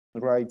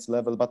rights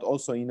level, but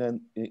also in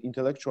an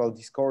intellectual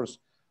discourse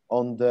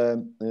on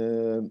the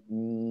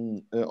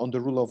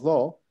rule of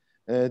law,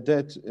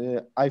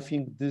 that I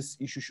think this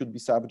issue should be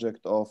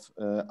subject of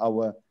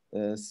our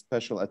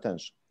special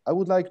attention. I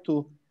would like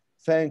to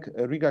thank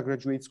Riga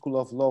Graduate School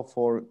of Law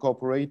for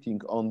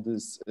cooperating on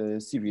this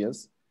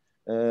series,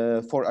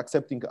 for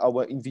accepting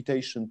our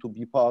invitation to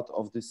be part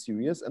of this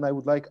series. And I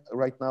would like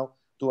right now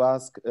to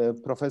ask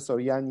Professor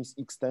Yanis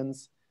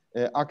Ikstens,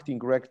 acting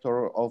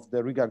rector of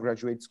the Riga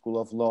Graduate School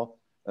of Law,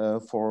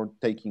 for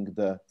taking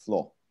the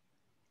floor.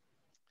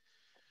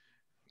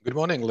 Good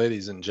morning,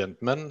 ladies and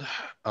gentlemen.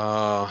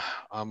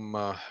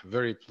 I'm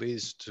very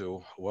pleased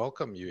to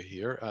welcome you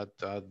here at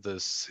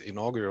this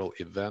inaugural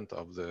event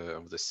of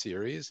the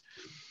series.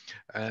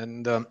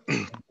 And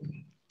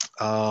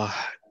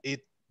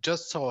it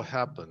just so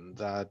happened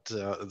that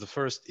the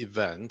first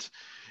event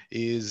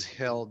is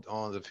held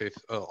on the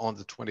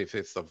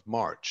 25th of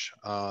March.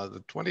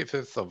 The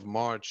 25th of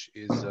March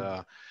is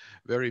a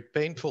very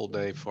painful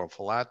day for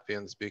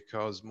Latvians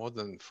because more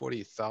than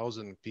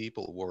 40,000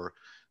 people were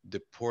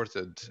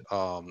deported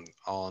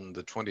on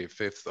the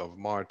 25th of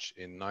March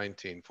in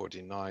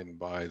 1949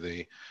 by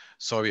the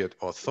Soviet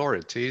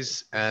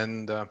authorities.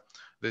 And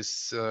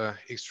this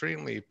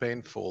extremely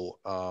painful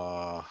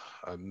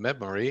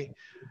memory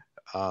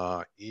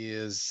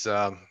is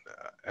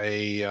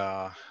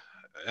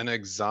an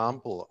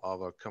example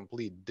of a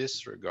complete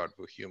disregard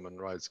for human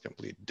rights,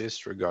 complete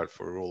disregard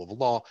for rule of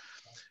law,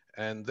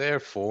 and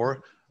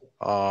therefore,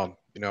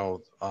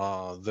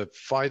 the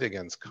fight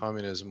against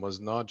communism was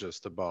not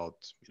just about,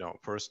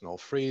 personal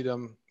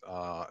freedom,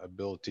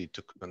 ability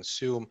to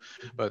consume,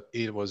 but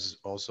it was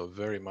also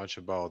very much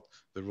about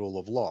the rule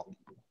of law.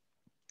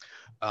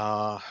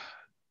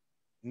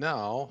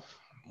 Now,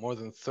 more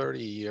than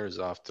 30 years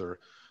after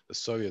the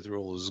Soviet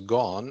rule is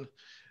gone,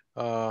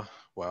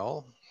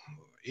 well,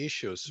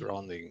 issues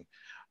surrounding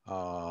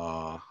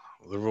the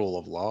rule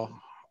of law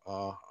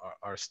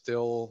are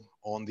still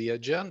on the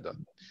agenda.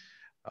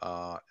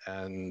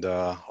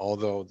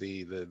 Although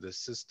the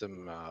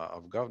system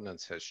of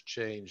governance has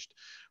changed,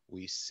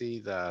 we see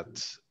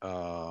that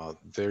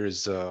there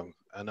is an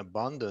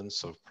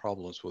abundance of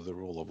problems with the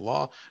rule of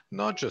law,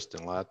 not just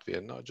in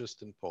Latvia, not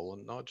just in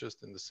Poland, not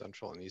just in the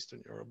Central and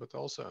Eastern Europe, but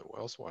also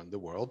elsewhere in the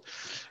world.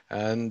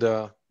 And,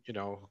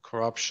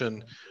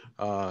 corruption,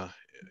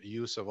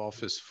 use of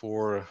office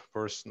for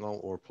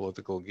personal or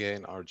political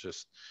gain are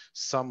just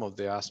some of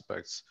the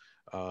aspects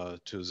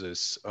to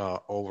this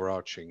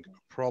overarching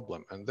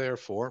problem. And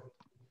therefore,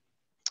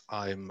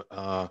 I'm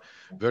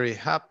very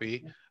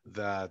happy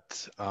that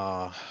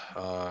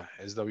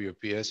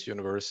SWPS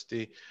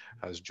University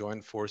has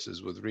joined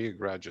forces with Riga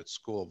Graduate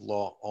School of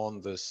Law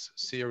on this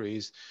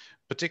series,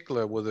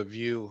 particularly with a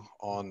view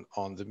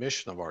on the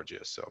mission of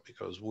RGSL,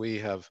 because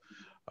we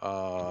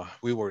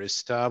were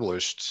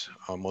established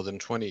more than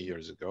 20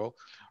 years ago,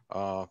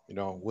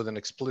 with an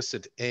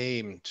explicit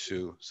aim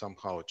to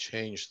somehow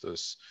change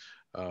this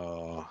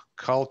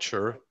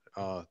culture,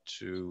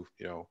 to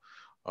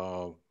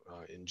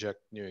inject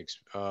new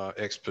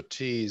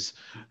expertise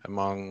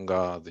among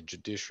the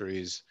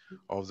judiciaries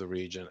of the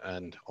region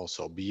and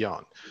also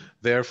beyond.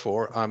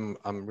 Therefore, I'm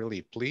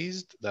really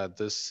pleased that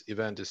this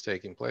event is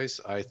taking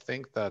place. I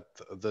think that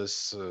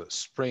this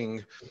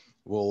spring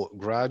will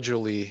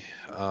gradually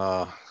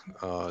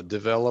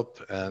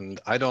develop, and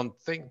I don't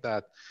think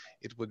that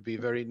it would be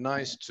very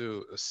nice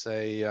to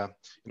say,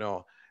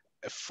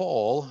 a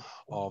fall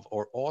of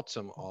or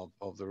autumn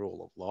of the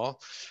rule of law,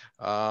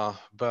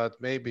 but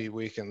maybe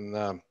we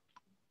can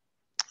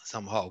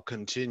somehow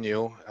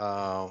continue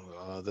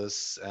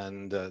this,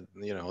 and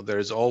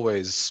there's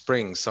always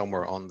spring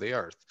somewhere on the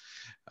earth.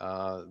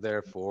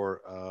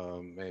 Therefore,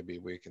 maybe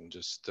we can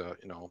just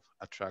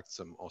attract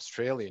some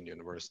Australian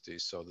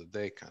universities so that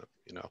they kind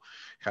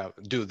of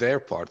do their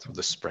part of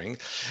the spring.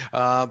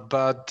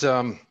 But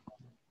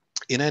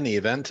in any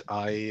event,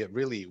 I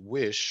really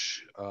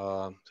wish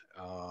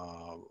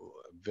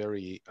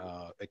very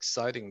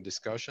exciting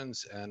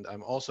discussions, and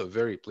I'm also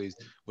very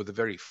pleased with the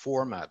very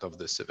format of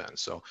this event.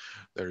 So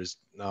there is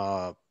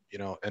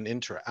an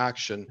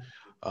interaction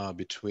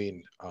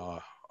between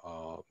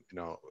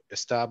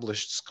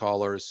established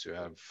scholars who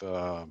have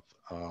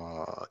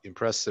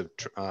impressive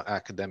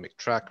academic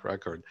track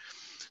record.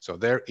 So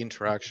their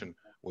interaction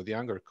with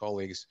younger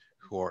colleagues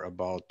who are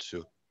about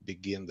to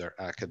begin their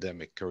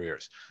academic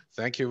careers.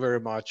 Thank you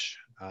very much,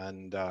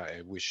 and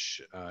I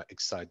wish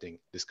exciting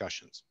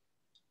discussions.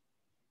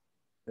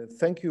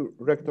 Thank you,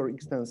 Rector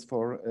Ikstens,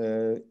 for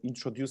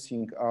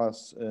introducing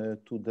us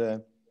to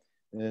the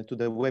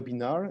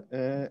webinar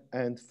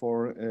and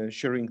for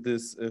sharing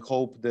this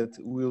hope that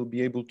we'll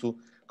be able to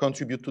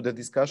contribute to the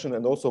discussion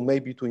and also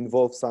maybe to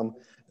involve some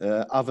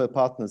other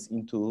partners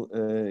into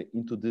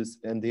this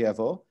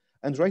endeavor.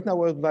 And right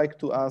now, I would like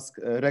to ask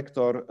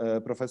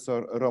Rector,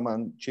 Professor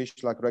Roman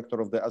Cieślak, Rector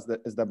of the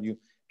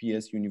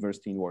SWPS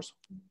University in Warsaw.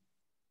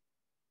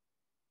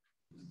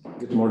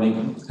 Good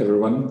morning,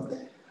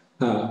 everyone.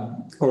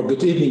 Or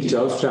good evening to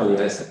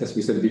Australia, as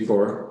we said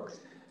before.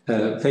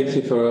 Thank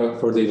you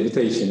for the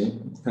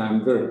invitation.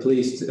 I'm very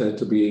pleased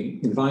to be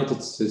invited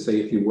to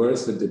say a few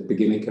words at the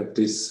beginning of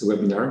this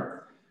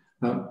webinar.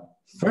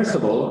 First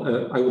of all,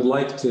 I would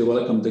like to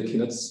welcome the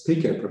keynote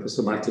speaker,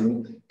 Professor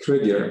Martin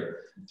Krygier,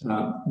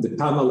 the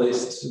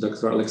panelists,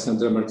 Dr.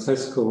 Aleksandra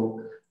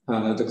Marcescu,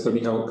 Dr.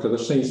 Michał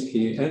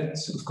Krotoszyński, and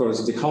of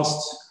course the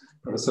host,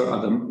 Professor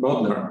Adam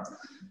Bodnar,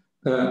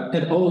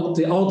 and all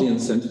the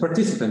audience and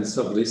participants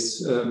of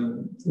this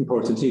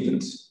important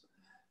event.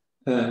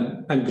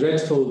 I'm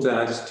grateful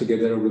that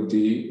together with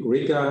the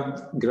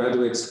Riga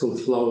Graduate School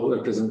Flow,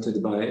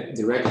 represented by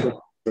Director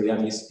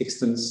Yanis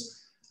Ixtens,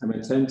 I'm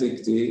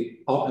attending the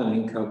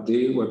opening of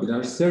the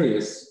webinar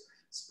series,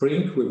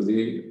 Spring with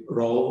the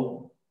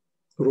Rule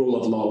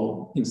of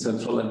Law in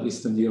Central and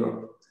Eastern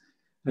Europe.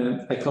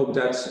 And I hope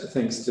that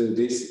thanks to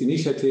this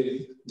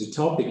initiative, the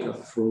topic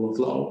of rule of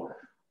law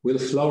will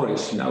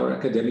flourish in our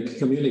academic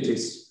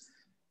communities.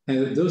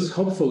 And thus,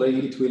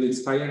 hopefully, it will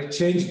inspire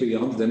change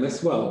beyond them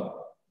as well.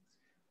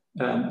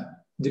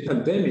 The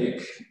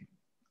pandemic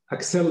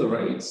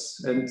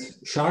accelerates and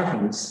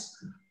sharpens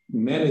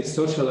many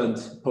social and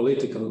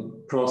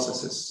political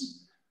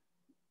processes.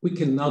 We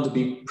cannot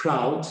be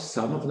proud,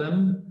 some of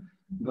them,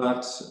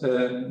 but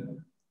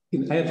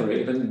in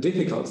every even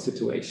difficult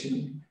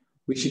situation,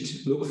 we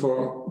should look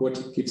for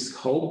what gives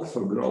hope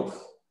for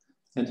growth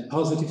and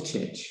positive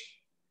change.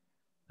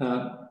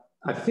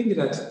 I think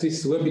that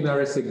this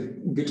webinar is a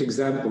good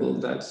example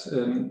that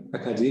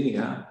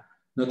academia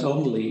not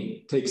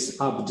only takes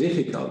up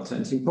difficult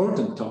and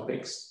important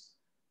topics,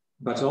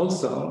 but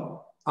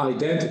also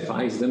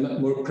identifies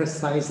them more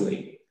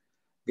precisely,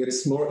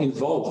 gets more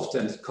involved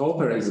and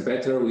cooperates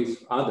better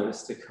with other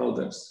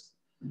stakeholders.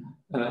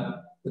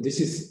 This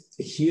is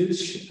a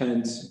huge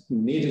and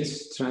needed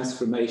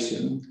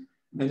transformation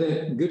and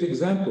a good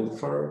example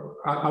for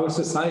our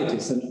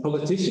societies and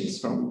politicians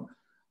from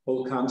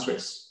all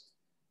countries.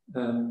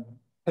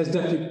 As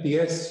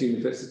WPS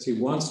University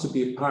wants to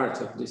be a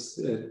part of this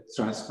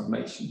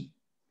transformation.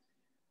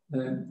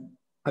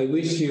 I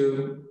wish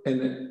you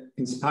an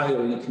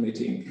inspiring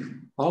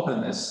meeting,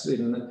 openness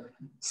in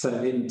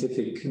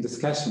scientific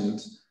discussion,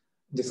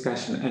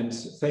 and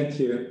thank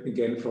you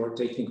again for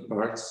taking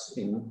part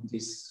in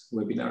this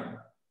webinar.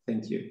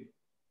 Thank you.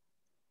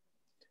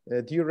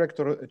 Dear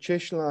Rector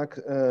Cieślak,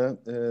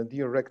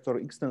 dear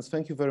Rector Ixtens,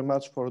 thank you very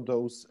much for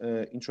those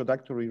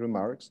introductory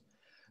remarks.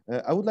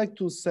 I would like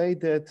to say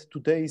that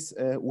today's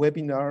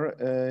webinar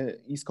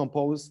is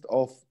composed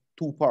of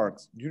two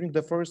parts. During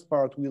the first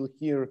part, we'll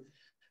hear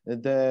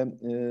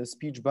the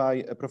speech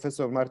by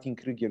Professor Martin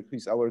Krygier, who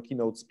is our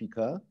keynote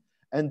speaker.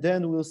 And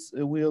then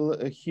we'll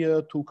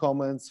hear two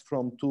comments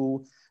from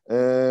two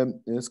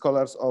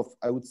scholars of,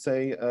 I would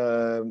say,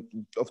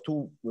 of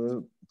two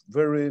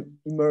very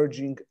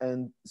emerging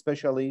and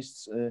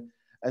specialists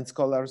and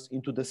scholars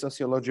into the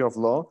sociology of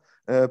law.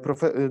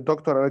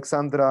 Dr.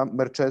 Aleksandra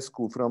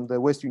Marcescu from the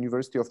West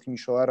University of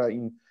Timișoara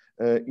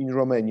in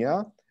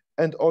Romania,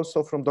 and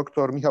also from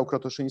Dr. Michał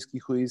Krotoszyński,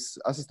 who is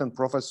assistant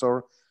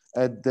professor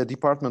at the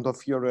Department of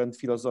Theory and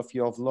Philosophy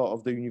of Law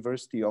of the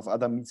University of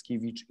Adam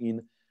Mickiewicz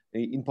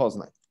in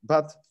Poznań.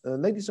 But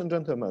ladies and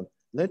gentlemen,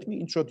 let me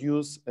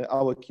introduce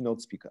our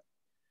keynote speaker.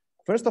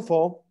 First of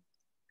all,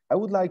 I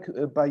would like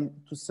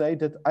to say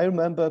that I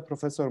remember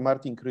Professor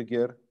Martin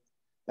Krygier,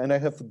 and I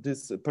have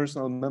this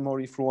personal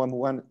memory from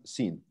one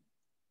scene.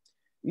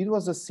 It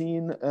was a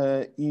scene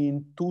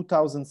in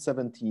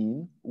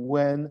 2017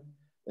 when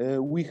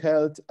we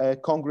held a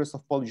Congress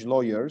of Polish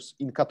Lawyers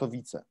in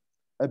Katowice,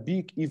 a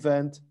big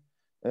event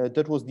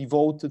that was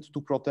devoted to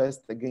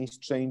protest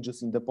against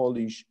changes in the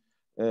Polish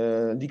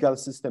legal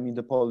system, in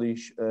the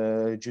Polish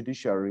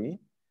judiciary.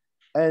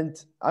 And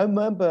I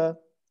remember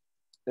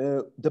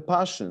the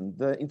passion,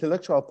 the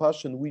intellectual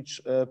passion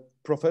which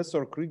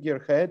Professor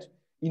Krygier had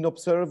in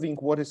observing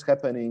what is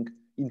happening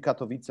in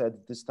Katowice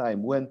at this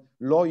time, when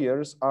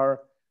lawyers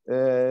are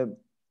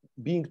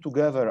being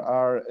together,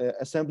 are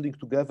assembling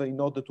together in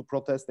order to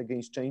protest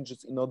against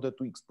changes, in order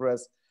to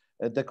express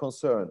the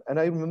concern. And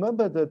I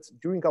remember that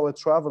during our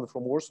travel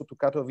from Warsaw to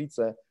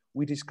Katowice,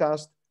 we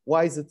discussed,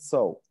 why is it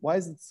so? Why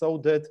is it so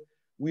that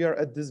we are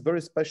at this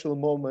very special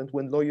moment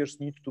when lawyers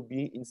need to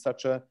be in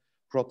such a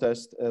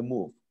protest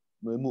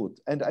mood?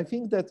 And I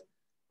think that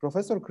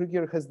Professor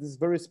Krygier has this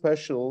very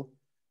special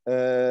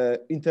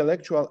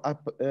intellectual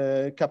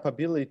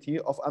capability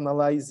of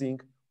analyzing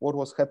what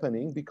was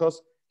happening,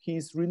 because he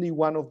is really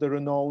one of the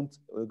renowned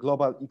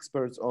global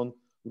experts on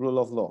rule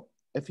of law,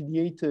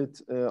 affiliated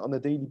on a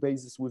daily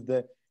basis with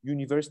the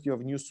University of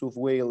New South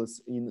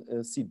Wales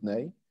in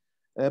Sydney,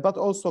 but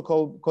also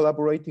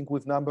collaborating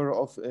with a number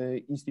of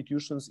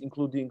institutions,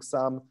 including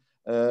some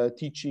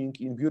teaching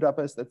in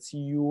Budapest at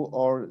CEU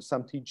or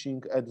some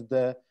teaching at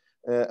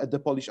the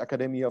Polish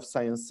Academy of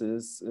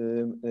Sciences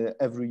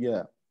every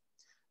year.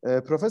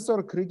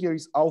 Professor Krygier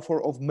is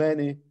author of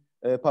many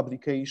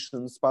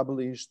publications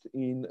published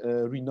in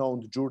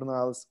renowned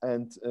journals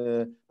and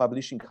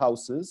publishing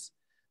houses.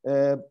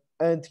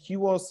 And he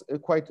was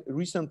quite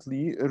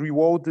recently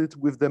rewarded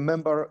with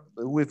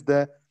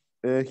the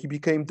he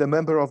became the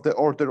member of the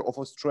Order of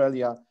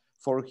Australia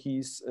for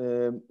his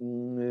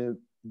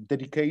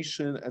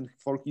dedication and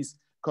for his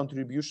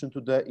contribution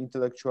to the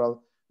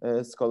intellectual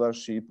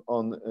scholarship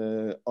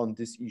on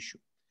this issue.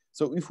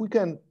 So if we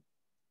can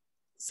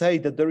say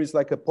that there is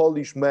like a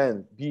Polish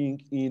man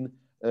being in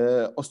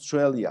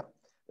Australia,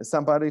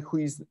 somebody who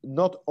is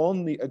not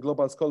only a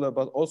global scholar,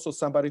 but also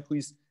somebody who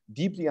is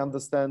deeply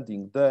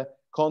understanding the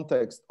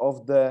context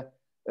of the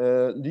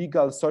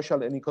legal,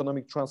 social, and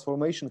economic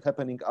transformation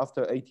happening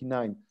after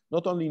 '89,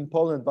 not only in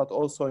Poland, but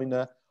also in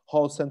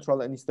whole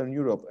Central and Eastern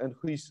Europe, and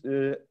who is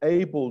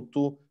able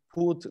to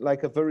put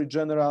like a very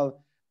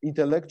general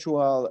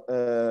intellectual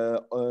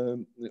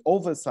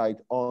oversight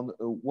on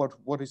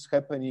what is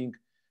happening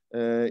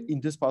in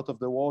this part of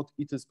the world,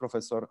 it is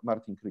Professor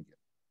Martin Krygier.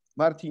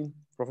 Martin,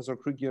 Professor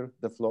Krygier,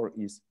 the floor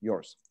is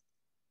yours.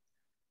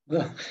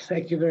 Well,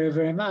 thank you very,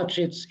 very much.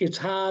 It's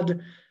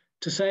hard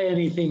to say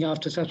anything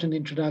after such an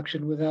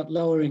introduction without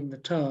lowering the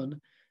tone,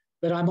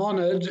 but I'm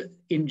honored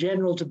in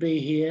general to be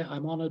here.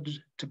 I'm honored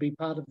to be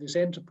part of this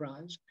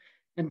enterprise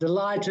and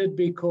delighted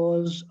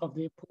because of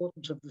the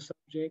importance of the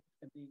subject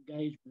and the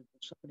engagement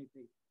of so many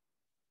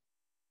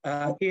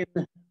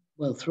people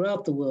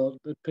throughout the world,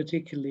 but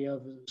particularly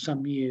over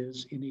some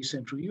years in East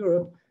Central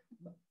Europe.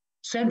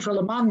 Central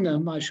among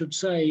them, I should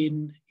say,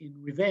 in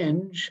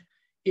revenge,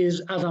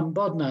 is Adam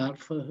Bodnar,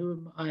 for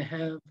whom I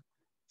have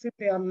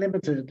simply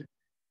unlimited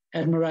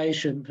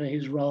admiration for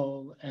his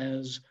role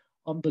as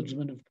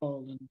Ombudsman of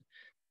Poland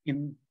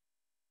in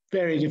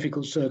very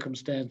difficult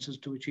circumstances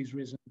to which he's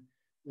risen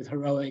with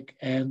heroic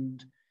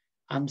and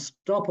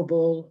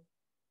unstoppable,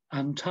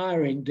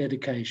 untiring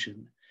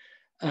dedication.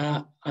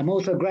 I'm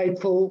also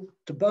grateful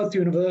to both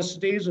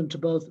universities and to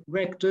both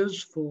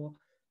rectors for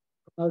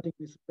promoting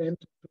this event,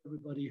 to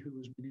everybody who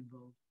has been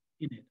involved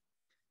in it.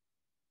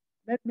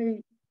 Let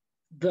me,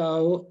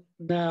 though,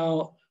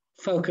 now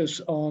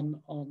focus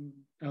on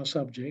our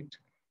subject.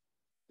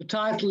 The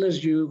title,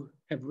 as you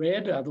have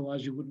read,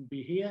 otherwise you wouldn't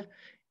be here,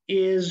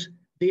 is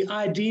The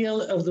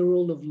Ideal of the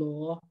Rule of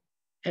Law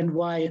and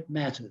Why It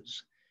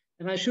Matters.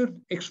 And I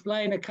should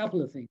explain a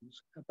couple of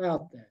things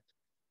about that.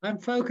 I'm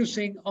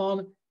focusing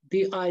on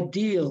the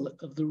ideal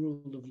of the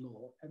rule of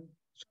law. And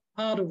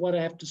part of what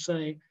I have to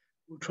say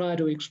will try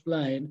to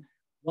explain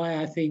why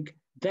I think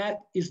that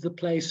is the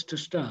place to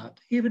start,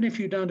 even if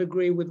you don't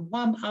agree with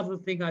one other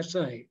thing I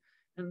say,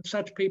 and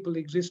such people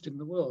exist in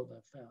the world,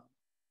 I've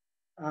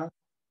found.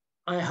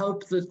 I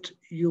hope that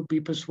you'll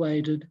be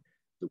persuaded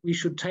that we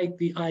should take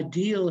the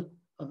ideal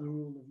of the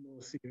rule of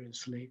law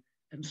seriously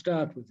and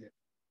start with it.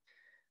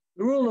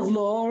 The rule of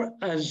law,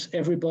 as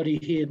everybody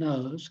here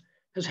knows,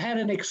 has had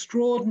an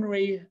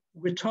extraordinary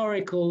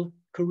rhetorical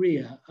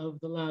career over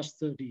the last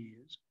 30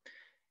 years.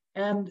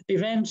 And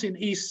events in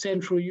East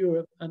Central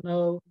Europe are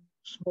no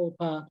small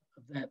part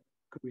of that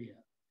career.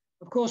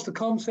 Of course, the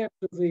concept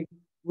of the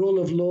rule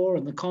of law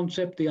and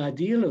the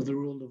ideal of the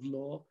rule of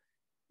law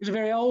is a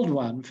very old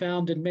one,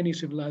 found in many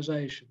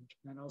civilizations,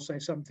 and I'll say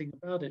something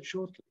about it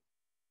shortly.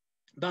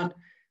 But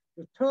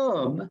the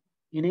term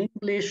in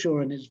English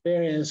or in its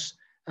various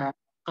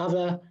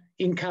other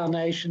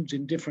incarnations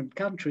in different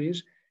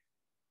countries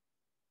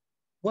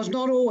was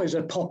not always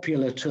a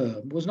popular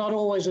term, was not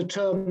always a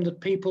term that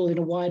people in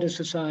a wider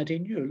society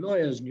knew.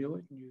 Lawyers knew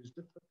it and used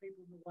it, but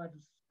people in the wider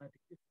society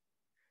didn't.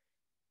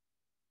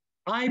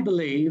 I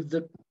believe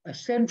that a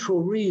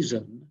central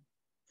reason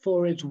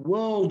for its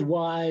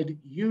worldwide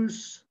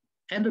use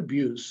and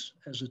abuse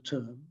as a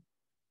term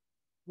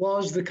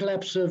was the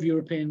collapse of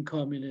European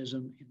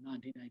communism in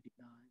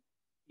 1989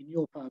 in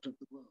your part of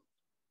the world.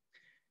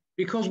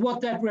 Because what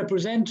that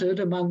represented,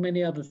 among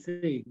many other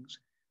things,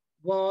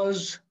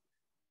 was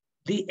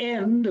the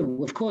end,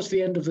 of course,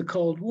 the end of the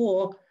Cold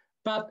War,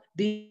 but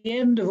the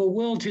end of a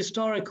world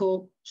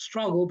historical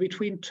struggle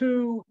between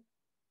two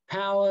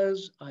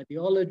powers,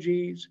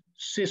 ideologies,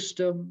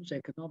 systems,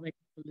 economic,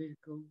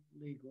 political,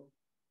 legal,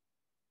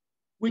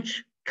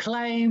 which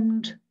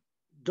claimed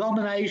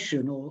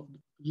domination or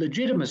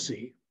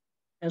legitimacy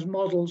as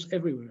models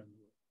everywhere in the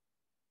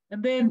world.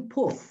 And then,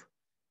 poof,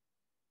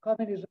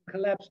 communism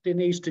collapsed in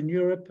Eastern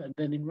Europe and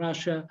then in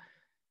Russia.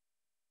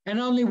 And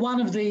only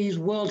one of these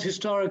world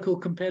historical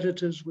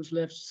competitors was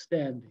left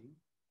standing.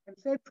 And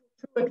central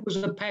to it was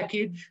a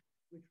package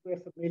which we're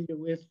familiar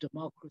with: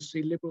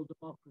 democracy, liberal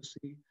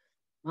democracy,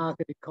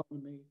 market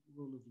economy,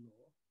 rule of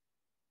law.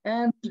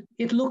 And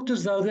it looked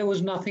as though there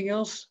was nothing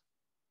else.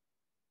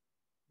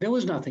 There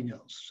was nothing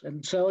else.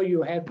 And so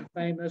you had the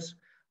famous,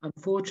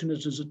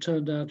 unfortunate as it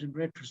turned out in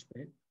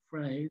retrospect,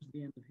 phrase,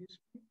 the end of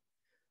history.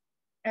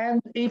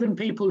 And even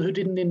people who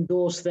didn't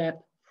endorse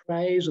that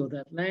phrase or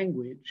that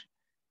language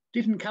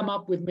didn't come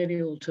up with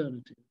many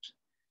alternatives.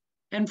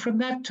 And from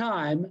that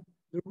time,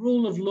 the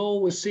rule of law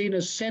was seen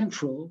as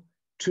central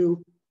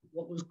to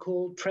what was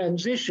called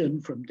transition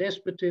from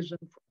despotism,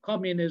 from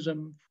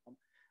communism,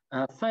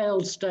 from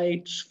failed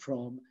states,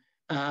 from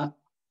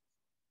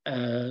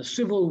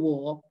civil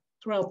war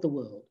throughout the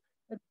world.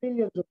 And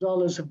billions of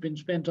dollars have been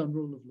spent on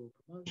rule of law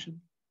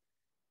promotion.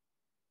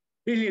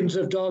 Billions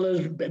of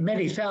dollars,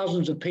 many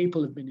thousands of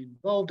people have been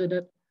involved in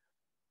it.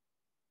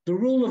 the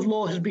rule of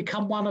law has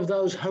become one of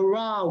those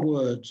hurrah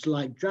words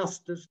like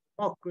justice,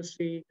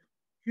 democracy,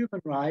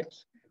 human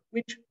rights,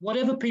 which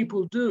whatever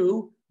people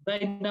do,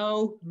 they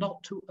know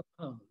not to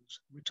oppose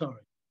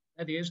rhetorically.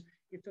 That is,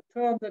 it's a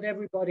term that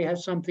everybody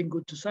has something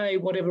good to say,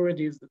 whatever it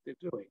is that they're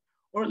doing.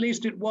 Or at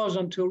least it was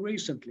until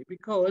recently,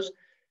 because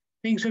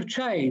things have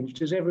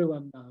changed, as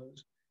everyone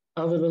knows,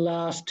 over the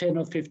last 10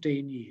 or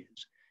 15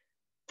 years.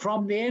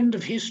 From the end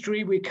of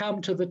history, we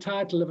come to the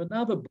title of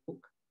another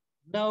book,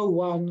 No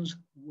One's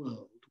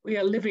World. We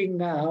are living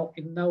now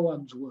in no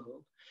one's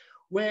world,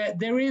 where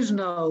there is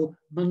no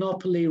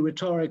monopoly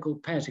rhetorical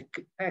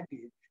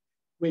package,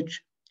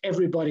 which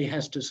everybody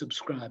has to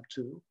subscribe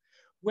to,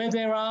 where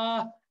there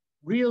are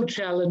real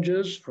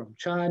challenges from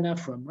China,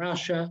 from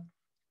Russia,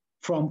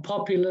 from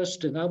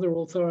populist and other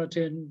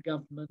authoritarian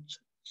governments,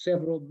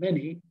 several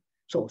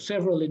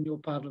in your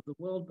part of the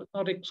world, but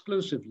not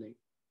exclusively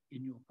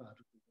in your part of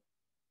the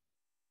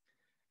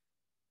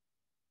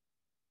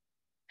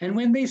world. And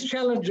when these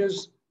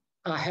challenges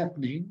are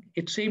happening,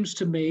 it seems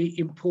to me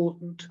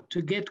important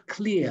to get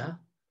clear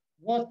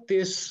what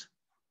this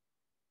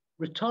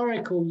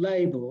rhetorical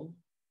label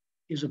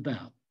is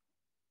about.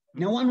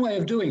 Now, one way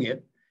of doing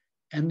it,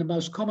 and the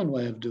most common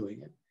way of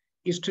doing it,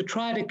 is to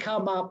try to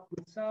come up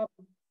with some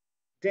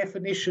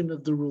definition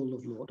of the rule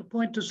of law, to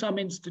point to some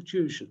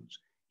institutions,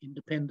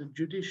 independent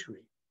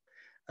judiciary,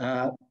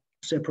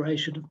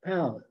 separation of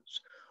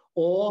powers,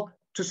 or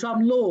to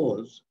some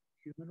laws,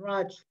 human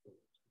rights laws,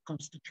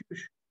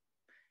 constitution.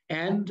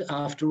 And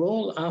after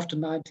all, after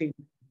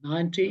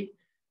 1990,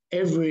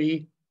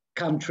 every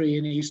country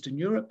in Eastern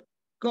Europe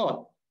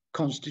got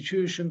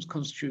constitutions,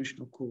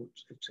 constitutional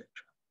courts, etc.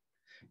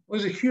 There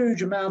was a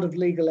huge amount of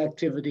legal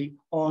activity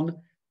on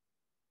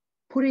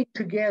putting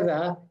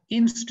together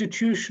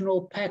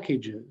institutional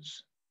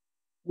packages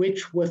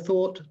which were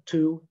thought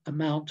to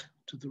amount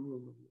to the rule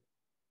of law.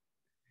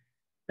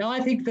 Now,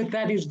 I think that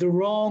that is the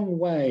wrong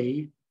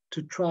way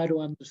to try to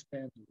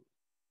understand the law.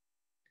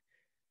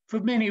 For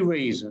many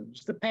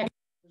reasons. The packages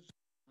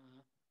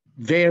are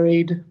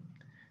varied.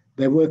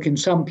 They work in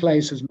some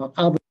places, not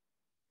others.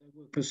 They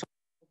work for some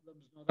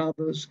problems, not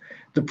others.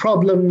 The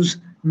problems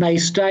may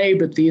stay,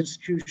 but the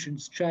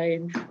institutions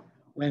change.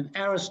 When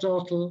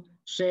Aristotle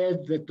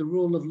said that the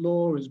rule of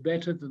law is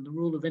better than the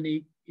rule of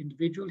any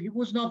individual, he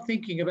was not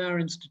thinking of our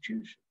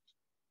institutions.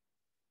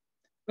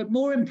 But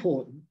more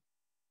important,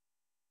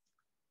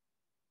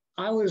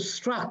 I was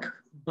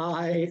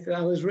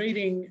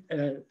reading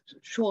a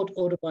short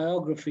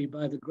autobiography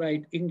by the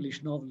great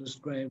English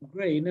novelist Graham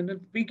Greene, and at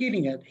the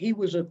beginning of it, he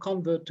was a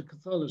convert to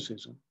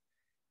Catholicism.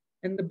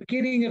 In the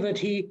beginning of it,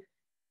 he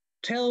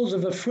tells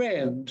of a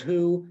friend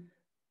who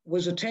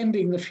was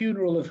attending the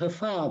funeral of her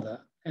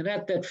father, and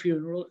at that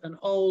funeral, an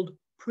old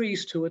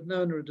priest who had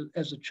known her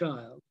as a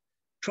child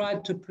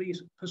tried to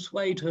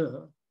persuade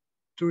her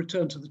to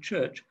return to the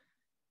church.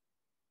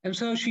 And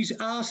so she's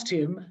asked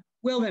him,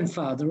 well then,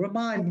 Father,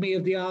 remind me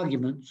of the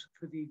arguments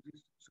for the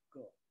existence of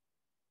God.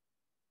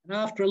 And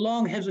after a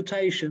long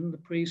hesitation, the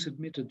priest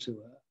admitted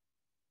to her,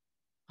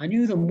 I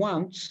knew them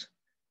once,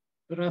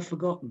 but I've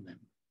forgotten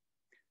them.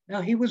 Now,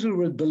 he was a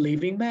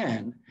believing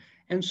man.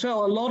 And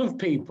so a lot of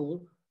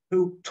people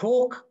who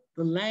talk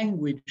the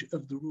language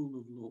of the rule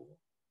of law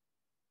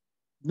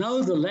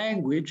know the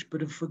language,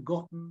 but have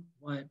forgotten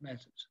why it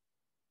matters.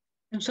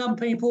 And some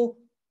people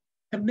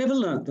have never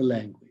learnt the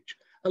language.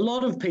 A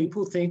lot of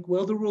people think,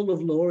 well, the rule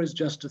of law is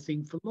just a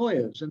thing for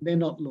lawyers, and they're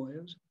not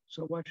lawyers,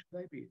 so why should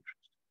they be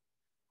interested?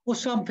 Or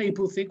some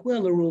people think,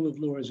 well, the rule of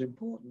law is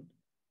important,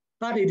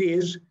 but it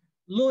is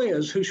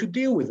lawyers who should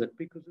deal with it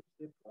because it's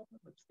their problem,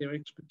 it's their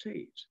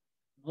expertise,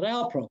 not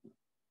our problem.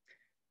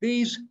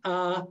 These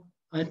are,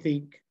 I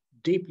think,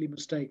 deeply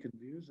mistaken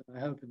views, and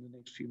I hope in the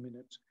next few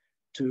minutes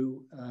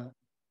to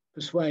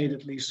persuade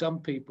at least some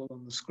people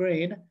on the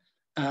screen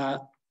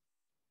that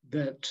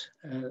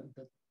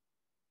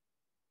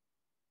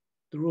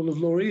the rule of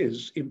law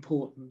is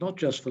important, not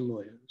just for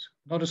lawyers,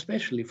 not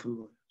especially for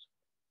lawyers,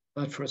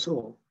 but for us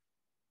all.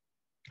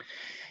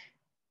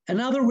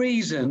 Another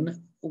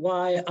reason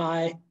why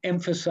I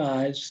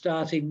emphasize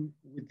starting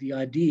with the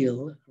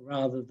ideal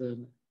rather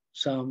than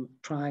some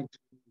trying to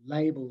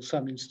label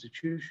some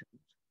institutions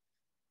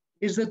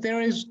is that there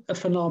is a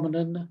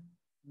phenomenon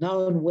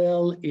known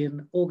well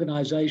in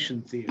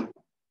organization theory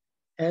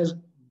as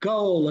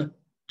goal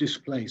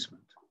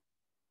displacement.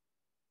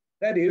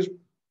 That is,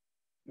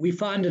 we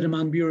find it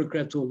among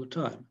bureaucrats all the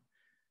time.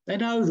 They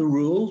know the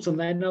rules and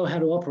they know how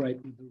to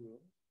operate with the rules.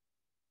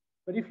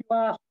 But if you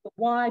ask,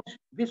 why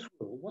this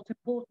rule? What's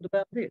important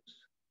about this?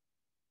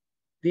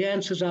 The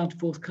answers aren't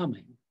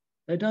forthcoming.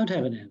 They don't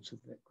have an answer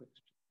to that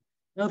question.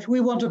 Now, if we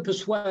want to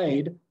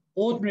persuade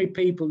ordinary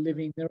people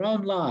living their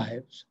own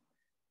lives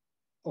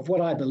of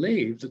what I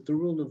believe, that the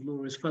rule of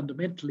law is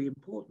fundamentally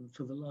important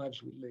for the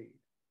lives we lead,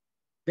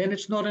 then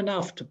it's not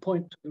enough to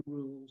point to the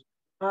rules,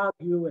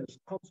 argue, as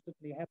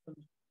constantly happens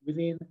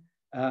within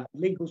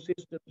legal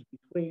systems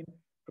between,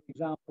 for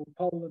example,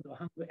 Poland or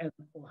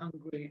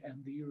Hungary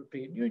and the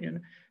European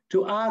Union,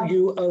 to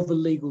argue over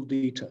legal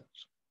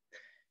details.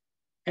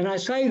 And I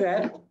say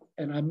that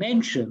And I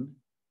mention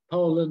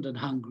Poland and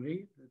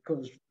Hungary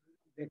because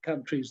they're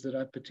countries that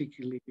I've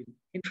particularly been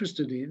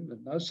interested in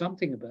and know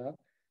something about,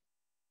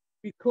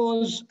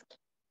 because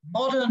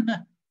modern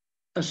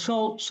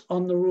assaults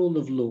on the rule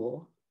of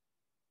law,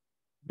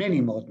 many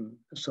modern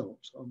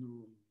assaults on the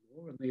rule of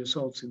law and the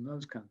assaults in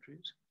those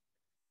countries,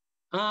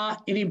 are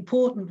in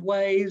important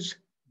ways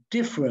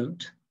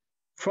different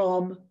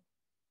from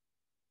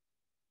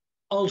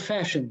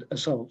old-fashioned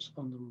assaults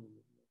on the rule of law.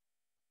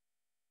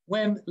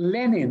 When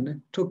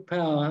Lenin took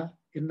power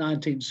in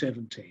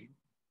 1917,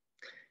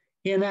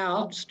 he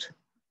announced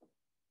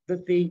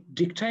that the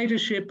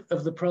dictatorship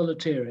of the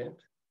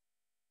proletariat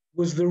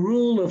was the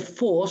rule of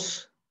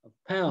force, of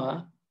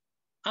power,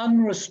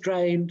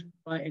 unrestrained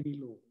by any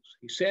laws.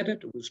 He said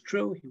it, it was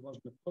true, he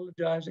wasn't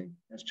apologizing,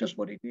 that's just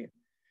what he did.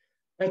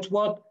 That's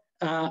what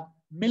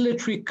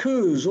military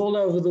coups all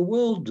over the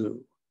world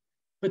do.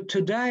 But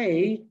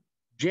today,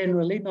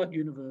 generally, not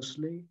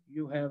universally,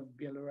 you have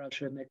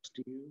Belarus next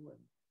to you, and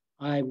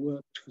I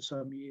worked for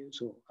some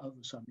years, or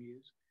over some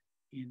years,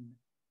 in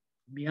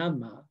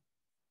Myanmar.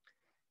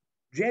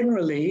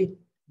 Generally,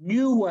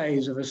 new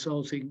ways of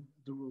assaulting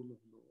the rule of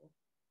law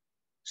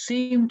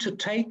seem to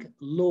take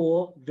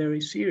law very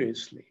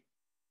seriously.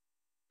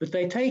 But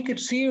they take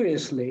it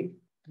seriously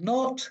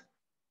not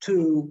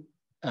to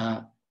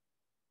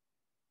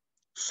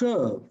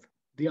serve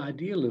the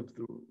ideal of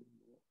the rule of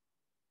law,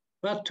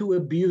 but to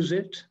abuse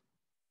it,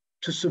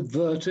 to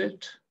subvert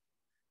it,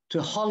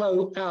 to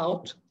hollow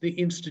out the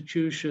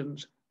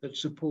institutions that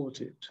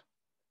support it,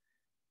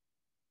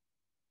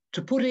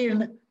 to put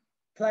in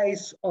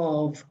place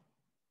of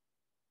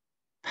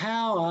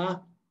power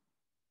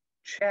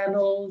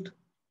channeled,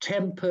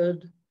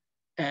 tempered,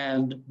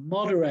 and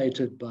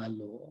moderated by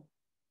law,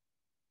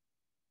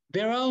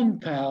 their own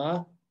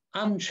power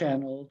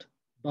unchanneled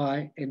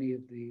by any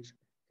of these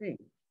things.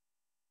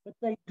 But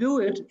they do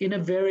it in a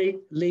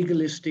very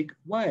legalistic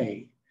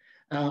way.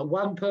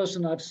 One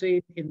person I've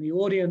seen in the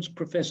audience,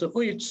 Professor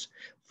Uitz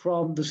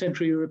from the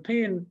Central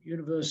European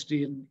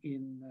University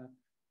in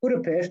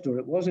Budapest, or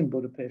it was in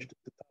Budapest at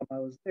the time I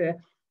was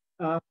there,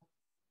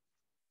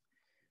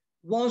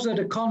 was at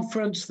a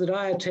conference that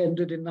I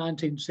attended in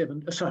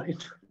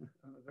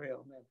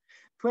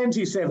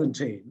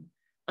 2017,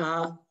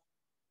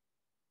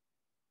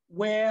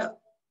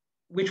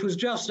 which was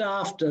just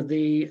after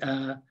the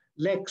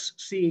Lex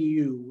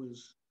CEU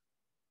was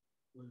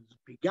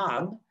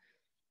begun.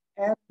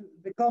 And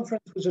the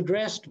conference was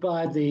addressed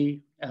by the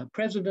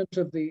president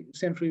of the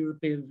Central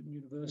European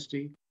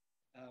University,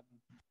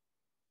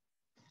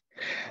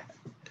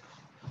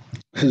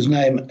 whose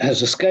name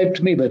has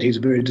escaped me, but he's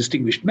a very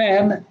distinguished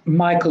man,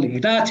 Michael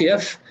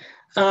Ignatieff,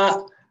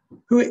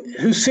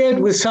 who said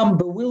with some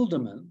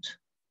bewilderment,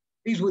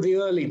 these were the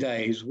early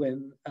days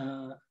when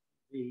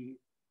the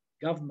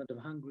government of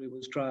Hungary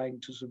was trying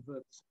to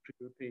subvert the Central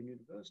European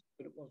University,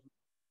 but it wasn't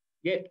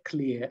yet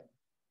clear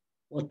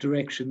what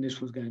direction this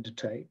was going to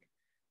take.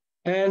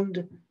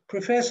 And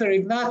Professor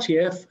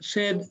Ignatieff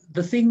said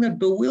the thing that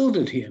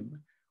bewildered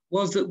him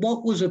was that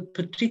what was a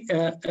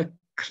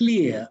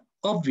clear,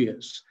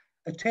 obvious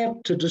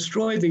attempt to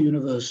destroy the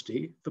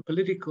university for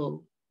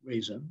political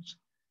reasons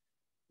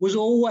was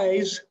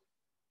always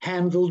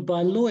handled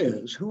by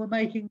lawyers who were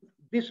making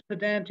this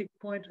pedantic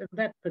point and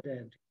that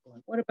pedantic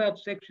point. What about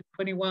section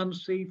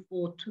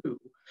 21C42?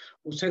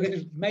 Or so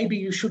maybe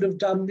you should have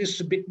done this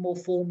a bit more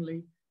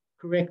formally,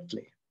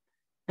 correctly.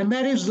 And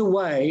that is the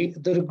way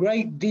that a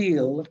great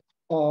deal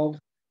of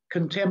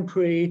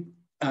contemporary,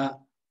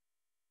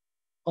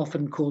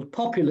 often called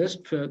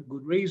populist, for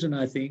good reason,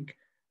 I think,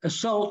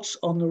 assaults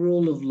on the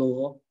rule of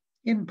law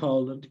in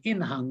Poland,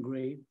 in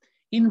Hungary,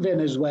 in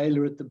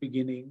Venezuela at the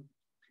beginning,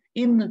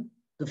 in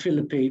the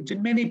Philippines,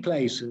 in many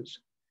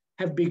places,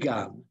 have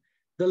begun.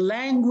 The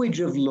language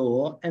of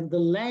law and the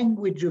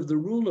language of the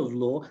rule of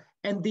law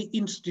and the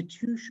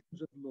institutions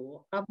of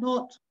law are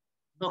not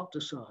knocked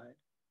aside.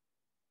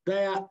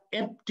 They are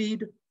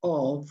emptied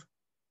of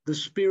the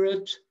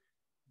spirit,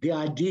 the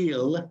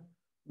ideal,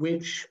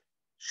 which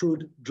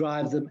should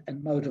drive them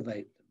and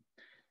motivate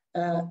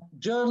them.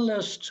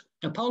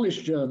 A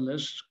Polish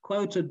journalist,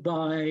 quoted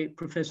by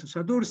Professor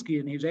Sadurski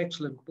in his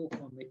excellent book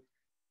on the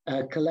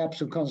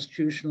collapse of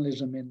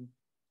constitutionalism in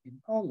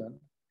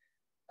Poland,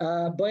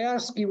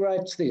 Bojarski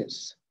writes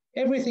this: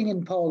 everything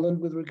in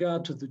Poland with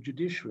regard to the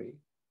judiciary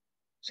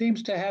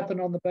seems to happen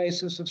on the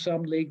basis of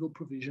some legal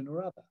provision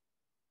or other.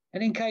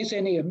 And in case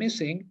any are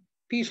missing,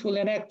 peace will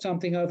enact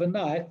something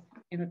overnight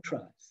in a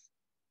trice.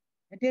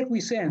 And yet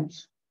we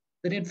sense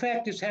that in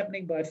fact it's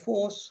happening by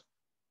force,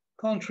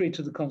 contrary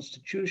to the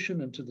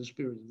Constitution and to the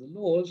spirit of the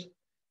laws,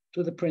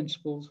 to the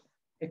principles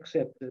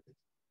accepted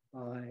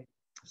by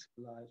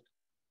civilized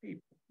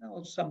people.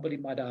 Now, somebody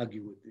might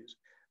argue with this,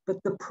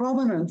 but the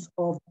prominence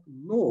of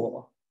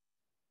law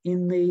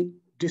in the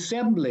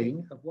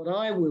dissembling of what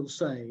I will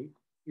say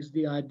is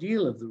the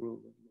ideal of the rule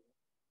of law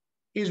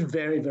is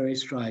very, very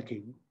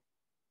striking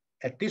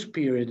at this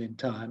period in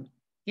time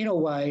in a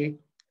way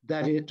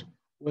that it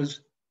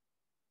was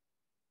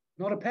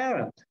not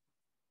apparent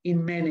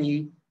in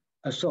many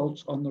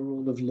assaults on the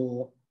rule of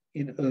law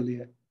in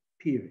earlier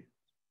periods.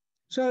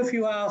 So if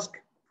you ask,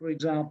 for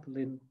example,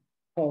 in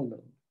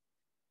Poland,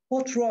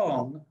 what's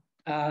wrong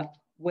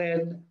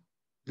when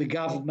the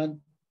government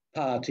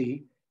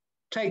party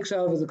takes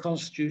over the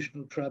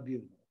Constitutional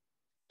Tribunal,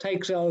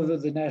 takes over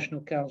the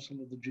National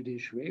Council of the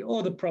Judiciary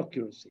or the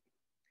Procuracy,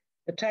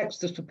 attacks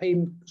the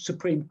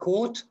Supreme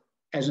Court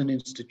as an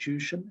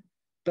institution,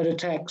 but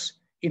attacks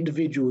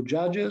individual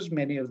judges,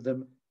 many of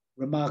them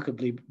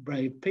remarkably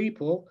brave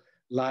people,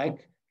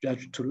 like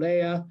Judge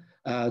Tuleya,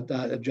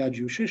 Judge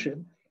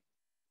Yushishin.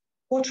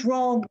 What's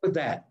wrong with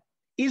that?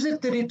 Is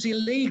it that it's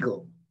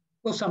illegal?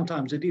 Well,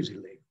 sometimes it is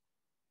illegal.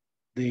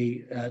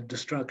 The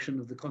destruction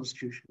of the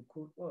Constitutional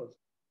Court was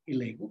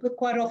illegal, but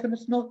quite often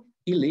it's not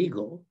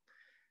illegal.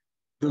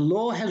 The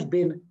law has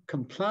been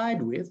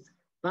complied with,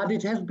 but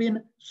it has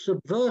been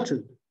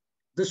subverted.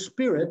 The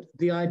spirit,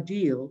 the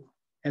ideal,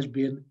 has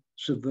been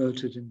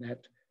subverted in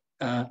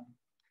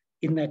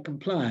that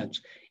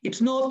compliance.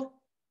 It's not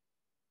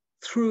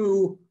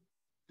through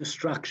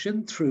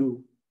destruction,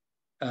 through,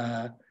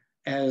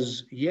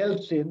 as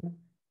Yeltsin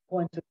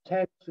pointed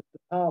tanks at the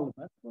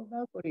parliament. Well,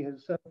 nobody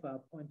has so far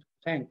pointed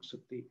tanks at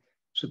the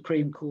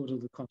Supreme Court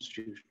of the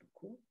Constitutional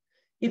Court.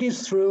 It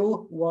is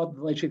through what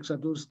Wojciech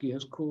Sadurski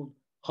has called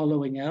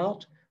hollowing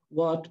out,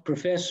 what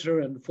Professor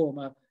and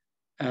former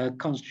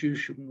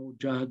Constitutional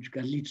Judge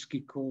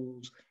Galitsky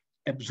calls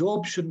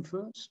absorption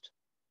first,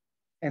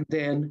 and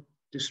then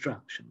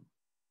destruction.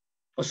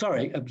 Oh,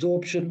 sorry,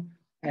 absorption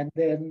and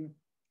then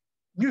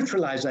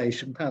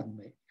neutralization, pardon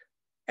me,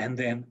 and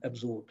then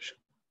absorption.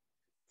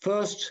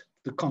 First,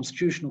 the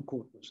Constitutional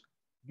Court was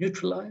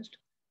neutralized,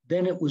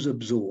 then it was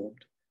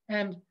absorbed,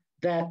 and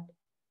that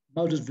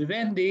modus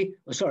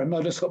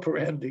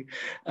operandi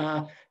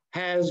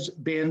has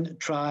been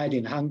tried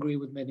in Hungary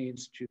with many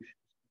institutions.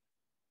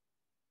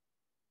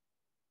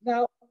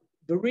 Now,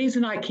 the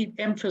reason I keep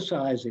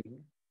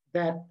emphasizing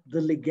that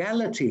the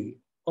legality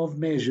of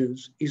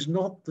measures is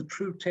not the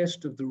true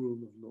test of the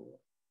rule of law,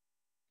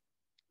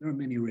 there are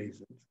many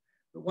reasons,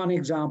 but one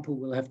example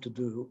we'll have to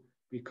do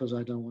because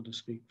I don't want to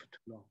speak for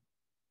too long.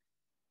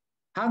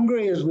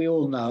 Hungary, as we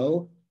all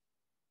know,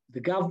 the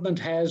government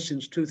has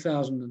since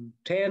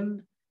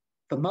 2010,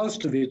 for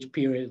most of its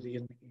period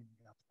in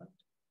government,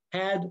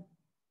 had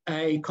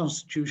a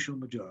constitutional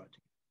majority.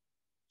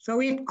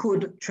 So it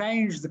could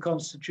change the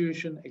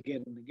constitution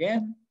again and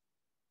again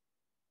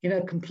in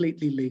a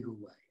completely legal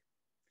way.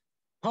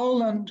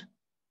 Poland,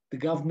 the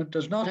government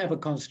does not have a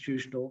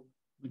constitutional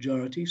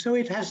majority, so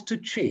it has to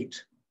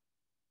cheat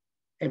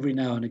every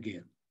now and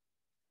again.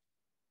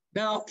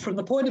 Now, from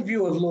the point of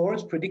view of law,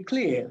 it's pretty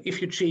clear. If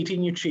you're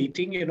cheating,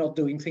 you're not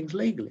doing things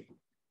legally.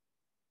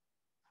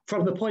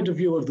 From the point of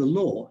view of the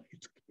law,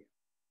 it's clear.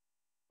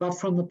 But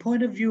from the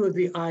point of view of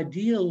the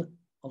ideal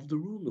of the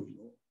rule of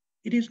law,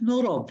 it is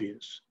not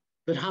obvious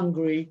that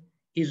Hungary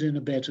is in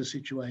a better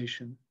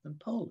situation than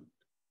Poland.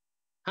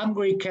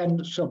 Hungary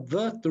can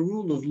subvert the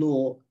rule of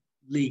law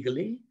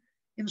legally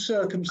in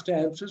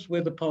circumstances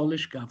where the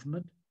Polish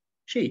government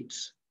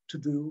cheats to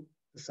do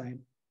the same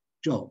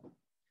job.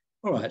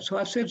 All right, so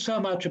I've said so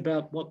much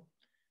about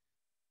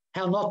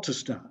how not to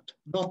start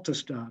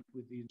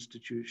with the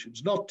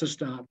institutions, not to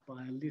start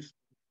by a list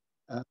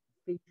of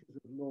features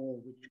of law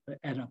which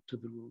add up to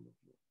the rule of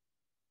law.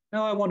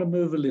 Now I want to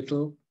move a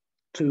little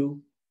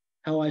to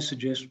how I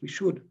suggest we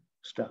should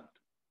start.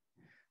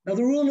 Now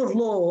the rule of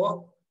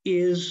law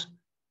is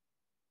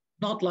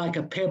not like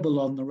a pebble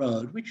on the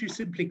road, which you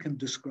simply can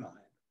describe.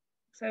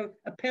 So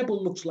a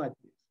pebble looks like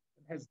this,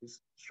 it has this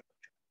structure.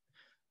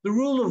 The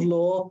rule of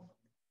law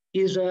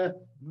is a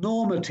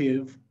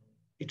normative,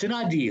 it's an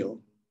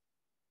ideal.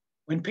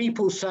 When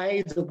people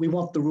say that we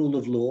want the rule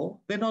of law,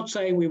 they're not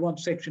saying we want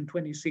section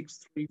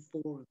 26(3)(4)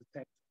 of the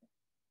text.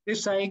 They're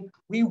saying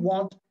we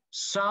want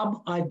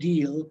some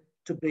ideal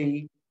to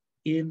be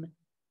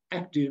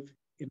active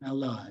in our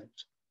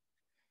lives.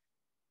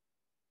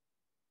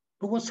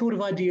 But what sort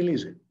of ideal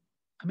is it?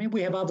 I mean,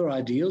 we have other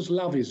ideals.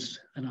 Love is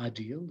an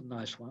ideal, a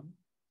nice one.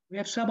 We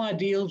have some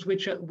ideals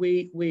which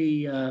we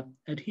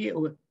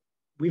adhere,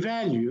 we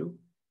value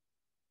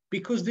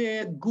because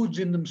they're goods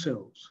in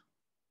themselves.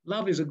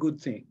 Love is a good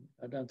thing.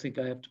 I don't think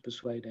I have to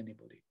persuade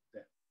anybody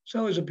that.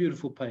 So is a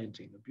beautiful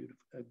painting,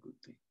 a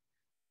good thing.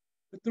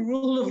 But the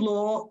rule of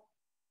law,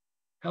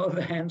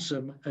 however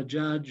handsome a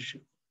judge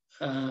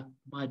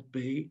might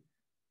be,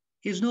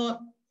 is not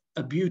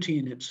a beauty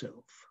in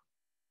itself.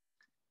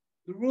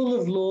 The rule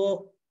of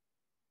law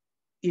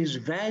is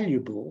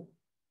valuable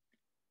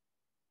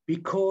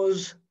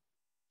because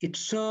it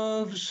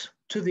serves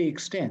to the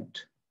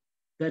extent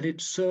that it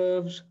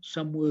serves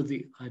some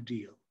worthy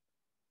ideal.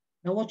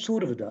 Now, what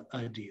sort of an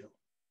ideal?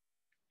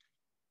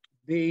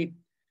 The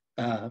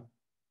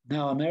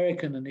now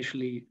American,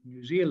 initially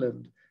New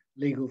Zealand,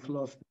 legal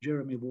philosopher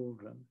Jeremy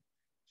Waldron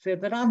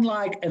said that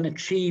unlike an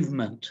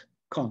achievement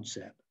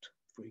concept,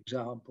 for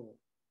example,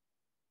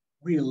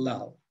 real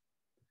love,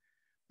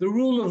 the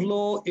rule of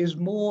law is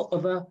more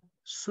of a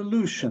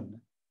solution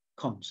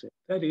concept.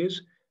 That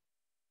is,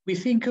 we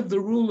think of the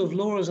rule of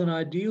law as an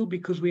ideal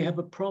because we have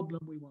a problem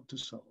we want to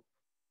solve.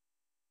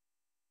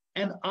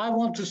 And I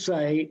want to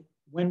say,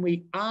 when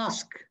we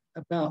ask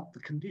about the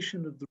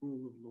condition of the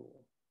rule of law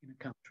in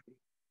a country,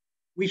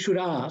 we should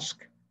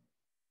ask,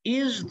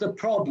 is the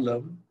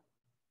problem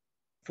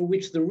for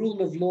which the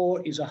rule of law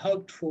is a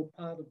hoped-for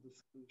part of the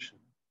solution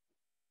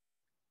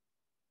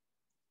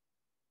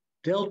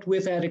dealt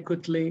with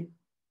adequately,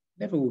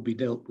 never will be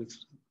dealt with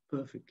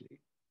perfectly,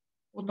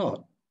 or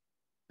not?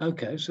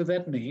 Okay, so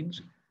that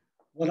means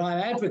what I'm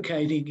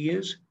advocating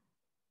is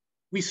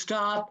we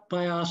start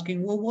by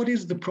asking, well, what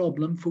is the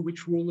problem for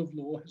which rule of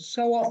law has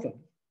so often,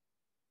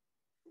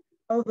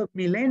 over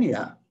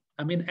millennia,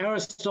 I mean,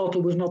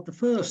 Aristotle was not the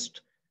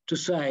first to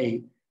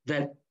say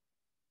that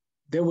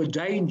there were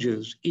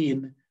dangers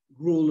in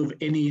rule of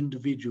any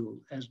individual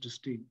as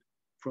distinct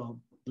from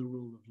the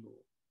rule of law.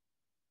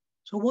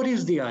 So what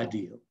is the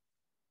ideal?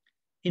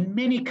 In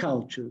many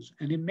cultures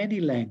and in many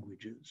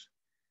languages,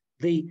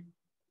 the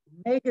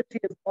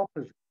negative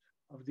opposite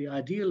of the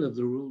ideal of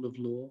the rule of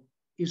law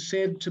is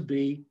said to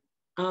be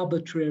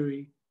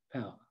arbitrary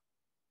power.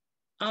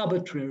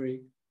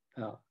 Arbitrary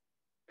power.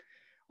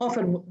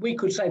 Often we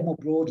could say more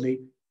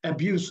broadly,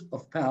 abuse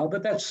of power,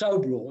 but that's so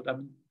broad, I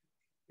mean,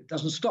 it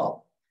doesn't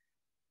stop.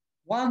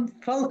 One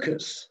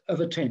focus of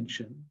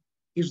attention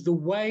is the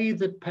way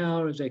that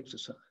power is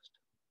exercised.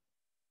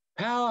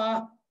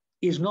 Power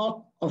is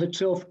not of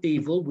itself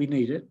evil, we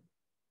need it.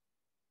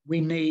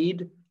 We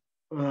need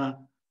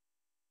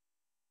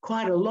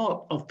quite a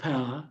lot of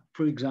power,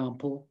 for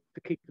example,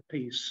 to keep the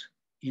peace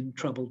in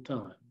troubled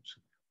times.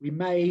 We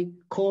may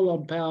call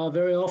on power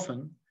very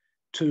often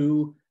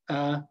to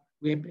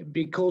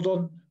be called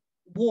on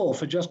war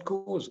for just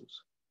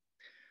causes.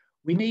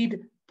 We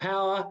need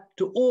power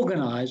to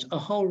organize a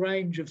whole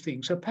range of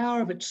things. So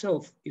power of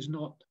itself is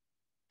not,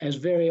 as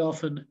very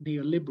often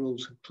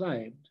neoliberals have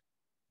claimed,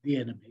 the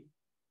enemy.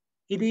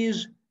 It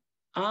is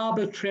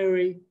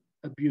arbitrary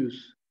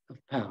abuse of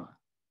power.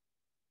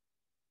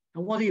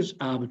 And what is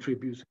arbitrary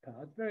abuse of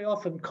power?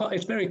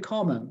 It's very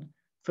common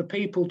for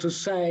people to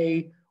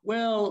say,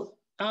 well,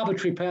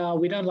 arbitrary power,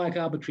 we don't like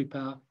arbitrary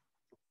power.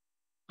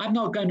 I'm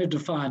not going to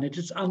define it,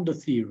 it's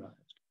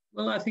under-theorized.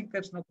 Well, I think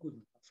that's not good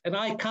enough. And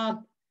I can't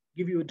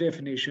give you a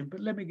definition,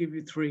 but let me give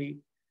you 3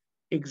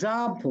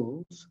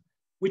 examples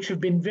which have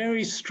been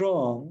very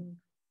strong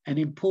and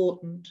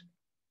important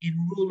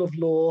in rule of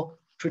law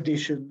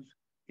traditions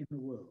in the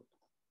world.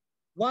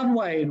 One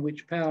way in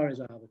which power is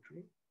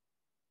arbitrary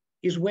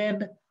is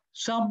when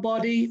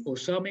somebody or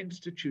some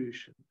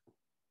institution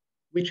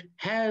which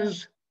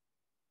has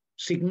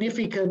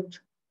significant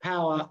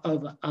power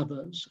over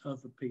others,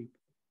 over people,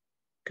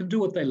 can do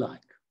what they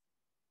like.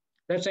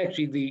 That's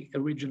actually the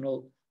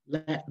original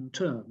Latin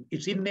term.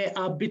 It's in their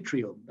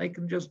arbitrium. They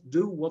can just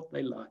do what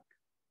they like.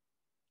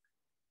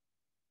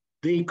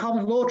 The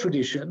common law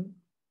tradition,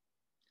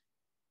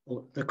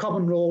 or the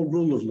common law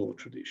rule of law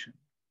tradition,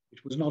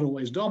 which was not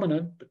always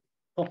dominant, but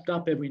popped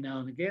up every now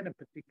and again, and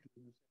particularly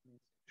in the 17th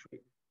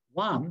century,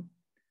 one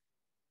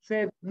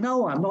said, no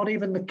one, not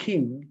even the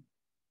king,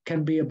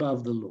 can be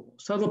above the law.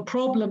 So the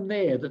problem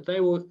there that they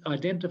were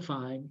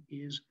identifying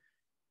is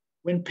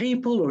when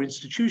people or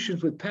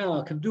institutions with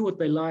power can do what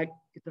they like,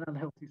 it's an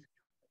unhealthy situation.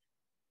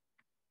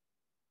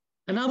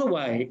 Another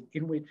way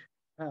in which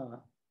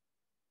power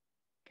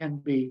can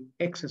be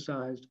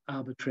exercised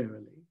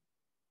arbitrarily,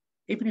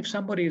 even if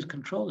somebody is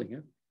controlling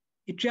it,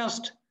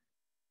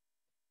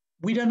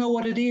 we don't know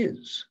what it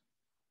is.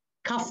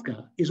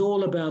 Kafka is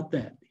all about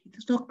that.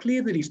 It's not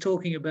clear that he's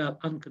talking about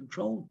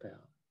uncontrolled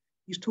power.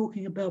 He's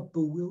talking about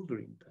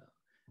bewildering power,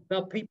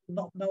 about people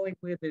not knowing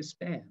where they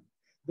stand.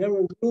 There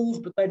are rules,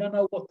 but they don't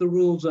know what the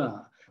rules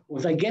are. Or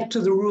if they get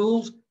to the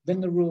rules, then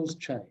the rules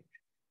change.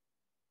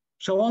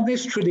 So on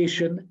this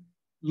tradition,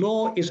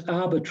 law is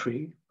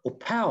arbitrary, or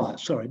power,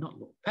 sorry, not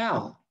law,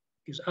 power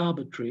is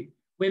arbitrary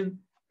when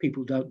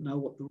people don't know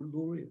what the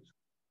law is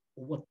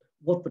or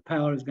what the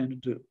power is going to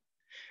do.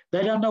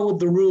 They don't know what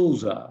the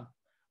rules are.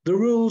 The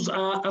rules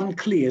are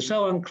unclear,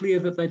 so unclear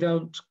that they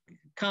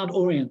can't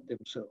orient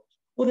themselves,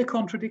 or they're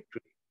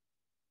contradictory.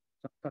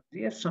 Sometimes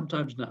yes,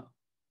 sometimes no,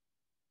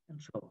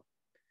 and so on.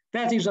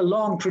 That is a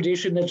long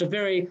tradition. That's a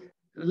very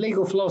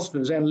legal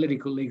philosophers,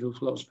 analytical legal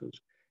philosophers,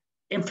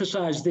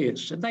 emphasize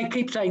this, and they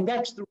keep saying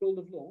that's the rule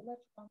of law.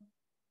 That's fine.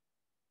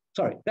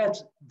 Sorry, that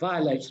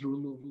violates the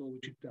rule of law,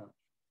 which it does.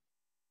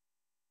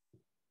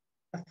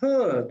 A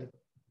third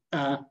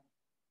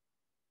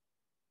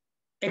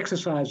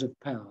exercise of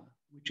power,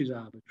 which is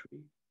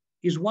arbitrary,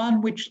 is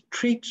one which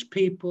treats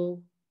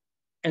people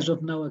as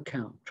of no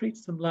account,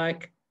 treats them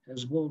like,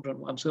 as Waldron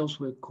once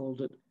elsewhere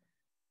called it,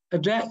 a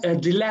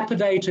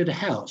dilapidated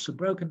house, a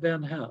broken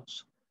down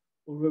house,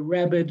 or a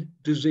rabid,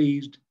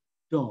 diseased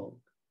dog.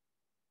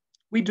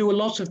 We do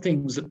lots of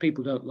things that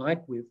people don't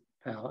like with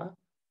power,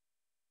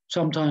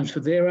 sometimes for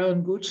their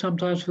own good,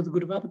 sometimes for the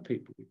good of other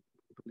people. We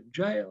put people in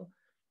jail,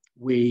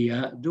 we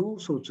do all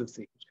sorts of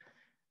things.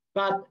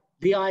 But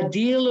the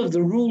ideal of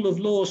the rule of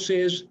law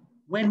says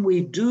when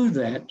we do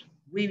that,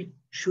 we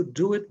should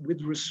do it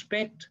with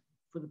respect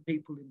for the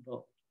people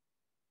involved.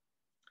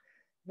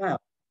 Now,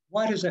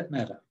 why does that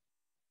matter?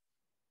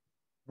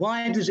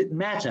 Why does it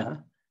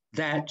matter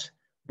that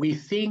we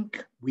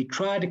think, we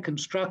try to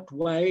construct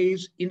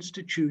ways,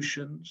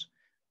 institutions,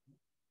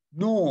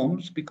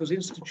 norms, because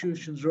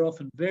institutions are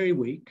often very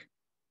weak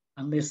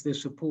unless they're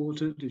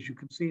supported, as you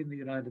can see in the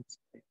United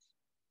States.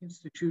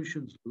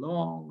 Institutions,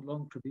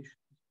 long traditions.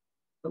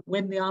 But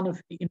when the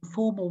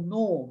informal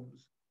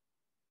norms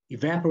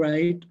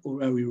evaporate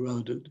or are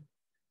eroded,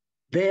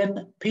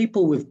 then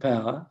people with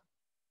power,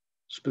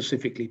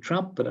 specifically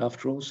Trump, but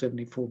after all,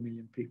 74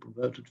 million people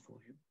voted for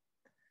him,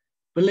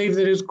 believe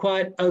that it's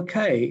quite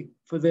okay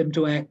for them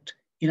to act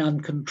in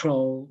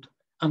uncontrolled,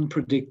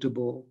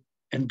 unpredictable,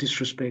 and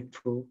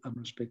disrespectful,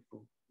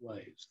 unrespectful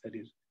ways, that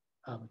is,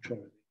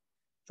 arbitrarily.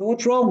 So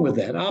what's wrong with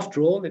that?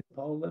 After all, in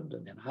Poland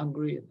and in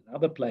Hungary and in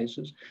other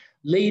places,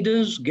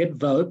 leaders get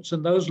votes,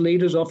 and those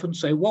leaders often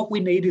say, what we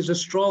need is a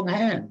strong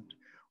hand.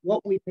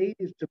 What we need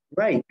is to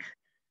break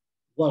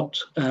what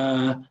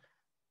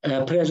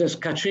Prezes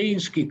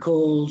Kaczynski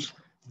calls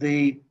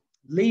the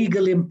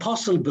legal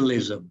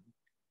impossibilism,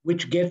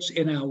 which gets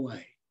in our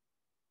way.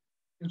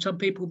 And some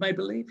people may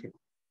believe him.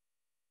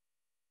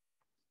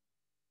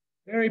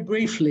 Very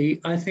briefly,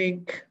 I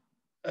think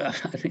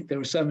there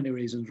are so many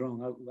reasons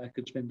wrong. I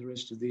could spend the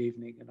rest of the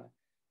evening, and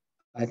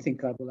I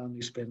think I will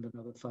only spend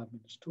another 5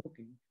 minutes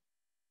talking.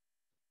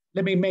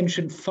 Let me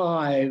mention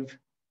 5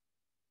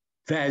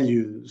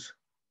 values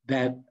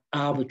that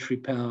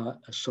arbitrary power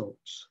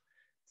assaults.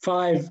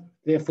 5,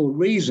 therefore,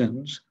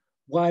 reasons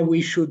why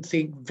we should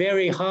think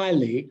very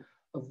highly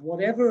of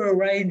whatever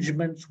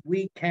arrangements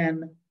we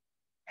can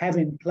have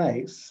in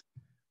place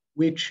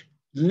which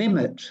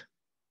limit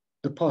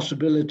the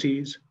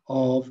possibilities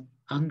of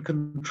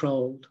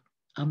uncontrolled,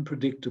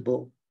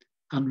 unpredictable,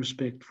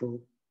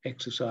 unrespectful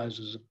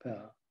exercises of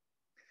power.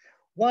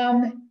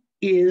 One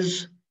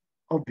is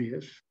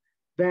obvious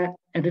that,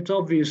 and it's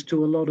obvious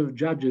to a lot of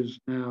judges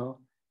now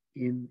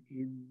in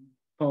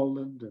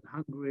Poland and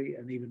Hungary,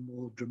 and even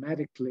more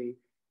dramatically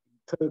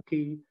in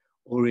Turkey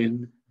or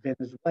in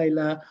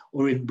Venezuela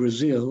or in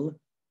Brazil,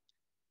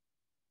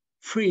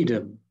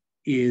 freedom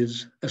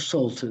is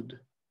assaulted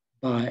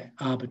by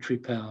arbitrary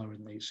power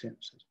in these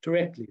senses,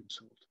 directly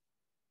assaulted.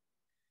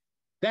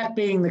 That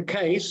being the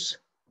case,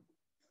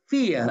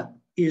 fear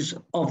is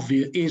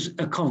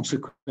a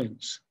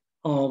consequence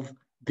of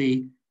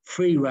the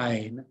free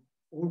reign,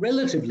 or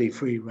relatively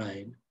free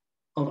reign,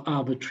 of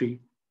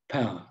arbitrary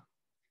power.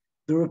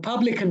 The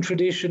Republican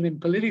tradition in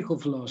political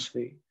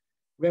philosophy,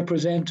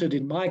 represented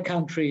in my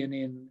country and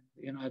in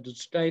the United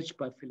States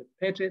by Philip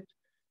Pettit,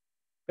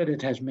 but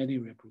it has many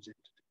representatives,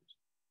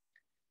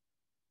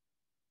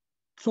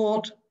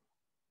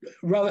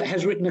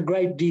 has written a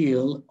great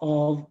deal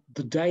of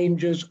the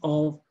dangers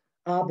of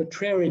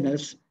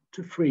arbitrariness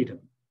to freedom.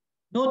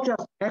 Not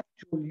just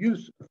actual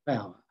use of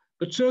power,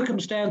 but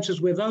circumstances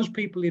where those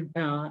people in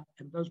power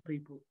and those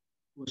people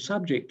who are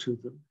subject to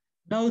them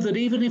know that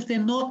even if they're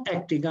not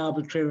acting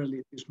arbitrarily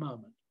at this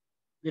moment,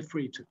 they're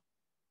free to.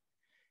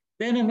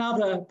 Then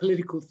another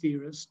political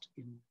theorist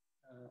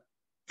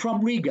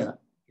from Riga,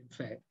 in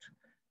fact,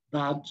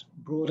 but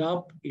brought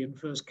up in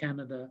first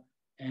Canada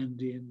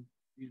and in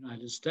the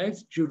United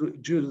States,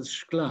 Judith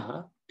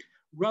Shklar,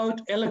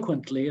 wrote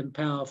eloquently and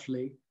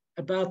powerfully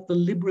about the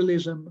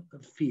liberalism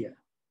of fear.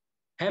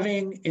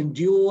 Having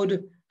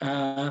endured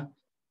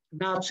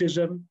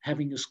Nazism,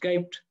 having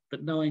escaped,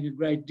 but knowing a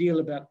great deal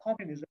about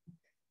communism,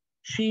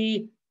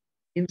 she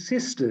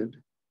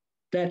insisted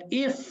that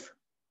if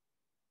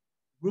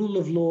rule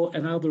of law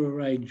and other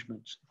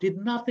arrangements did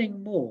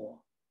nothing more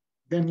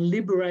than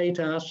liberate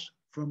us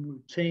from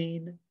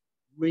routine,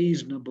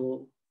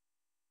 reasonable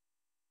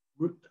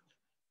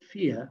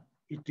fear,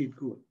 it did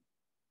good.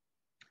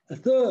 A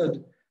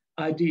third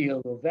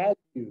ideal or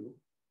value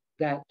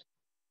that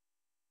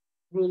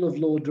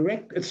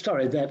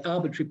that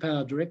arbitrary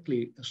power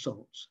directly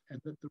assaults,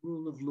 and that the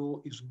rule of law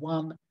is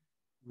one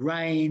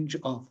range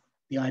of,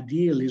 the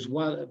ideal is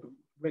one,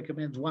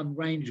 recommends one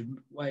range of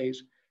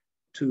ways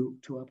to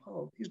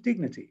uphold, is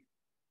dignity.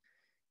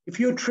 If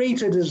you're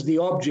treated as the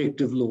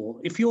object of law,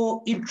 if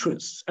your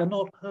interests are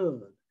not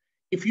heard,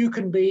 if you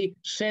can be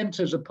sent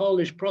as a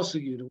Polish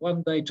prosecutor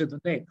one day to the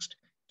next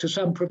to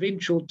some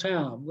provincial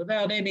town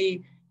without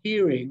any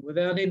hearing,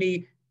 without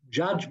any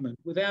judgment,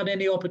 without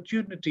any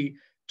opportunity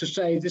to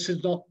say this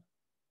is not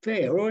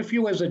fair, or if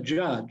you as a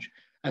judge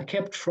are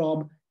kept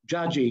from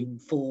judging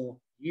for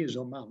years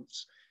or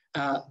months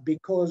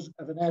because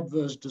of an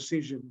adverse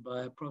decision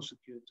by a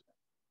prosecutor,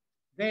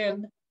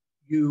 then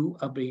you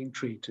are being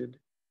treated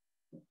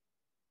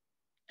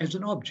as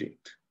an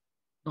object,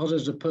 not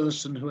as a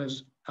person who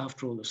has,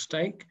 after all, a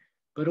stake,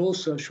 but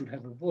also should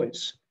have a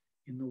voice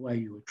in the way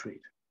you are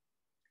treated.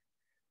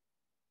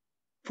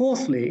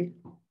 Fourthly,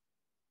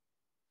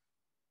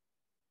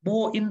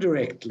 more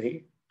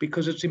indirectly,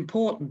 because it's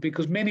important,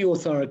 because many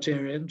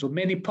authoritarians or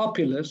many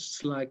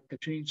populists like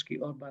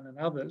Kaczynski, Orban and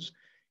others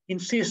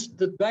insist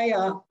that they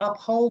are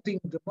upholding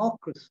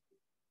democracy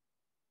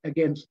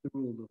against the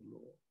rule of law.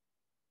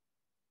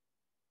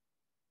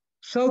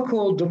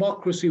 So-called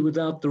democracy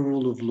without the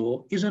rule of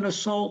law is an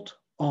assault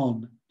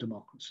on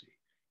democracy.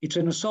 It's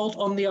an assault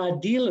on the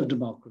ideal of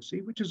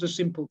democracy, which is a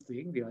simple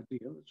thing, the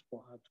ideal, it's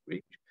quite hard to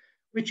reach,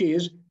 which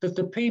is that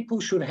the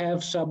people should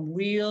have some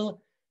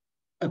real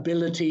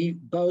ability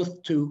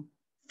both to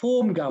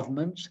form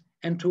governments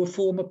and to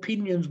form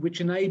opinions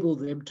which enable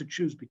them to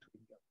choose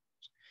between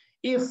governments.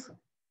 If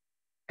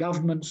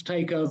governments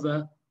take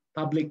over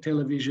public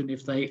television,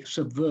 if they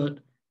subvert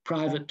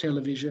private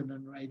television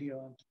and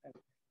radio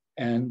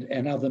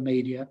and other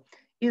media,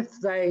 if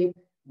they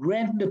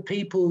render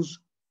people's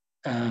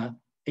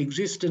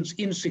existence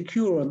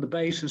insecure on the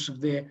basis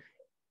of their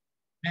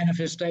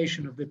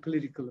manifestation of their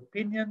political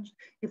opinions,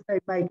 if they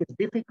make it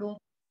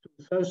difficult to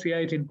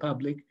associate in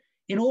public,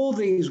 in all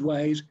these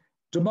ways,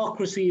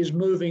 democracy is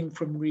moving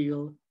from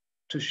real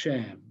to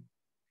sham.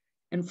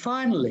 And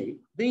finally,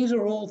 these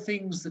are all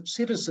things that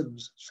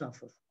citizens suffer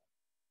from.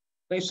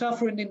 They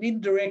suffer in an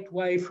indirect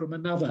way from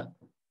another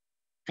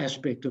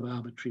aspect of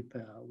arbitrary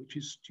power, which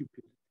is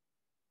stupidity.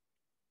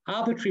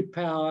 Arbitrary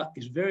power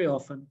is very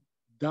often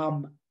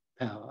dumb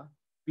power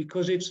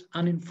because it's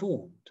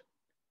uninformed,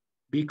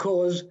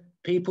 because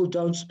people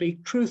don't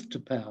speak truth to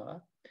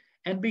power,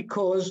 and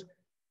because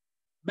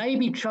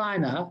maybe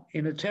China,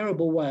 in a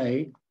terrible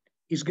way,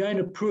 is going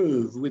to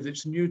prove with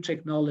its new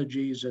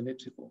technologies and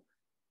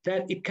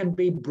that it can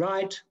be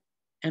bright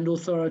and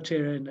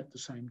authoritarian at the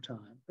same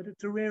time. But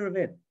it's a rare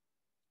event,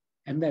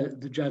 and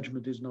the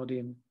judgment is not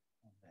in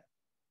on that.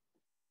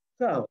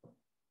 So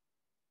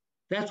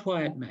that's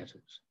why it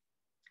matters.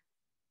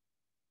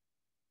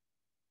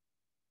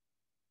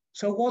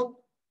 So what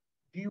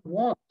do you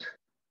want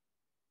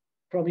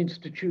from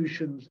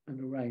institutions and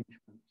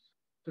arrangements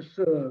to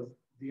serve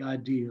the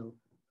ideal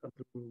of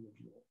the rule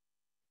of law?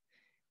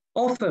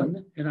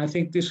 Often, and I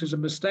think this is a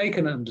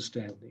mistaken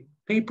understanding,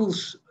 people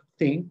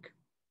think,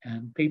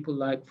 and people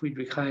like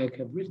Friedrich Hayek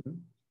have written,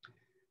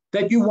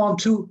 that you want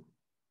to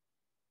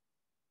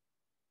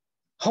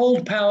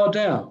hold power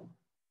down.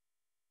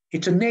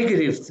 It's a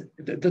negative,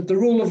 that the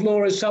rule of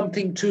law is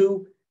something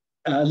to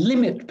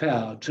limit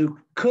power, to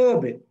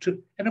curb it,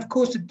 and of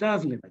course it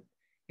does limit.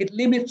 It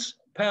limits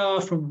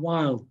power from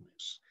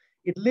wildness.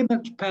 It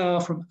limits power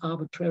from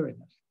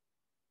arbitrariness.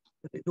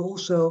 But it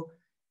also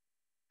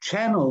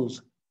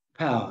channels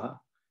power.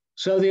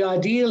 So the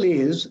ideal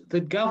is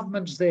that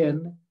governments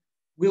then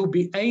will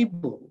be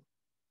able,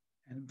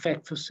 and in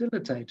fact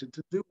facilitated,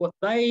 to do what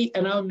they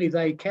and only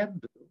they can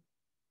do,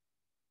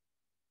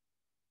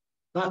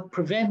 but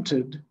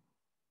prevented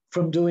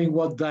from doing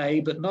what they,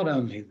 but not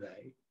only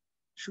they,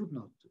 should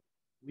not do,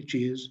 which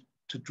is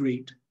to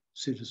treat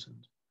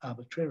citizens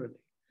arbitrarily.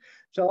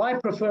 So I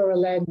prefer a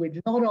language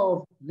not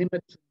of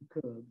limits and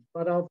curbs,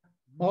 but of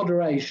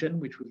moderation,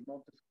 which was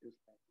Montesquieu's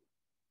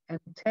language, and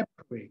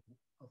tempering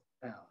of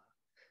power,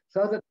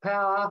 so that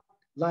power,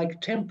 like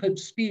tempered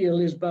steel,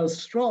 is both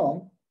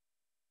strong,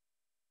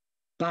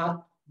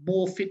 but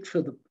more fit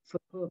for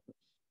purpose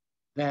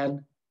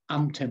than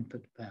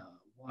untempered power,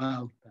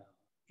 wild power,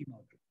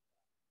 immoderate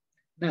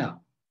power.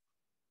 Now,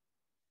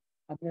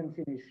 I'm going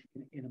to finish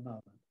in a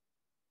moment.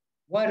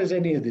 Why does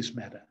any of this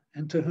matter,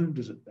 and to whom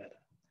does it matter?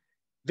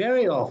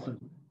 Very often,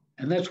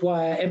 and that's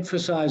why I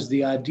emphasize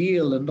the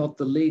ideal and not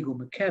the legal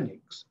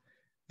mechanics,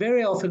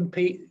 very often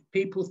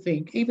people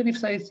think, even if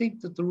they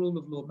think that the rule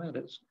of law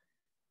matters,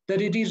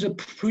 that it is a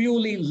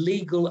purely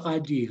legal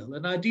ideal,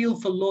 an ideal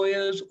for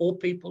lawyers or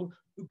people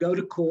who go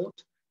to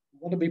court, who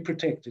want to be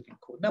protected in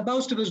court. Now,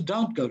 most of us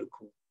don't go to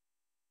court.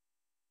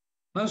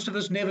 Most of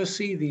us never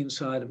see the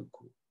inside of a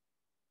court.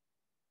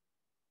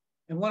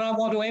 And what I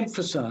want to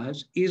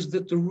emphasize is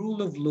that the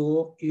rule of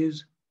law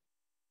is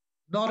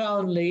not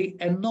only,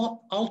 and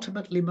not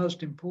ultimately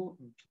most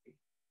importantly,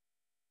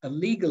 a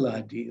legal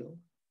ideal,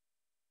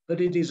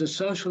 but it is a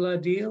social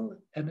ideal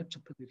and it's a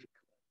political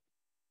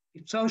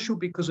ideal. It's social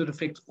because it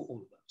affects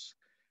all of us.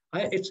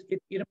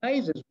 It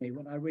amazes me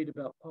when I read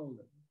about Poland,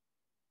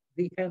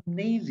 the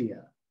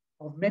amnesia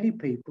of many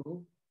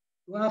people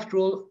who, after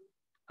all,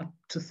 up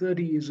to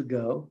 30 years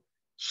ago,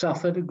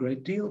 suffered a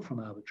great deal from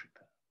arbitrary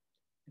power.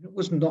 And it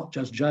was not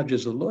just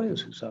judges or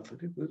lawyers who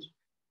suffered, it was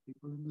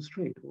people in the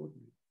street,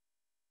 ordinary.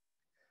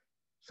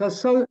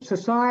 So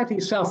society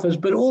suffers,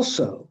 but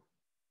also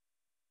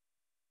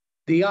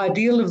the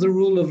ideal of the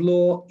rule of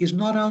law is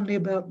not only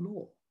about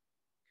law.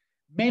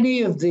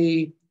 Many of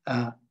the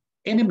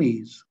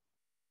enemies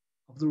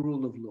of the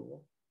rule of law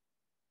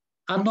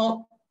are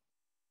not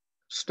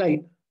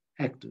state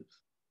actors.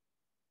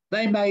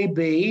 They may have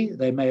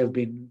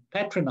been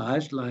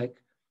patronized,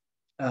 like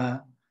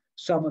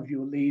some of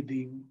your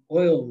leading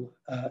oil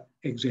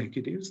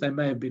executives. They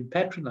may have been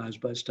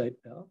patronized by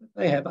state power, but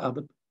they have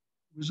other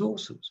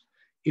resources.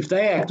 If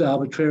they act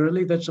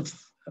arbitrarily, that's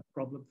a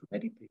problem for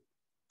many people.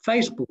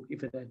 Facebook,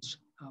 if it acts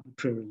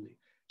arbitrarily.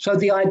 So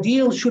the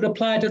ideal should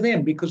apply to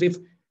them, because if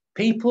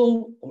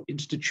people or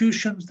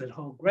institutions that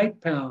hold great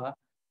power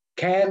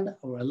can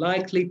or are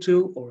likely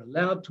to or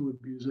allowed to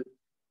abuse it,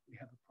 we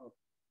have a problem.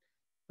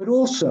 But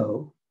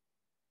also,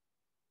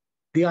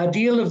 the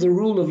ideal of the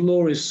rule of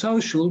law is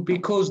social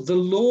because the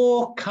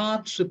law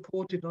can't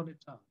support it on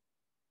its own.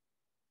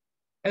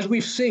 As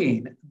we've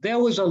seen, there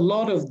was a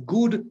lot of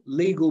good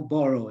legal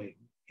borrowing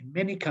in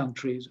many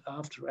countries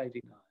after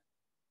 89.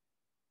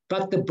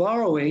 But the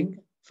borrowing,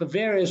 for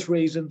various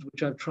reasons,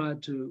 which I've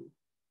tried to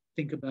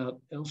think about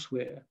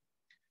elsewhere,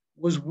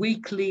 was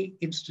weakly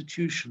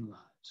institutionalized.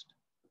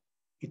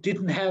 It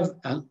didn't have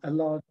a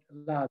large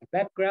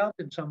background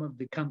in some of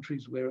the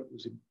countries where it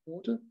was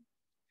imported.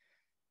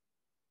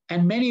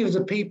 And many of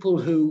the people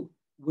who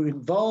were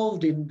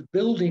involved in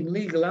building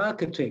legal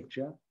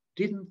architecture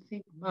didn't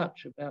think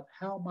much about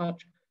how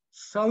much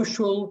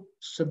social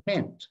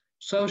cement,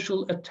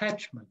 social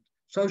attachment,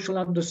 social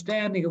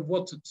understanding of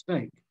what's at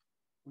stake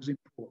was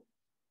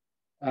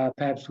important.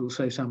 Perhaps we'll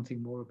say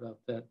something more about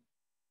that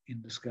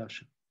in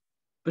discussion.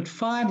 But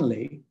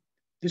finally,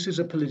 this is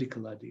a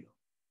political ideal.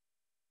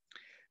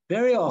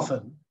 Very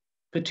often,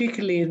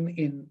 particularly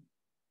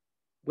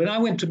when I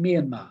went to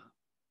Myanmar,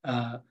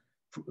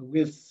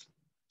 with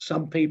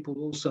some people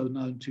also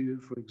known to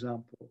you, for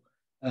example,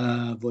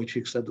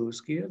 Wojciech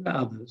Sadurski and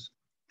others,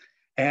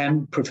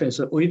 and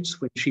Professor Uitz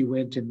when she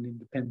went in an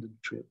independent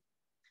trip.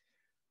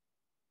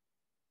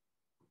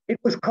 It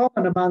was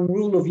common among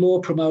rule of law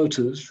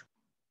promoters,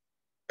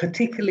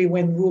 particularly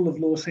when rule of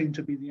law seemed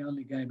to be the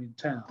only game in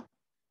town,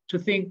 to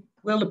think,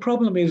 well, the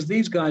problem is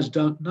these guys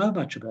don't know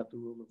much about the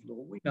rule of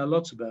law. We know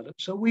lots about it,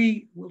 so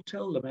we will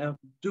tell them how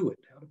to do it,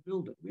 how to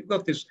build it. We've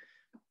got this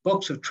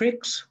box of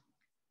tricks,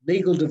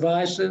 legal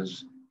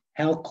devices,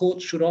 how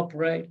courts should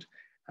operate,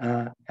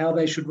 how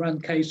they should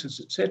run cases,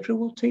 etc.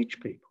 We'll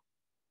teach people.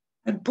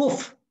 And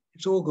poof,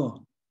 it's all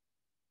gone.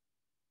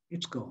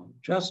 It's gone.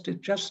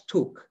 It just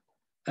took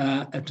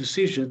a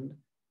decision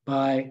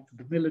by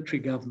the military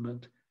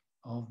government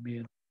of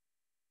Myanmar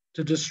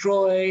to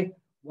destroy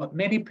what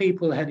many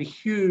people had a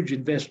huge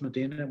investment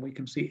in, and we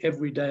can see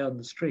every day on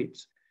the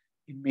streets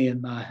in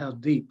Myanmar how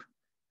deep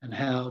and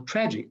how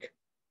tragic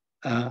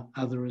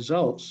are the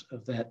results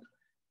of that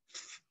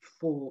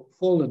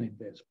fallen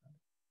investment.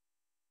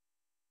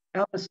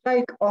 Our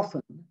mistake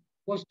often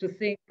was to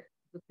think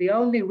that the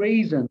only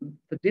reason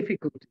for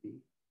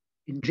difficulty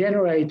in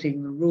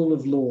generating the rule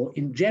of law,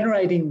 in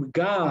generating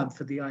regard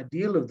for the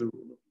ideal of the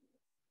rule of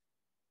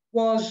law,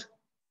 was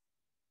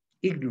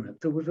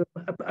ignorant. There was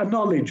a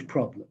knowledge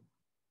problem.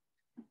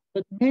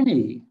 But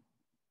many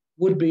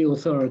would-be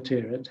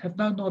authoritarians have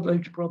no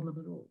knowledge problem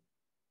at all.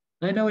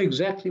 They know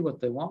exactly what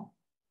they want,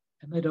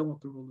 and they don't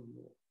want the rule of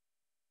law.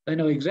 They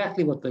know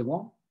exactly what they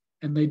want,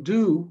 and they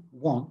do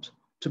want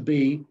to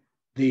be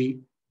the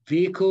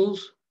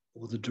vehicles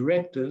or the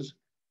directors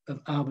of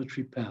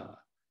arbitrary power,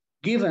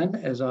 given,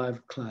 as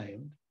I've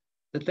claimed,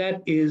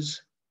 that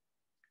is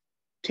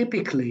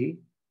typically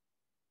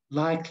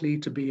likely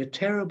to be a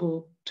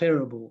terrible,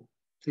 terrible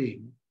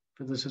thing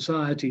for the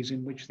societies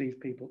in which these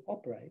people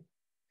operate.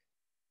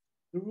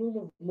 The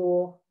rule of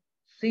law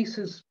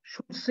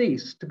should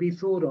cease to be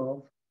thought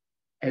of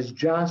as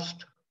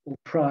just or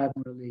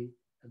primarily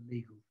a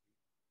legal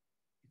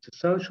thing. It's a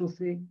social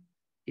thing,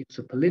 it's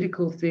a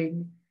political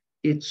thing,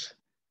 it's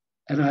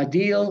an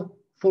ideal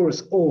for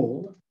us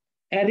all.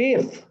 And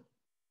if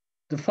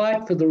the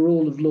fight for the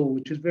rule of law,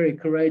 which is very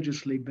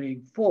courageously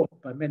being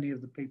fought by many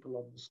of the people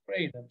on the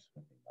screen, and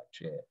certainly my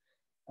chair,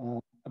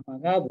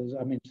 among others,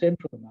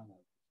 central among others,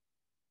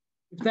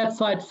 if that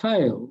fight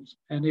fails,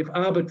 and if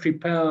arbitrary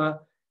power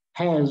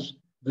has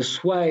the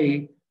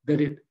sway that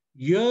it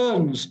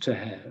yearns to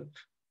have,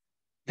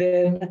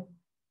 then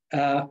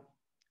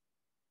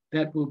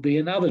that will be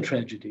another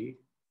tragedy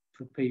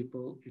for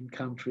people in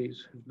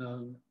countries who've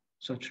known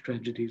such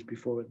tragedies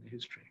before in the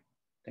history.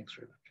 Thanks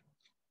very much.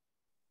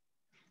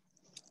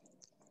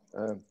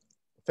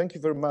 Thank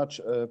you very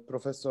much,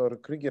 Professor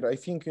Krieger. I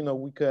think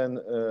we can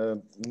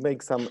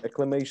make some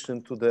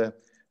acclamation to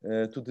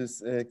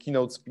this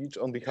keynote speech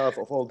on behalf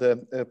of all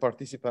the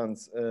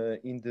participants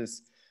in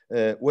this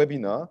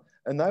webinar.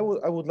 And I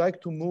would like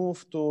to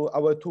move to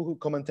our two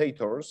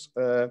commentators.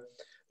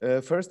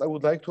 First, I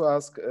would like to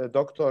ask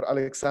Dr.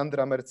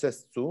 Alexandra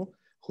Mercescu,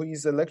 who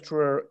is a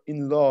lecturer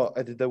in law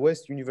at the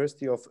West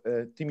University of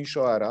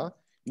Timișoara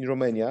in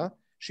Romania.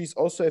 She's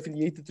also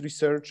affiliated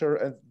researcher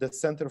at the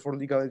Center for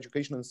Legal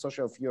Education and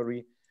Social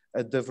Theory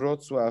at the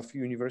Wrocław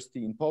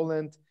University in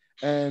Poland.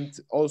 And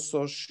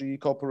also she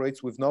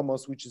cooperates with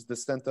NOMOS, which is the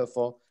Center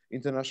for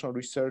International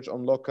Research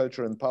on Law,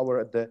 Culture and Power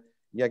at the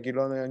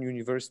Jagiellonian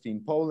University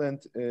in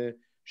Poland.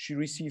 She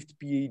received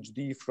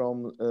PhD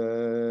from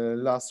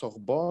La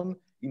Sorbonne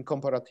in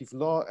comparative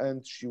law,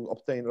 and she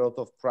obtained a lot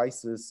of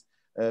prizes,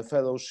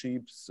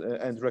 fellowships,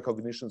 and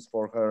recognitions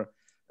for her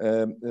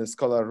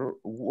scholar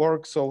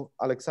work. So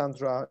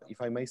Alexandra,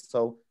 if I may,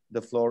 so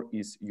the floor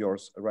is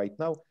yours right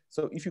now.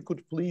 So if you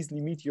could please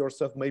limit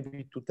yourself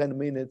maybe to 10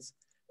 minutes,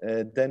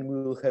 then we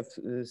will have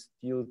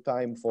still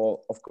time for,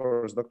 of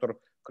course, Dr.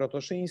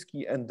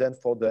 Krotoszyński, and then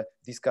for the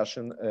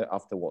discussion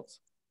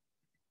afterwards.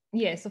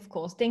 Yes, of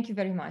course. Thank you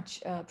very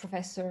much,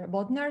 Professor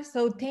Bodnar.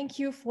 So thank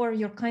you for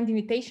your kind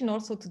invitation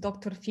also to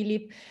Dr.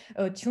 Filip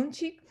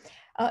Ciuncik.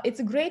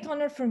 It's a great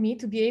honor for me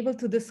to be able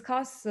to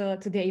discuss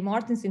today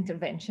Martin's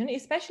intervention,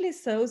 especially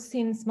so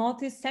since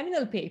Martin's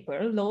seminal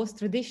paper, Law's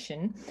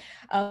Tradition,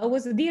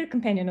 was a dear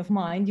companion of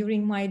mine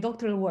during my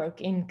doctoral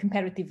work in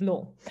comparative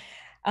law.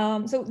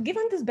 So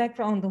given this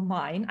background of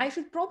mine, I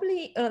should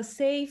probably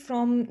say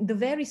from the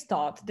very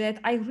start that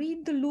I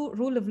read the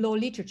rule of law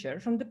literature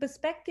from the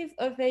perspective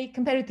of a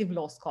comparative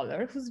law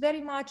scholar who's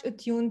very much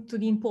attuned to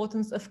the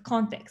importance of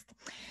context.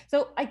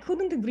 So I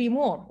couldn't agree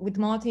more with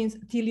Martin's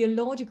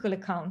teleological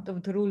account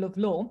of the rule of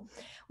law,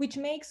 which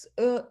makes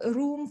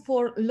room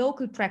for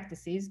local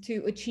practices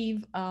to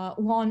achieve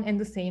one and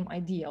the same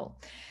ideal.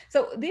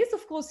 So this,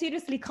 of course,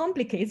 seriously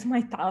complicates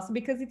my task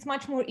because it's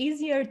much more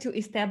easier to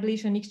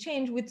establish an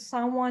exchange with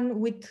someone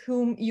with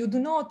whom you do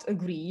not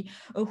agree,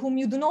 or whom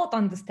you do not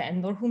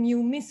understand, or whom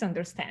you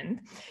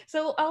misunderstand.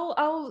 So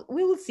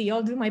we will see,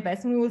 I'll do my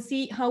best, and we will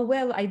see how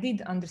well I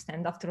did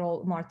understand, after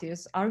all,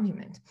 Martin's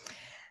argument.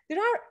 There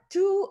are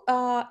two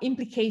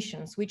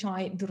implications which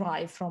I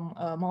derive from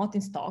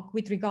Martin's talk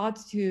with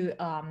regards to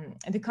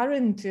the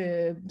current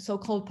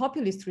so-called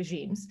populist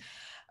regimes,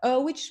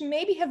 which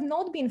maybe have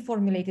not been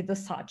formulated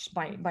as such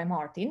by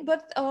Martin,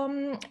 but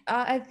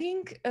I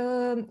think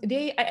I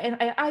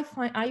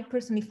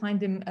personally find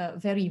them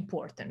very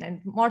important.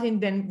 And Martin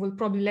then will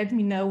probably let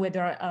me know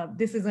whether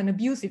this is an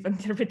abusive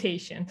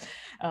interpretation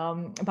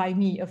by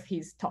me of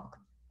his talk.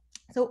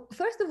 So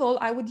first of all,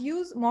 I would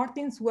use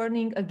Martin's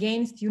warning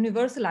against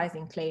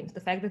universalizing claims, the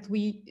fact that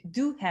we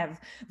do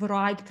have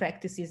varied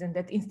practices and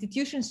that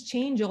institutions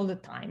change all the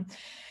time.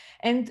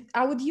 And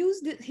I would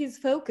use his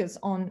focus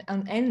on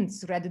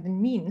ends rather than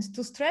means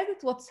to stress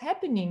that what's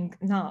happening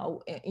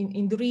now,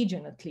 in the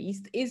region at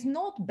least, is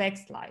not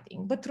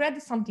backsliding, but rather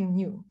something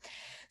new.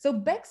 So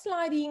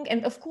backsliding,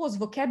 and of course,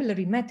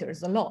 vocabulary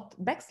matters a lot.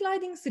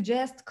 Backsliding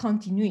suggests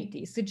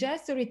continuity,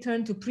 suggests a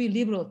return to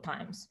pre-liberal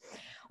times.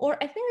 Or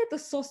I think that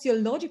the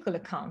sociological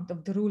account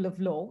of the rule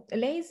of law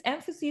lays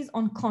emphasis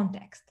on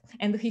context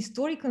and the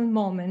historical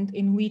moment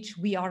in which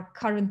we are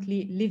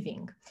currently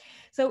living.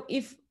 So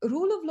if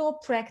rule of law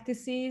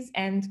practices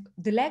and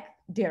the lack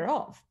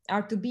thereof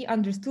are to be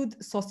understood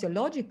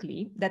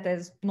sociologically, that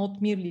is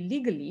not merely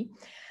legally,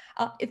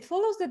 it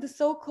follows that the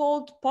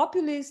so-called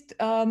populist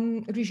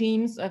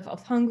regimes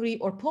of Hungary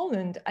or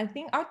Poland, I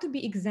think, are to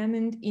be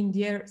examined in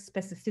their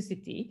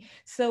specificity.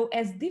 So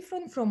as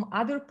different from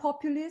other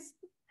populists,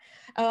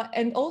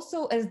 and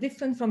also as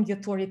different from the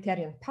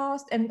authoritarian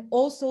past, and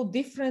also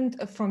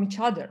different from each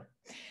other.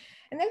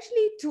 And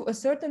actually, to a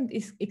certain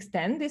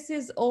extent, this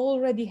is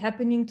already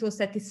happening to a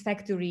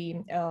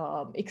satisfactory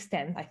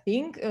extent, I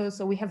think.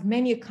 So we have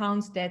many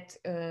accounts that,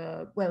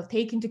 well,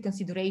 take into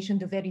consideration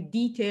the very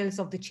details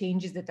of the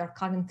changes that are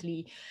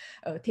currently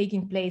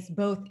taking place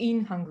both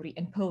in Hungary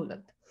and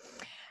Poland.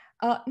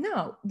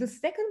 Now, the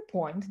second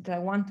point that I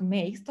want to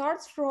make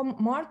starts from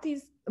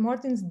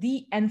Martin's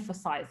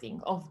de-emphasizing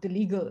of the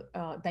legal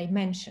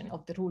dimension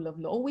of the rule of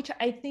law, which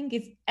I think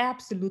is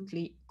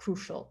absolutely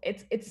crucial.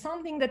 It's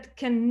something that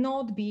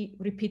cannot be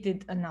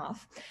repeated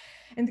enough.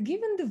 And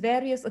given the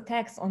various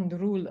attacks on the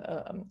rule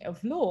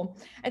of law,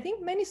 I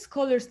think many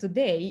scholars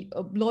today,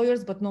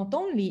 lawyers, but not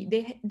only,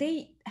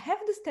 they have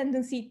this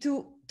tendency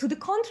to the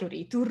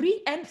contrary, to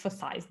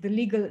re-emphasize the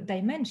legal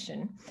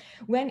dimension,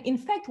 when in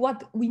fact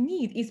what we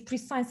need is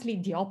precisely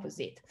the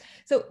opposite.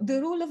 So the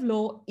rule of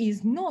law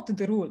is not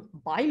the rule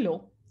by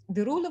law.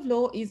 The rule of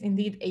law is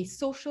indeed a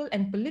social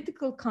and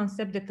political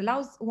concept that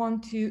allows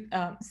one to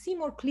see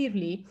more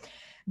clearly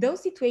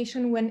those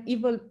situations when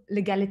evil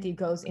legality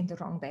goes in the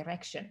wrong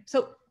direction.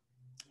 So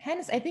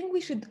hence, I think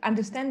we should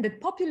understand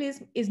that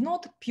populism is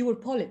not pure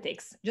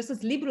politics, just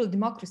as liberal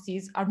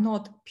democracies are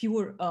not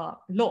pure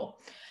law.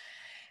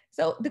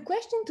 So the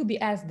question to be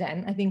asked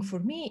then, I think for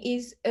me,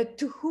 is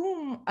to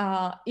whom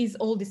is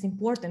all this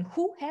important?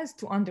 Who has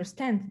to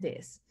understand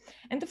this?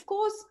 And of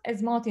course,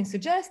 as Martin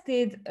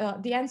suggested,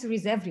 the answer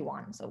is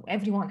everyone. So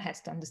everyone has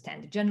to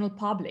understand, the general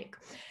public.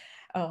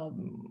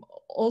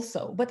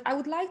 Also, but I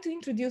would like to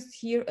introduce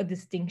here a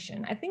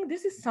distinction. I think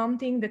this is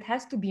something that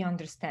has to be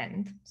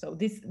understood. So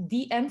this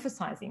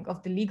de-emphasizing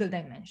of the legal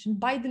dimension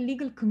by the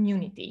legal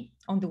community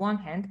on the one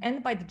hand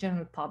and by the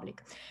general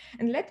public.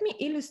 And let me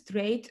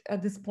illustrate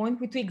this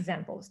point with two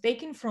examples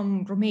taken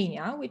from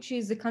Romania, which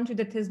is a country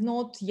that has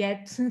not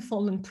yet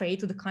fallen prey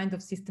to the kind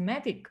of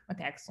systematic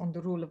attacks on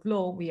the rule of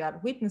law we are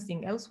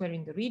witnessing elsewhere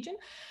in the region,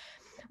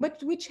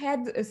 but which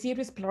had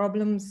serious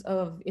problems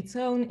of its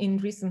own in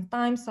recent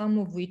times, some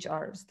of which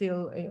are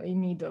still in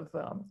need of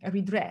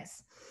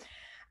redress.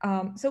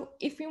 So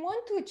if we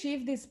want to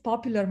achieve this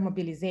popular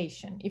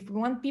mobilization, if we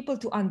want people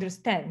to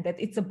understand that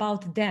it's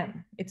about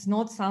them, it's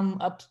not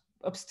some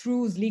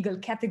abstruse legal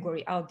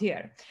category out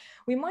there,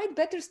 we might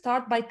better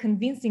start by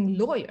convincing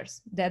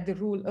lawyers that the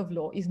rule of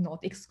law is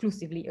not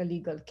exclusively a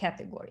legal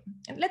category.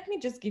 And let me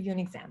just give you an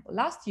example.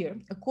 Last year,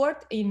 a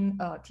court in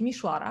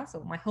Timișoara,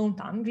 so my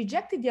hometown,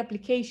 rejected the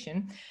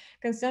application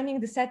concerning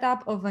the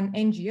setup of an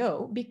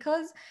NGO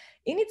because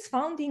in its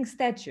founding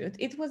statute,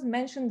 it was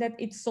mentioned that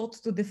it sought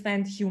to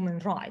defend human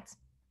rights,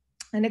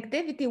 an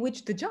activity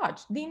which the judge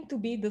deemed to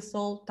be the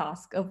sole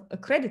task of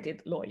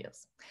accredited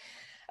lawyers.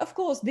 Of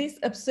course, this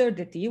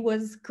absurdity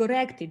was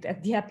corrected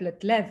at the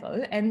appellate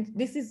level, and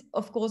this is,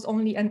 of course,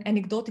 only an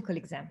anecdotal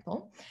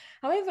example.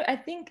 However, I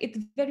think it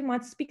very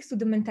much speaks to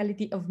the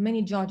mentality of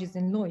many judges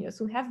and lawyers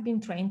who have been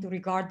trained to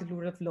regard the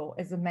rule of law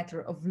as a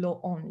matter of law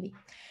only.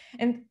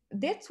 And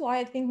that's why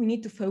I think we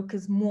need to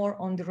focus more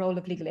on the role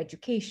of legal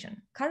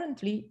education.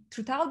 Currently,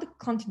 throughout the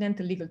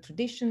continental legal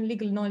tradition,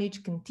 legal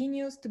knowledge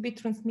continues to be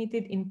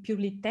transmitted in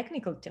purely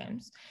technical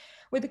terms,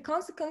 with the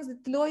consequence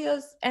that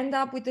lawyers end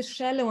up with a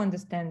shallow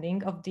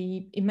understanding of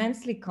the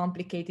immensely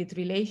complicated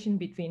relation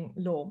between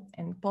law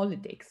and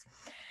politics.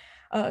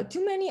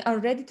 Too many are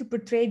ready to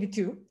portray the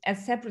two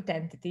as separate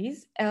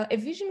entities, a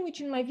vision which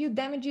in my view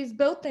damages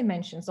both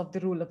dimensions of the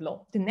rule of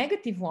law. The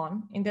negative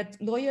one, in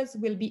that lawyers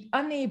will be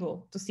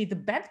unable to see the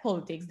bad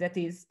politics that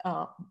is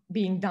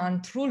being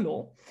done through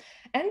law,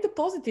 and the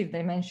positive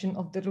dimension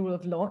of the rule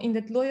of law, in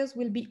that lawyers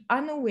will be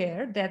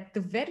unaware that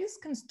the various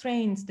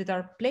constraints that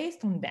are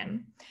placed on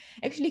them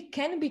actually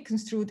can be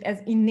construed as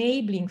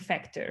enabling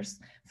factors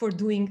for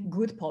doing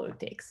good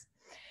politics.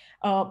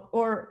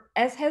 Or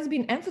as has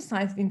been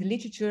emphasized in the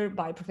literature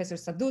by Professor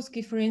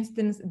Sadusky, for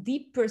instance,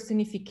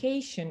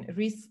 depersonification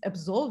risks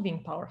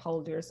absolving power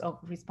holders of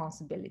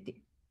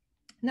responsibility.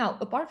 Now,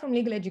 apart from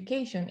legal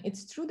education,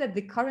 it's true that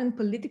the current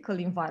political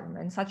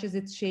environment, such as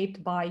it's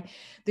shaped by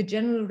the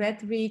general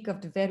rhetoric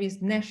of the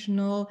various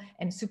national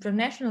and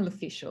supranational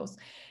officials,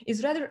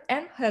 is rather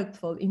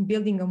unhelpful in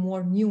building a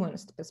more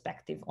nuanced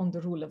perspective on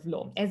the rule of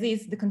law, as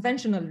is the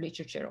conventional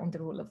literature on the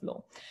rule of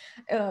law.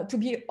 To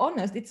be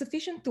honest, it's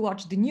sufficient to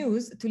watch the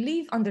news to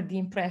live under the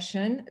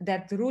impression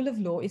that the rule of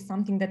law is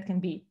something that can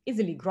be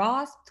easily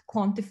grasped,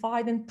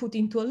 quantified, and put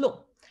into a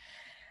law.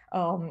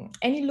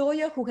 Any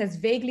lawyer who has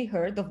vaguely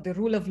heard of the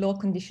rule of law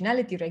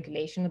conditionality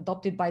regulation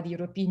adopted by the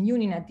European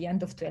Union at the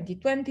end of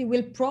 2020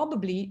 will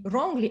probably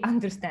wrongly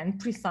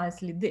understand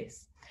precisely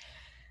this.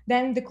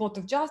 Then the Court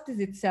of Justice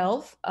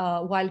itself,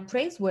 while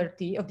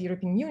praiseworthy of the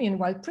European Union,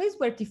 while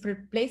praiseworthy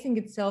for placing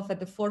itself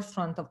at the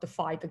forefront of the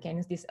fight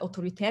against these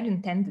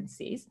authoritarian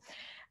tendencies,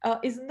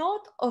 is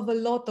not of a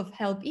lot of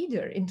help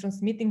either in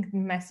transmitting the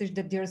message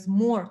that there's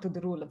more to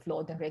the rule of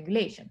law than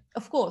regulation.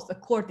 Of course, a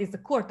court is a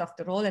court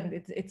after all, and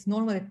it's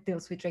normal it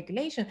deals with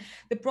regulation.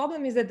 The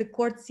problem is that the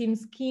court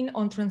seems keen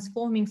on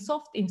transforming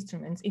soft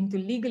instruments into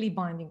legally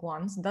binding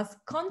ones, thus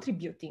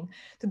contributing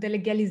to the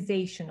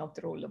legalization of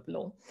the rule of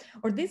law.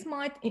 Or this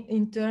might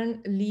in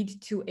turn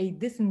lead to a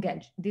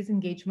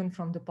disengagement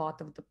from the part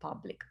of the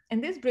public.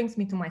 And this brings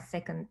me to my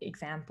second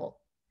example.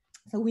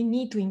 So we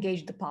need to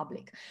engage the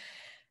public.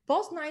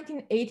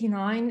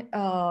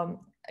 Post-1989,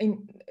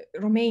 in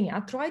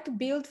Romania tried to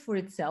build for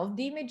itself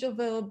the image of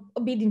an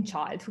obedient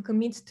child who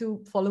commits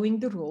to following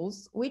the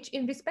rules, which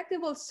in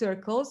respectable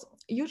circles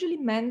usually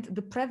meant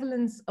the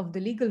prevalence of the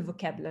legal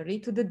vocabulary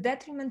to the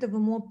detriment of a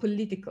more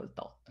political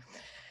thought.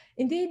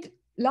 Indeed,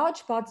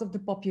 large parts of the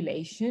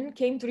population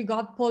came to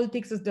regard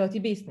politics as dirty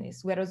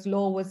business, whereas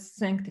law was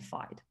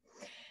sanctified.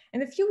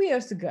 And a few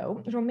years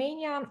ago,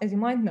 Romania, as you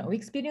might know,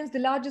 experienced the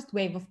largest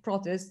wave of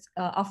protests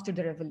after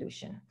the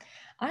revolution.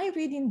 I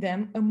read in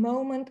them a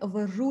moment of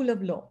a rule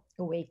of law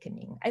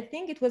awakening. I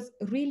think it was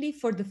really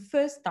for the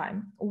first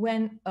time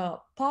when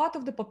part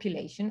of the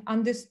population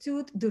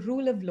understood the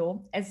rule of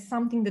law as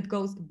something that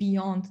goes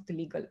beyond the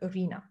legal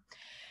arena.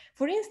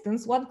 For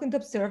instance, one could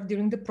observe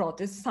during the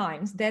protest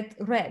signs that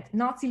read,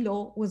 Nazi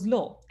law was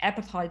law,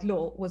 apartheid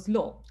law was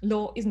law,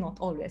 law is not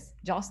always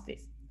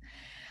justice.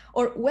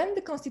 Or when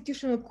the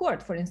Constitutional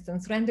Court, for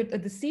instance, rendered a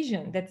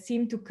decision that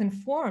seemed to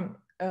comfort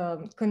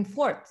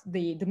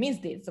the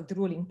misdeeds of the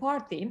ruling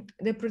party,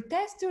 the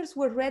protesters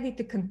were ready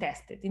to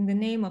contest it in the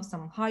name of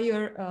some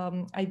higher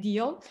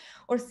ideal,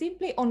 or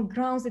simply on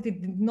grounds that it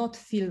did not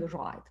feel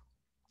right.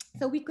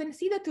 So we can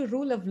see that the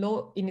rule of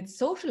law in its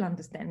social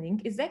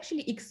understanding is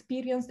actually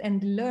experienced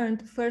and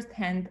learned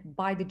firsthand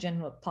by the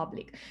general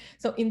public.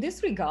 So in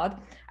this regard,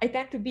 I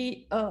tend to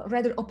be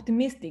rather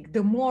optimistic.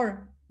 The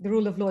more the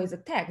rule of law is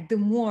attacked, the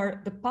more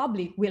the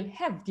public will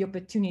have the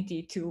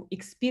opportunity to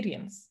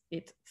experience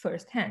it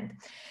firsthand.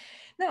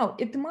 Now,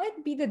 it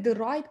might be that the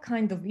right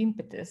kind of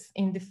impetus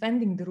in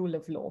defending the rule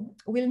of law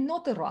will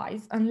not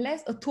arise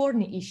unless a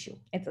thorny issue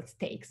is at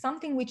stake,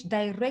 something which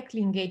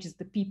directly engages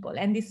the people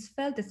and is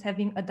felt as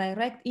having a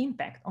direct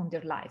impact on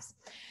their lives.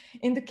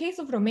 In the case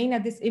of Romania,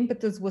 this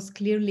impetus was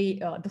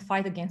clearly the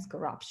fight against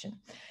corruption.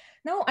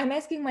 Now I'm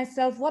asking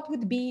myself, what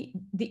would be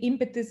the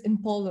impetus in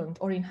Poland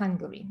or in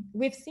Hungary?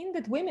 We've seen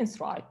that women's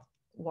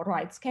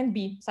rights can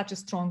be such a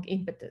strong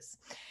impetus.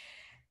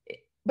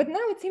 But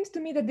now it seems to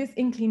me that this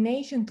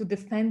inclination to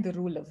defend the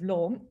rule of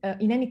law,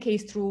 in any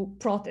case through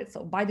protests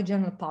or by the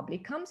general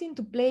public, comes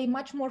into play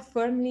much more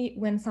firmly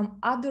when some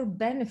other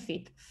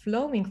benefit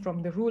flowing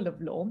from the rule of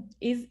law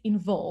is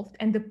involved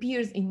and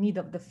appears in need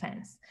of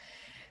defense.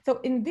 So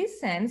in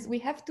this sense, we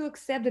have to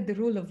accept that the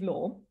rule of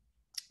law,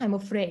 I'm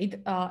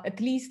afraid, at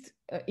least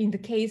in the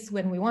case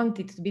when we want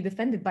it to be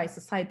defended by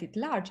society at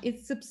large,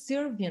 is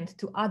subservient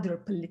to other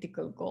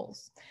political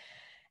goals.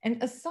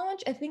 And as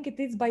such, I think it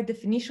is by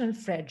definition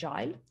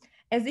fragile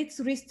as its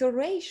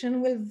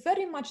restoration will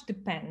very much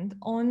depend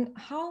on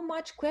how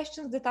much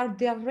questions that are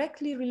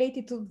directly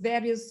related to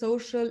various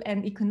social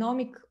and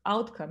economic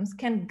outcomes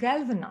can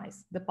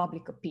galvanize the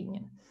public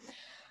opinion.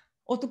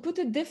 Or to put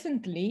it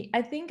differently,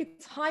 I think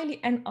it's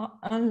highly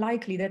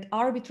unlikely that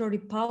arbitrary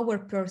power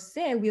per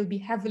se will be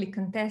heavily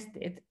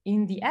contested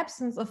in the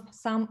absence of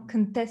some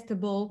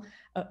contestable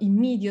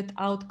immediate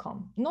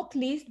outcome, not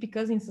least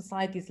because in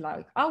societies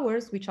like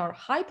ours, which are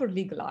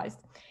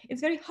hyper-legalized,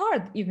 it's very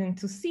hard even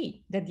to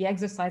see that the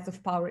exercise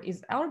of power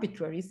is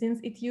arbitrary,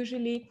 since it's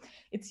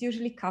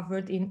usually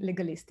covered in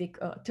legalistic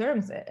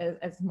terms,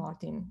 as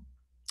Martin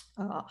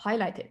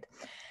highlighted.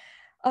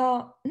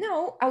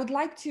 Now, I would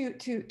like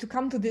to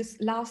come to this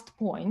last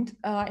point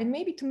and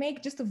maybe to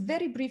make just a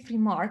very brief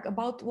remark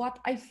about what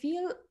I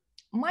feel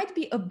might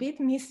be a bit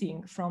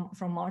missing from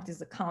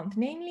Martin's account,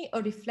 namely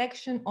a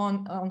reflection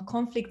on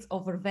conflicts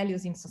over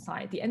values in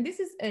society. And this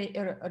is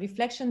a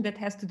reflection that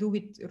has to do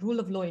with rule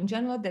of law in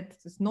general, that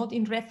is not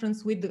in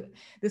reference with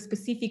the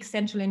specific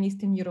Central and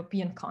Eastern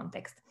European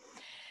context.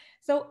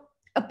 So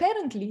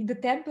apparently, the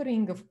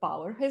tempering of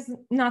power has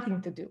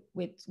nothing to do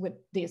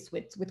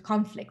with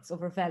conflicts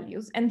over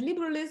values, and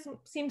liberalism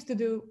seems to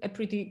do a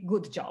pretty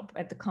good job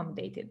at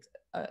accommodating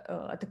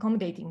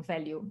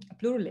value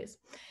pluralism.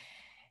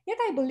 Yet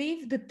I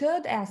believe the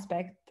third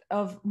aspect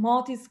of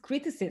Marty's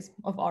criticism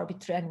of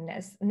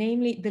arbitrariness,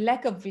 namely the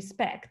lack of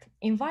respect,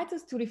 invites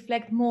us to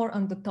reflect more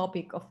on the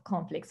topic of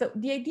conflict. So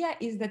the idea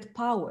is that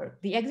power,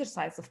 the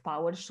exercise of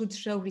power, should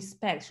show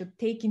respect, should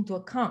take into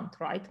account,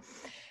 right,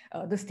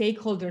 the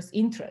stakeholders'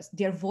 interests.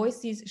 Their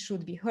voices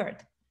should be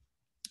heard.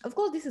 Of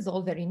course, this is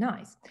all very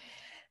nice.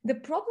 The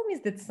problem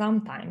is that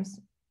sometimes,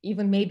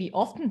 even maybe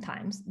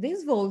oftentimes,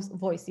 these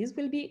voices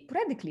will be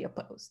radically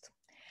opposed.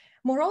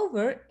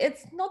 Moreover,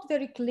 it's not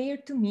very clear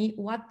to me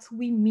what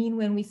we mean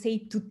when we say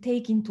to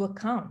take into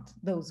account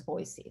those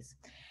voices.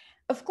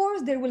 Of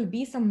course, there will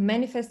be some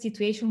manifest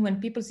situation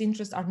when people's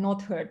interests are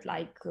not heard,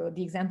 like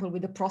the example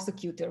with the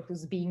prosecutor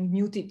who's being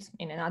muted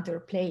in another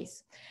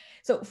place.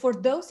 So for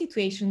those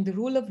situations, the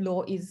rule of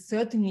law is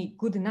certainly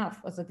good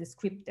enough as a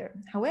descriptor.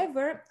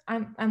 However,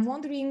 I'm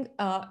wondering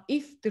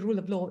if the rule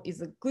of law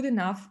is good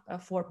enough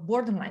for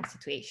borderline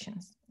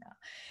situations.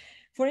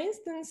 For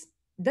instance,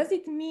 does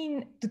it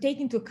mean to take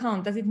into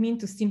account, does it mean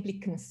to simply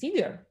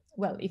consider?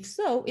 Well, if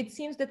so, it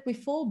seems that we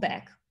fall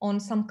back on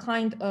some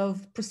kind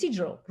of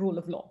procedural rule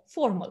of law,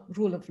 formal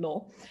rule of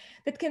law,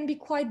 that can be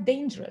quite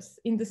dangerous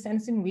in the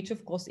sense in which,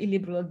 of course,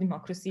 illiberal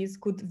democracies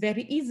could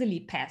very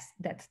easily pass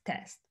that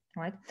test,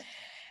 right?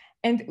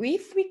 And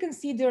if we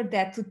consider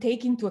that to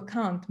take into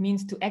account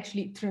means to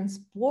actually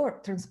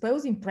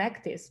transpose in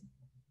practice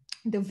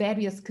the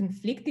various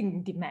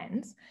conflicting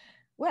demands,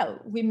 well,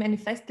 we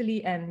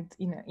manifestly end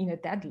in a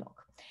deadlock.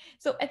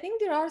 So I think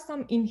there are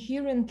some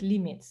inherent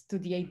limits to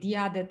the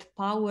idea that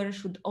power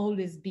should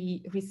always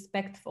be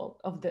respectful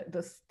of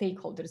the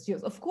stakeholders'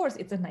 views. Of course,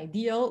 it's an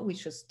ideal. We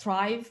should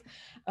strive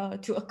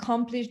to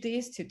accomplish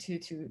this,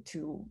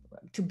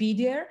 to be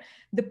there.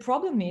 The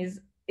problem is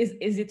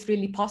it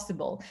really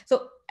possible?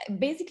 So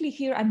basically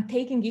here I'm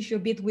taking issue a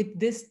bit with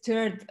this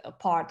third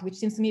part, which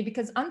seems to me,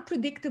 because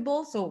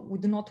unpredictable, so we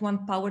do not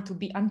want power to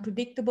be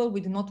unpredictable, we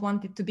do not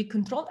want it to be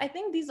controlled. I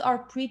think these are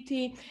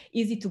pretty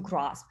easy to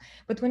grasp.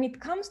 But when it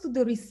comes to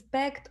the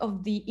respect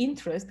of the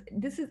interest,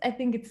 I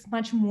think it's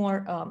much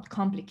more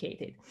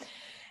complicated.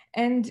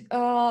 And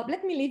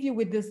let me leave you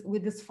with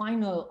this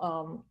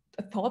final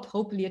thought,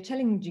 hopefully a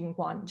challenging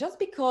one. Just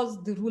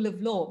because the rule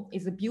of law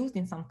is abused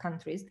in some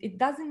countries, it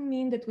doesn't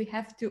mean that we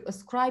have to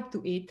ascribe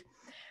to it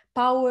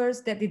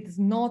powers that it does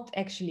not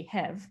actually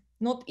have,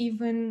 not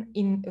even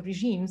in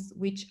regimes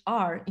which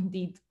are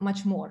indeed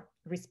much more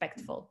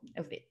respectful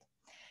of it.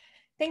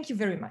 Thank you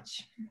very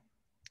much.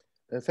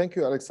 Thank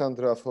you,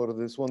 Alexandra, for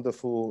this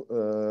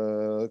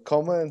wonderful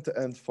comment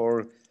and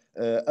for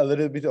a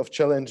little bit of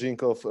challenging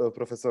of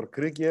Professor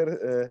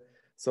Krygier.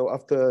 So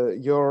after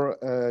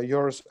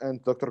yours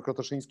and Dr.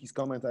 Krotoszyński's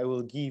comment, I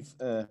will give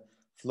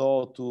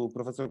floor to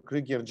Professor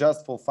Krygier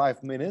just for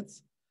 5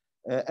 minutes.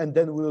 And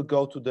then we'll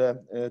go to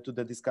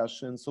the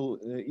discussion. So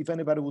if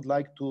anybody would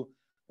like to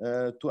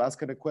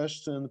ask a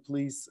question,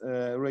 please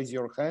raise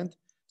your hand.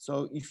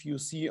 So if you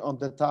see on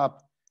the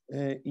tab,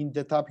 in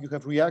the tab you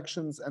have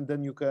reactions, and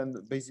then you can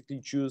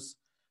basically choose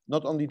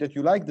not only that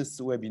you like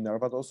this webinar,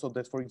 but also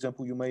that, for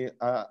example,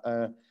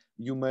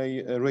 you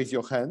may raise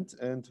your hand,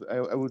 and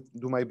I will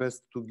do my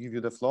best to give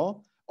you the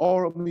floor.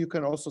 Or you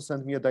can also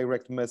send me a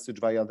direct message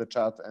via the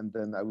chat, and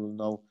then I will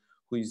know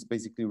who is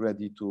basically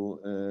ready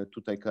to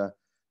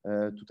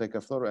take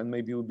a floor, and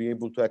maybe we'll be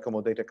able to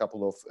accommodate a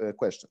couple of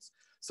questions.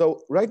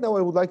 So right now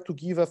I would like to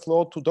give a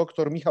floor to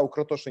Dr. Michał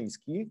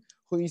Krotoszyński,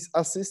 who is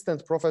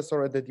assistant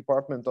professor at the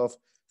Department of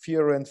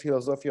Theory and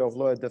Philosophy of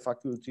Law at the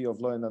Faculty of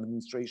Law and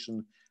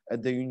Administration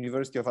at the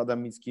University of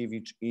Adam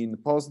Mickiewicz in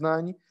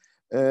Poznań.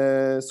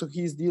 So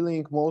he's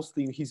dealing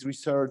mostly in his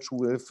research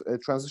with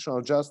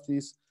transitional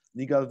justice,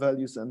 legal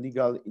values, and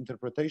legal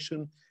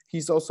interpretation.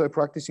 He's also a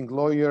practicing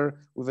lawyer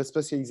with a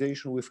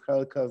specialization with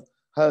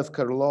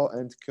healthcare law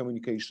and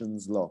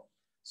communications law.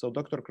 So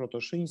Dr.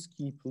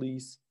 Krotoszyński,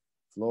 please,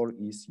 floor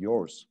is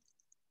yours.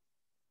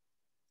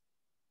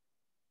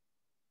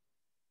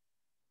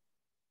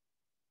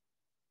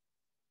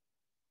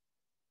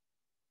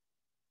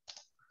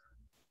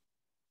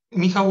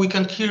 Michał, we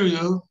can't hear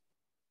you.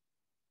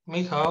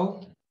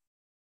 Michał?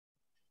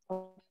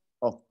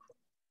 Oh.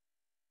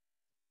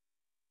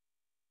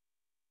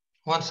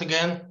 Once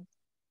again,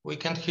 we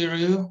can't hear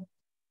you.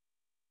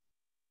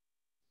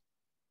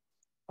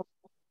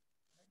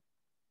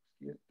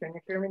 Can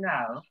you hear me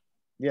now?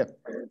 Yeah.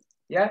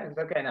 Yeah, it's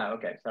okay now.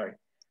 Okay, sorry.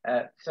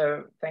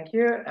 So thank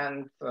you.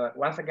 And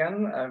once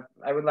again,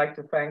 I would like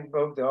to thank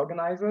both the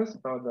organizers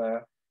for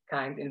the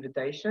kind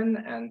invitation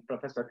and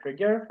Professor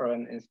Krüger for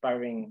an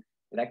inspiring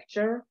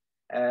lecture.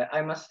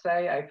 I must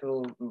say I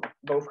feel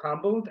both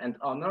humbled and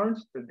honored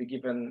to be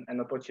given an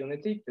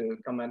opportunity to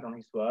comment on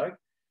his work.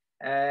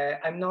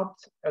 I'm not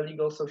a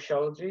legal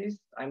sociologist.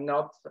 I'm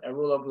not a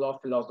rule of law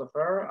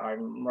philosopher.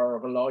 I'm more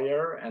of a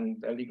lawyer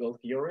and a legal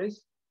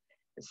theorist.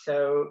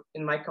 So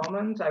in my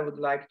comment, I would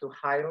like to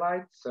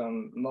highlight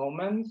some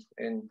moments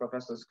in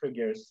Professor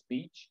Krüger's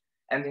speech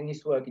and in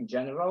his work in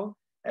general,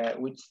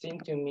 which seem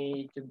to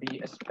me to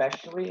be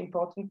especially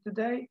important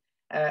today.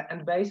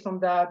 And based on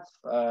that,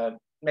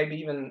 maybe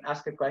even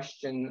ask a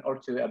question or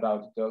two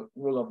about the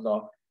rule of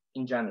law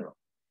in general.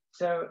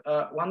 So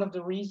one of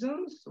the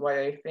reasons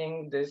why I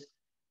think this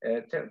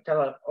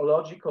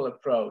teleological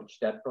approach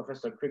that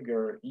Professor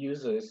Krüger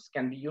uses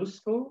can be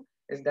useful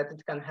is that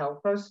it can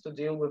help us to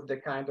deal with the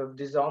kind of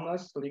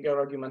dishonest legal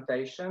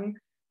argumentation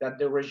that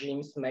the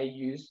regimes may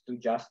use to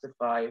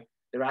justify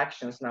their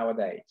actions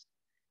nowadays.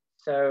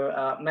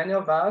 So many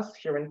of us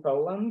here in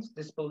Poland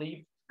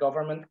disbelieve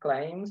government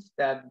claims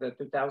that the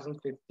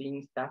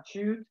 2015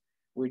 statute,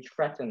 which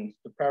threatened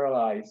to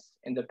paralyze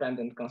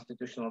independent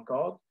constitutional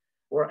court,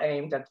 were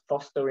aimed at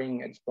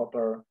fostering its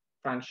proper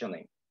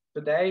functioning.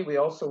 Today, we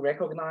also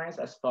recognize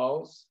as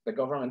false the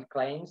government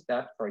claims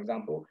that, for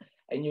example,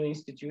 a new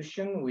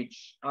institution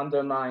which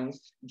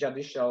undermines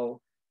judicial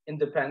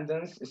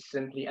independence is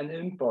simply an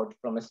import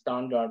from a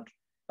standard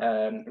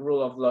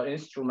rule of law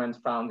instrument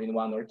found in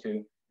one or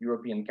two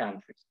European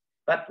countries.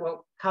 But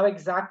well, how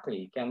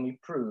exactly can we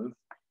prove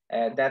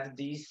that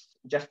these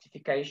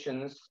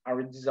justifications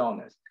are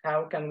dishonest?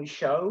 How can we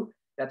show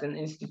that an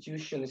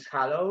institution is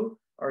hollow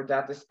or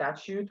that the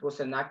statute was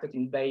enacted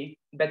in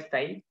bad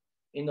faith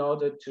in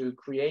order to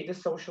create a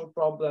social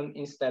problem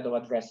instead of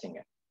addressing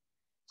it?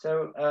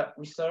 So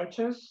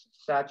researchers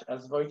such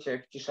as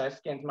Wojciech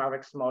Ciszewski and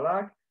Marek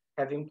Smolak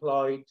have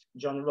employed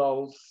John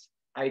Rawls'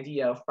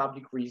 idea of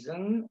public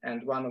reason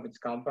and one of its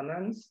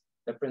components,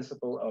 the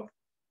principle of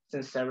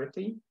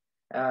sincerity.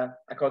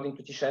 According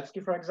to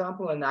Ciszewski, for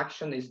example, an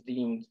action is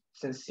deemed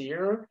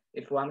sincere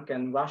if one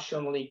can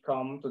rationally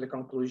come to the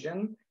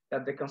conclusion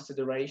that the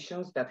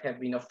considerations that have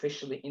been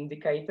officially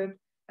indicated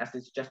as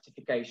its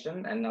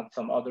justification and not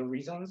some other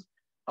reasons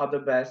are the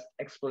best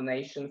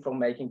explanation for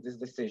making this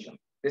decision.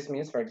 This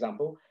means, for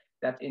example,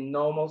 that in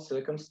normal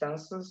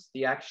circumstances,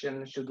 the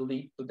action should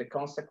lead to the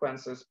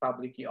consequences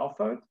publicly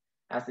offered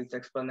as its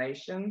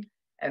explanation,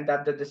 and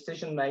that the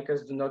decision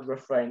makers do not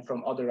refrain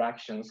from other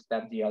actions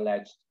that the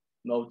alleged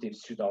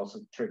motives should also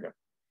trigger.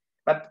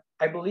 But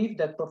I believe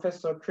that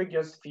Professor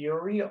Krüger's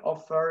theory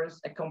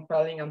offers a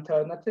compelling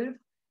alternative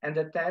and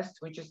a test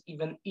which is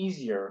even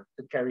easier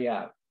to carry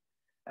out.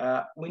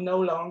 We no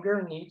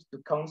longer need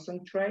to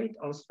concentrate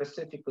on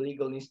specific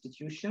legal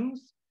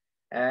institutions,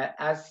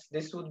 as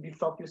this would be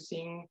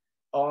focusing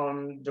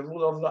on the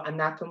rule of law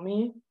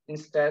anatomy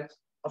instead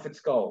of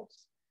its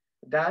goals.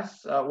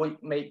 Thus, we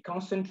may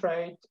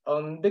concentrate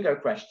on bigger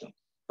questions.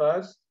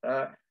 First,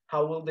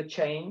 how will the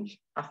change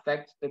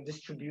affect the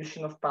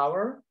distribution of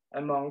power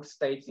among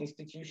state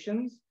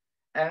institutions?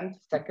 And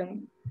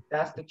second,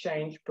 does the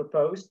change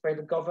proposed by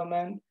the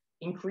government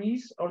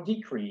increase or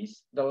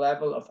decrease the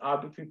level of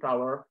arbitrary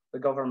power the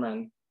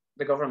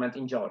government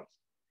enjoys?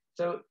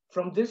 So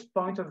from this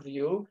point of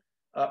view,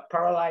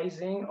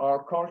 paralyzing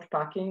or court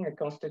packing a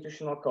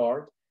constitutional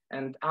court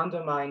and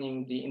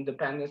undermining the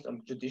independence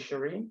of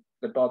judiciary,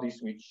 the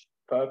bodies which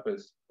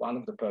one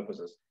of the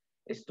purposes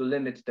is to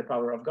limit the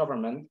power of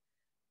government,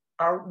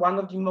 are one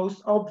of the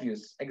most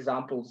obvious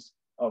examples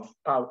of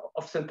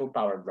simple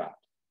power grab.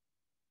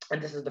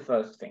 And this is the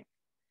first thing.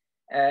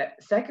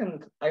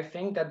 Second, I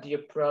think that the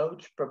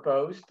approach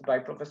proposed by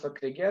Professor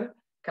Krüger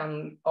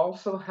can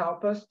also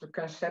help us to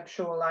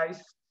conceptualize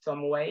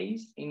some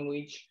ways in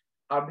which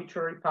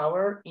arbitrary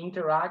power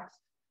interacts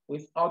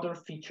with other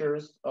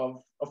features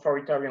of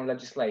authoritarian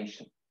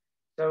legislation.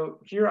 So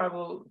here I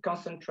want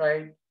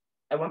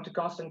to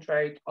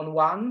concentrate on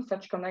one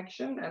such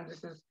connection, and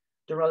this is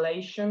the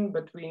relation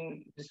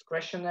between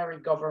discretionary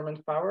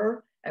government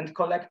power and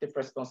collective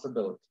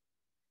responsibility.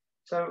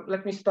 So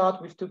let me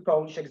start with two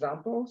Polish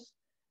examples.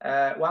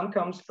 One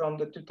comes from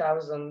the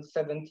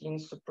 2017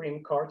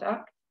 Supreme Court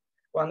Act.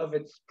 One of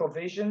its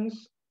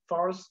provisions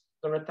forced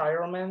the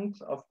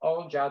retirement of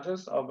all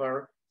judges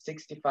over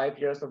 65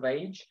 years of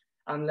age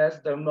unless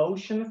the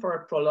motion for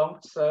a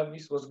prolonged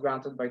service was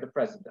granted by the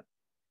president.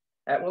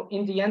 Well,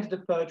 in the end, the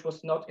purge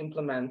was not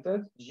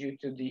implemented due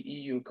to the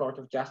EU Court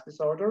of Justice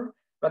order,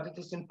 but it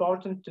is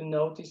important to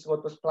notice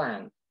what was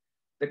planned.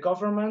 The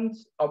government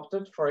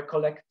opted for a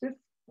collective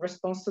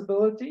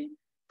responsibility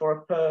for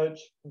a purge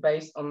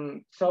based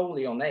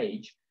solely on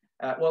age,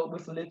 well,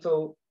 with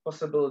little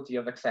possibility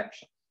of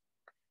exception.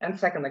 And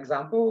second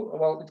example,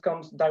 well, it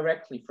comes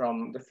directly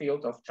from the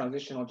field of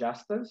transitional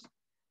justice.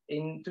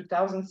 In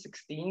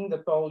 2016, the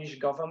Polish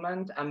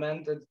government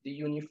amended the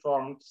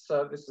Uniformed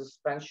Services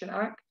Pension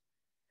Act.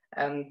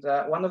 And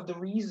one of the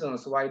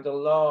reasons why the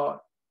law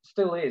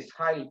still is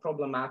highly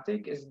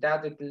problematic is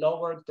that it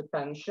lowered the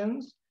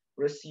pensions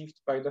received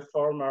by the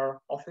former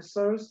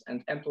officers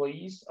and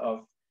employees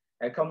of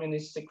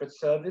communist secret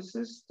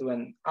services to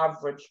an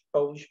average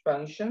Polish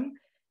pension.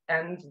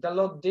 And the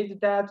law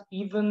did that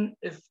even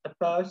if a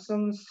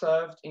person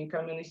served in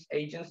communist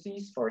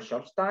agencies for a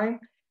short time,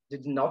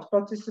 did not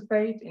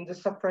participate in the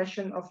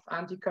suppression of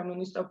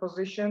anti-communist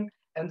opposition,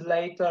 and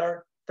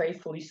later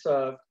faithfully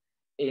served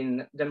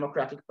in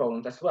democratic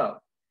Poland as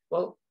well.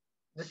 Well,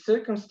 the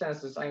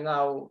circumstances I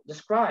now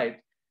described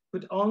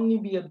could only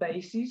be a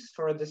basis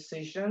for a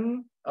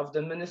decision of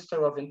the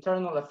Minister of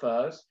Internal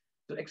Affairs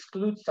to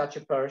exclude such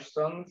a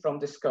person from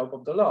the scope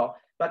of the law,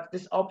 but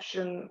this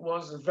option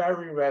was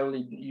very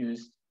rarely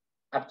used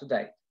up to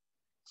date.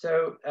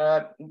 So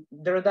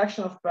the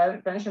reduction of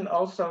pension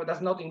also does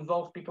not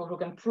involve people who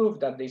can prove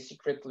that they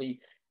secretly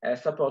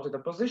supported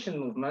opposition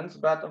movements,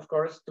 but of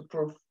course, to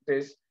prove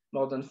this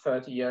more than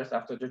 30 years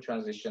after the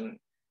transition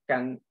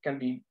can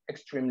be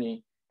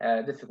extremely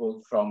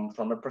difficult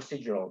from a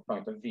procedural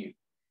point of view.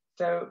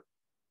 So,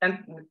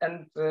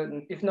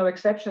 if no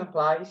exception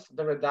applies,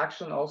 the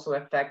reduction also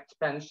affects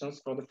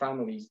pensions for the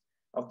families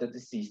of the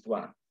deceased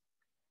one.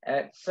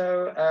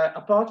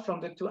 Apart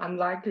from the two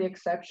unlikely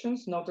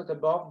exceptions noted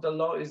above, the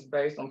law is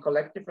based on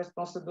collective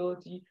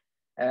responsibility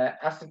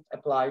as it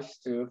applies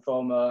to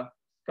former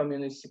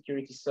communist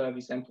security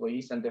service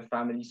employees and their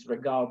families,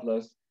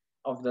 regardless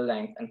of the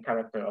length and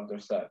character of their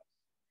service.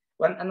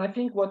 And I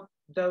think what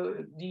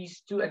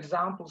these two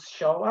examples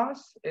show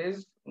us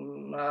is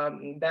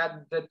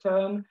that the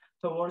turn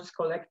towards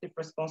collective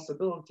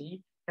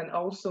responsibility can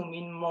also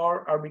mean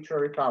more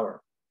arbitrary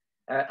power.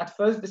 At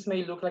first, this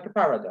may look like a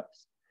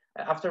paradox.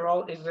 After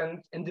all,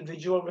 isn't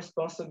individual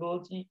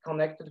responsibility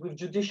connected with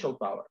judicial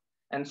power?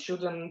 And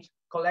shouldn't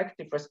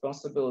collective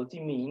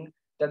responsibility mean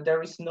that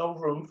there is no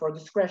room for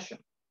discretion?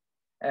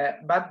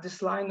 But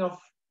this line of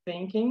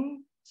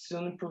thinking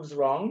soon proves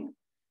wrong.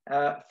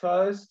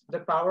 First, the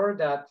power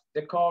that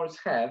the courts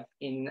have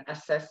in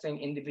assessing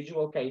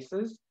individual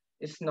cases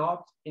is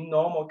not, in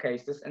normal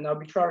cases, an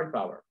arbitrary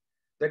power.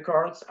 The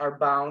courts are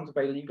bound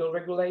by legal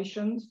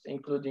regulations,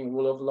 including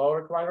rule of law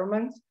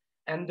requirements,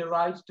 and the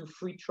right to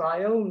free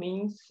trial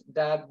means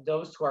that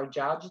those who are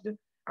judged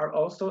are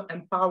also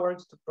empowered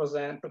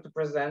to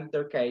present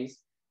their case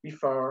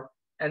before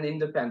an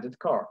independent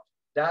court.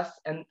 Thus,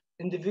 an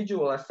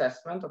individual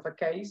assessment of a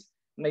case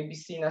may be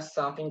seen as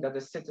something that the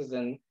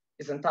citizen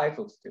is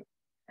entitled to.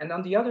 And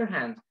on the other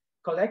hand,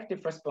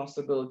 collective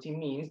responsibility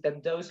means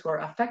that those who are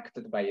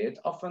affected by it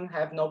often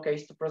have no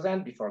case to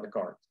present before the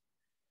court.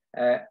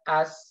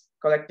 As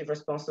collective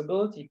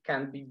responsibility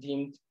can be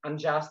deemed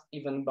unjust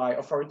even by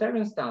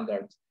authoritarian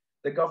standards,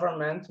 the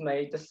government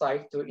may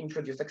decide to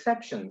introduce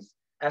exceptions,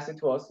 as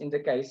it was in the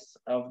case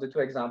of the two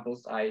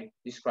examples I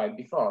described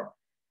before.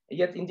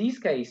 Yet in these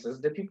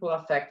cases, the people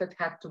affected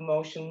had to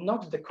motion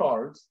not the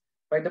courts,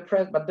 but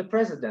the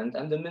president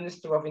and the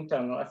Minister of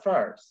Internal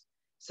Affairs.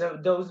 So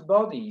those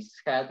bodies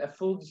had a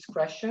full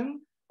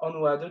discretion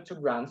on whether to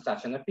grant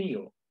such an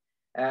appeal.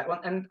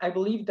 And I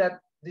believe that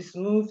this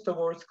move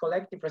towards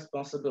collective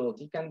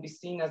responsibility can be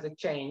seen as a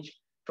change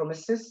from a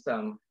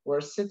system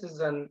where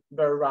citizens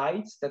bear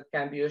rights that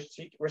can be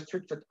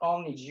restricted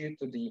only due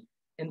to the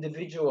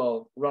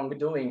individual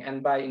wrongdoing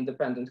and by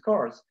independent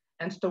courts,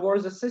 and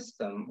towards a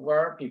system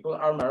where people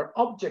are mere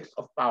objects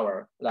of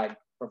power, like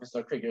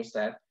Professor Krieger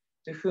said,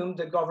 to whom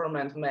the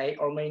government may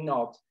or may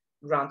not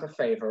grant a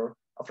favor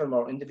of a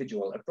more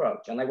individual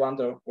approach. And I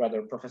wonder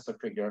whether Professor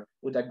Krieger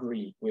would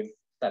agree with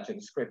such a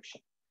description.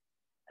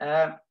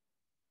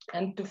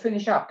 And to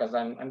finish up, because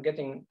I'm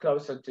getting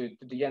closer to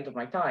the end of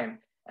my time,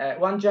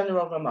 one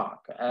general remark.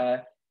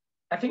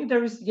 I think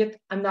there is yet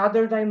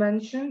another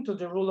dimension to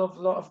the rule of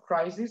law of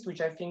crisis,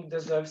 which I think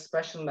deserves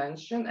special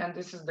mention, and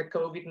this is the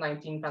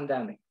COVID-19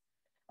 pandemic.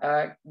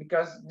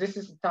 Because this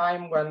is a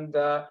time when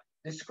the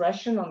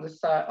discretion on the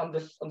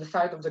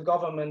side of the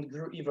government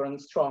grew even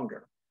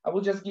stronger. I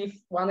will just give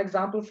one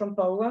example from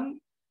Poland,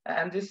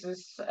 and this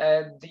is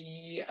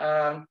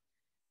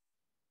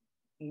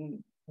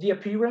the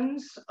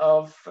appearance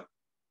of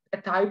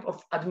a type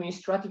of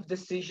administrative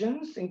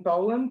decisions in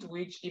Poland,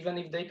 which even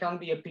if they can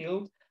be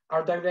appealed,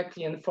 are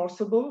directly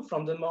enforceable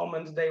from the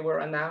moment they were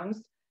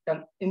announced,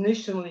 and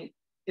initially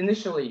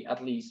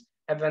at least,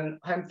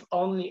 have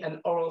only an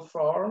oral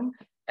form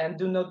and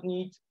do not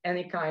need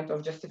any kind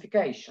of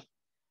justification.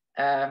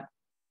 Even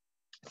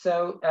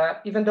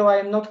though I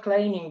am not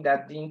claiming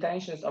that the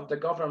intentions of the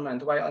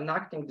government while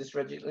enacting this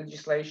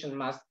legislation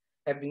must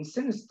have been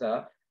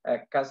sinister,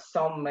 because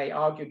some may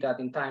argue that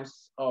in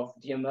times of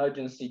the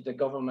emergency, the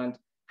government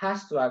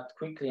has to act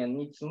quickly and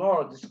needs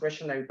more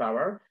discretionary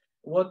power.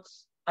 What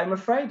I'm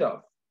afraid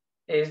of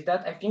is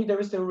that I think there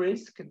is a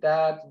risk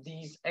that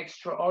these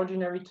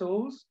extraordinary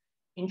tools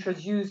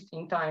introduced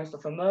in times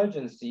of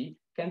emergency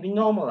can be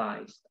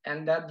normalized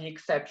and that the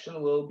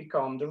exception will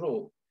become the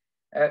rule.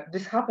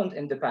 This happened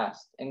in the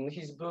past. In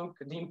his book,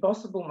 The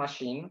Impossible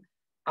Machine,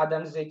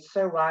 Adam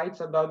Zitzer writes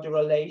about the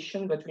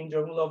relation between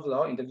the rule of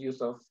law, in the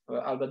views of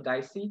Albert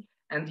Dicey,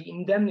 and the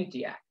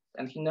Indemnity Act.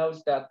 And he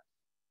notes that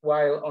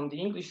while on the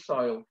English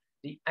soil,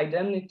 the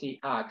Indemnity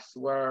Acts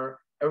were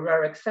a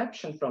rare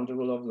exception from the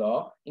rule of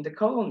law, in the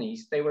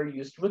colonies, they were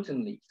used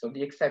routinely. So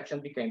the exception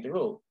became the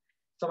rule.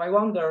 So I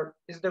wonder,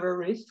 is there a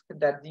risk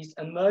that these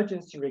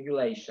emergency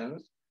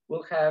regulations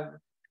will have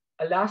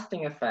a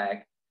lasting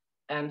effect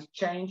and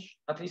change,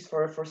 at least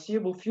for a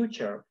foreseeable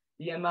future,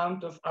 the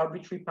amount of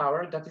arbitrary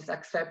power that is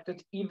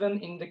accepted even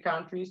in the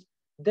countries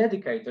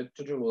dedicated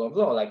to the rule of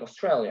law, like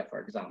Australia, for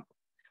example?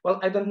 Well,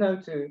 I don't know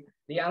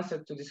the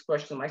answer to this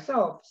question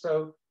myself,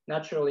 so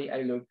naturally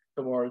I look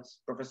towards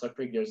Professor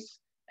Krieger's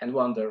and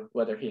wonder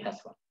whether he has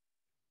one.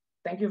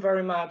 Thank you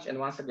very much, and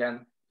once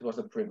again, it was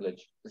a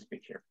privilege to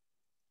speak here.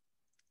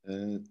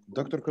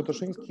 Dr.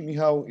 Krotoszyński,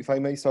 Michał, if I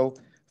may, so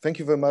thank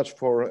you very much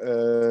for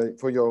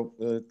your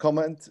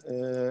comment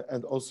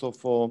and also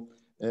for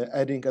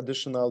adding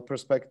additional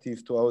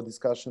perspective to our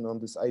discussion on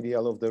this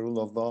ideal of the rule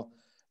of law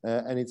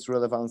and its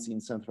relevance in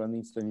Central and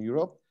Eastern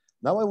Europe.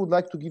 Now I would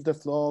like to give the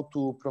floor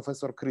to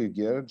Professor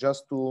Krieger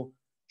just to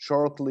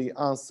shortly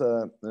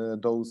answer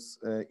those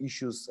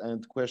issues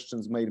and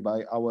questions made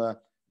by our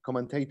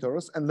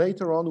commentators, and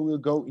later on we will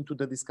go into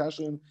the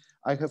discussion.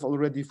 I have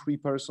already 3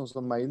 persons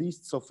on my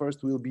list. So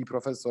first will be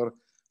Professor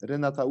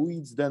Renata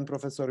Uitz, then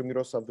Professor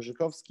Mirosław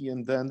Wyrzykowski,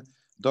 and then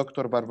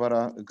Dr.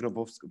 Barbara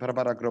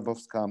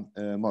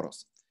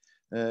Grobowska-Moros.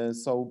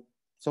 So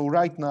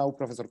right now,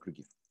 Professor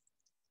Krieger.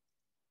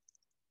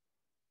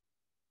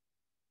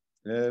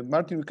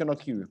 Martin, we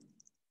cannot hear you.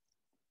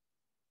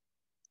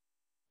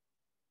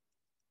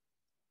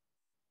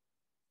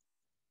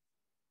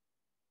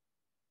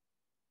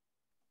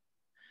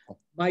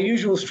 My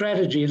usual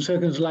strategy in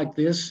circles like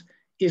this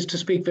is to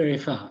speak very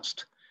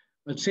fast.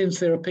 But since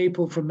there are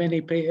people from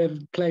many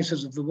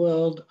places of the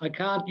world, I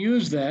can't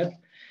use that.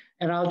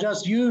 And I'll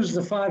just use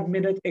the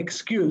 5-minute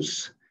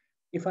excuse.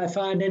 If I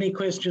find any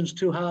questions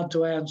too hard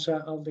to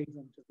answer, I'll leave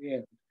them to the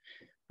end.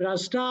 But I'll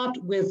start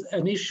with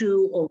an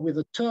issue or with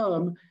a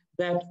term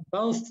that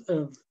both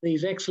of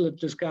these excellent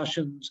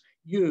discussions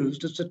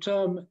used. It's a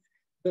term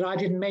that I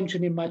didn't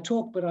mention in my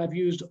talk, but I've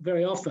used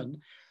very often.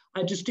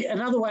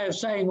 Another way of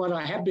saying what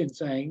I have been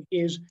saying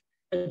is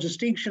a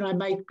distinction I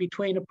make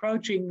between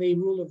approaching the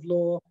rule of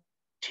law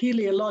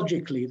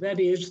teleologically, that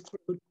is,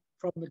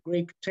 from the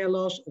Greek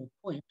telos or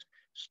point,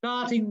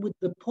 starting with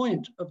the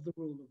point of the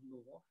rule of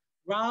law,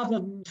 rather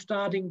than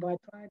starting by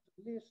trying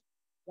to list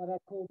what I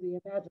call the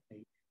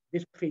anatomy,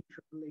 this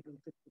feature of legal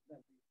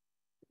system.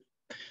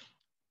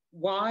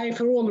 Why?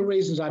 For all the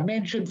reasons I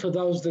mentioned, for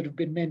those that have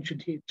been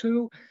mentioned here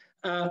too.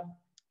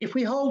 If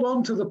we hold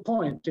on to the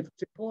point, if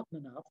it's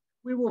important enough,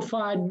 we will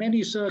find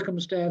many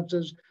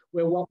circumstances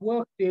where what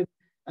worked in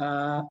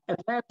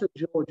Atlanta,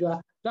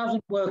 Georgia,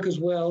 doesn't work as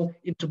well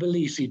in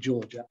Tbilisi,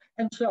 Georgia,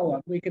 and so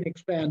on. We can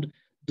expand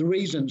the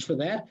reasons for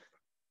that.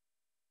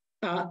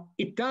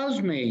 It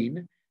does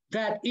mean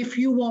that if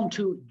you want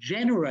to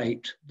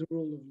generate the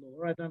rule of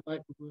law, I don't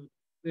like the word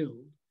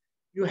build,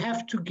 you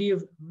have to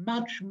give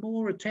much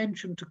more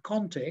attention to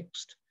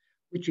context,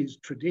 which is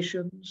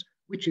traditions,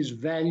 which is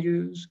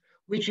values,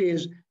 which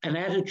is an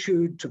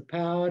attitude to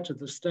power, to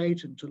the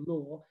state and to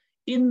law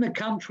in the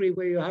country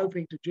where you're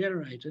hoping to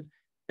generate it,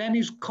 than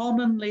is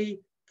commonly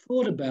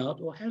thought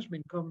about or has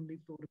been commonly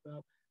thought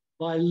about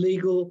by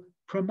legal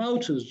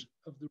promoters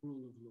of the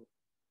rule of law.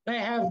 They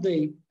have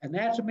the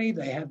anatomy,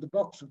 they have the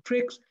box of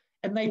tricks,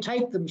 and they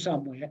take them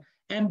somewhere.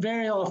 And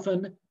very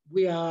often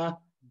we are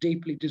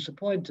deeply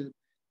disappointed,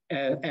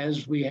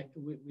 as we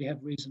have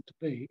reason to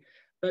be.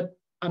 But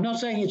I'm not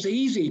saying it's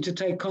easy to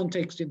take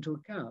context into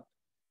account.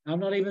 I'm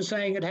not even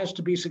saying it has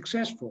to be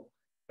successful,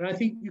 but I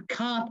think you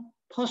can't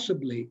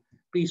possibly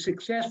be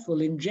successful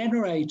in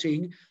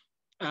generating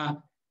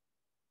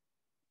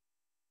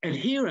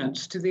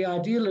adherence to the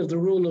ideal of the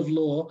rule of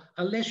law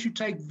unless you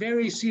take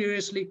very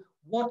seriously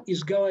what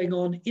is going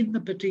on in the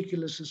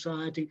particular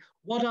society,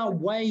 what are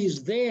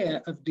ways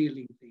there of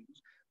dealing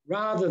things,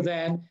 rather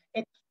than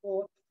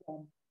export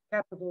from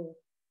capital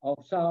of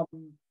some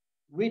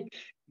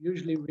rich,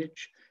 usually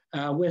rich,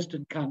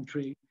 Western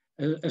country,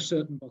 a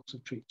certain box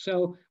of tricks.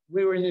 So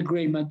we're in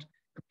agreement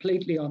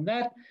completely on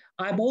that.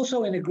 I'm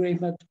also in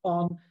agreement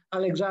on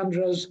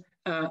Alexandra's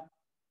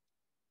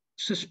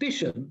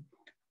suspicion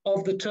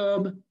of the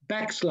term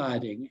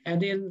backsliding.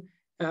 And in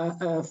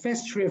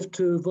Festschrift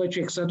to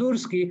Wojciech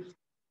Sadurski,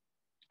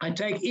 I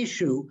take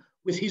issue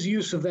with his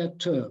use of that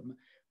term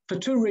for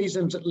 2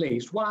 reasons at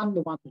least. One,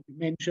 the one that you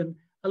mentioned,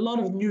 a lot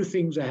of new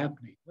things are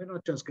happening. We're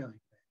not just going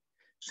back.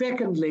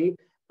 Secondly,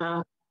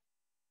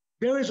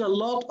 there is a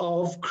lot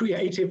of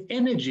creative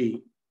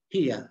energy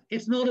here.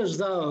 It's not as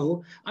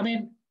though, I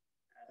mean,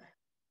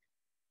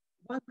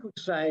 one could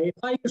say,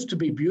 if I used to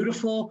be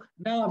beautiful,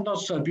 now I'm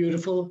not so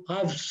beautiful,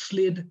 I've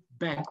slid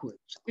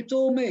backwards. It's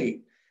all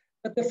me.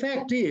 But the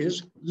fact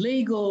is,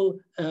 legal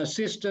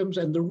systems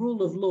and the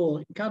rule of law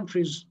in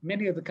countries,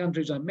 many of the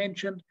countries I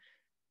mentioned,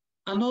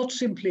 are not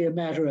simply a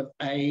matter of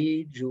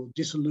age or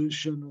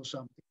dissolution or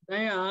something.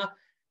 They are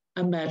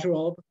a matter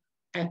of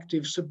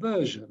active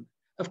subversion.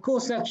 Of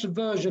course, that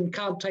subversion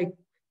can't have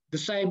the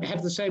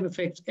same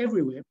effects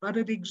everywhere, but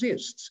it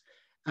exists.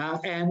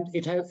 And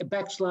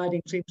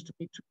backsliding seems to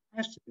be too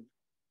passive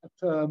a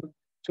term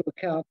to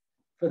account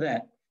for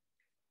that.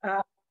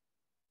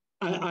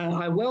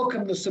 I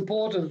welcome the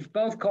support of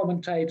both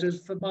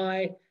commentators for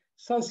my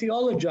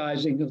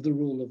sociologizing of the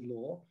rule of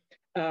law.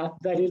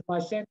 That is my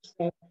sense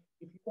that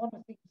if you want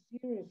to think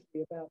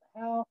seriously about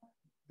how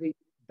the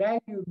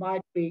value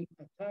might be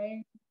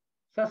attained,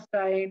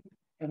 sustained,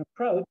 and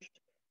approached,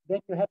 then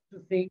you have to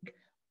think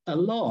a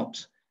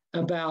lot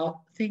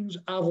about things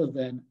other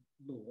than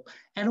law,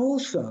 and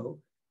also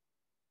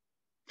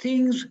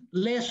things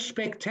less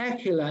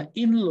spectacular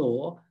in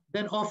law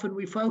than often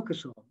we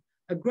focus on.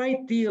 A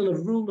great deal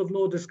of rule of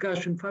law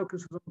discussion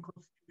focuses on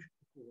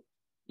constitutional courts.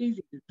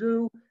 Easy to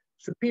do,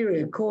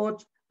 superior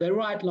courts, they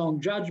write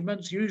long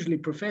judgments, usually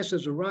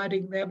professors are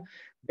writing them,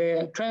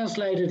 they're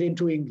translated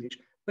into English.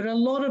 But a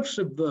lot of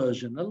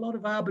subversion, a lot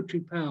of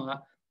arbitrary power,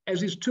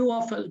 as is too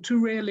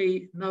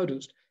rarely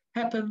noticed,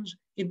 happens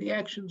in the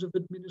actions of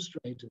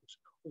administrators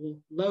or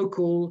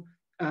local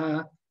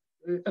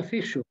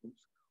officials,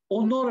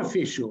 or not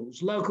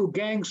officials, local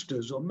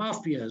gangsters or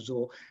mafias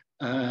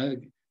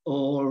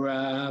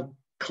or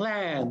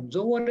clans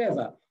or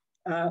whatever.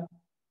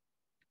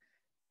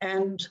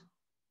 And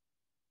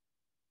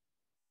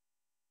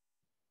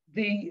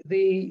we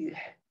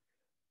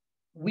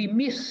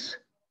miss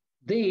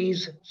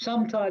these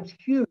sometimes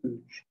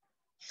huge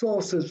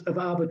sources of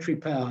arbitrary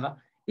power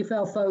if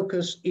our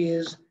focus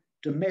is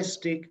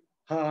domestic,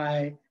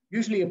 high,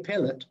 usually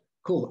appellate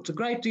courts. A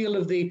great deal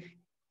of the,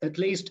 at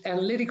least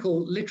analytical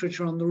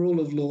literature on the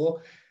rule of law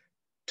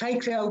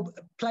takes our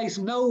place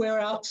nowhere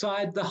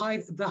outside the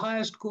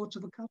highest courts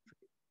of a country.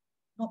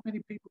 Not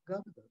many people go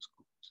to those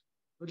courts,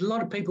 but a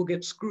lot of people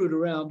get screwed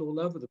around all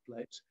over the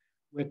place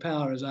where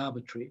power is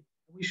arbitrary.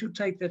 We should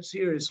take that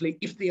seriously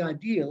if the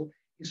ideal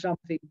is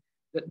something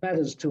that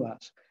matters to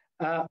us.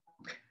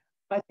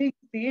 I think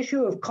the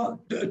issue of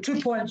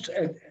 2 points,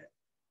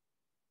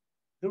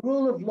 the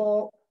rule of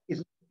law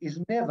is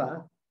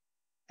never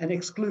an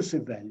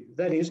exclusive value.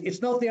 That is,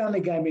 it's not the only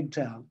game in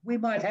town. We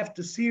might have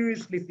to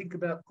seriously think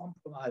about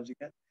compromising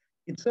it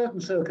in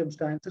certain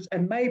circumstances,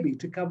 and maybe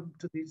to come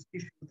to this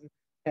issue of the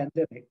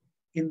pandemic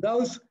in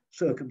those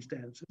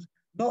circumstances,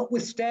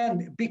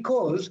 notwithstanding,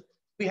 because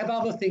we have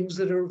other things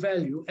that are of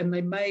value and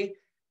they may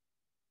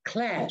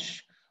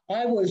clash.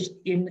 I was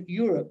in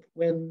Europe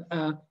when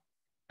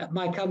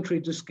my country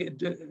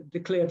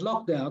declared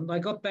lockdown. I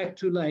got back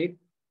too late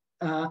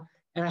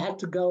and I had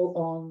to go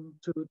on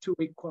to a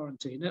 2-week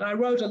quarantine. And I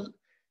wrote an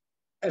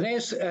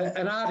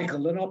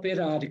article, an op-ed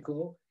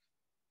article,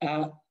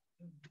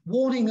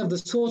 warning of the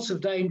sorts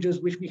of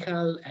dangers which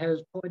Michael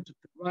has pointed to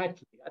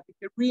rightly. I think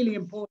they're really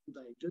important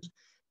dangers.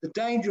 The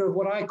danger of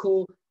what I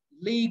call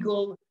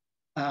legal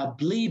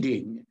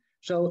bleeding.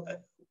 So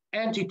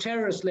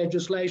anti-terrorist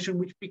legislation,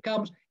 which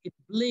becomes, it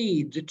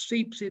bleeds, it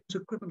seeps into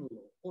criminal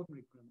law,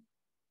 ordinary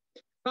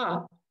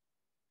criminal.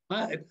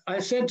 But I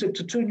sent it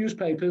to 2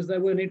 newspapers, they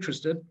weren't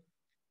interested.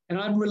 And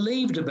I'm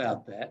relieved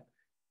about that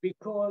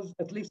because,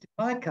 at least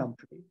in my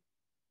country,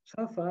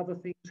 so far the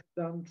things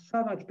have done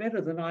so much better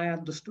than I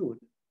understood.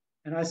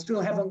 And I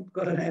still haven't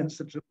got an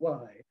answer to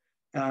why.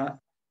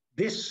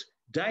 This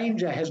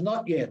danger has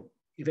not yet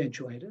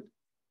eventuated.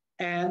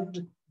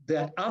 And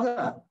that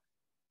other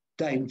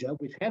danger,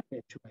 which has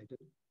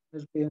eventuated,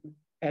 has been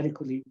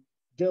adequately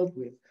dealt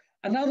with.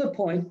 Another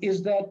point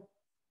is that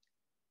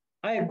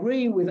I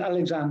agree with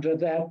Alexandra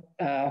that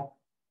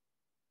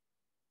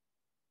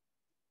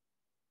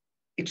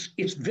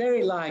it's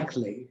very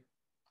likely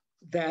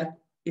that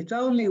it's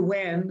only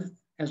when,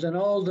 as an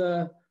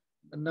older,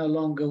 no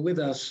longer with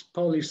us,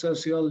 Polish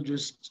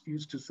sociologist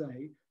used to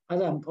say,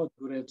 Adam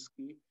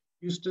Podgorewski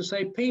used to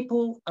say,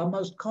 people are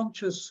most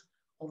conscious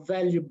of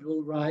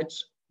valuable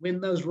rights when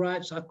those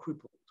rights are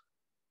crippled.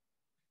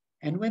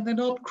 And when they're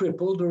not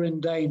crippled or in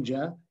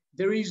danger,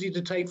 they're easy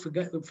to take for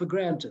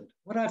granted.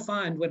 What I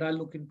find when I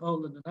look in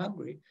Poland and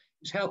Hungary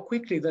is how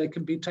quickly they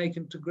can be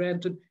taken for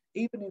granted,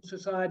 even in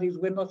societies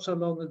where not so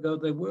long ago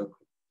they were.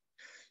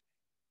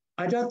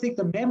 I don't think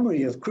the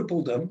memory of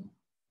crippledom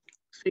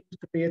seems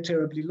to be a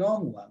terribly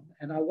long one,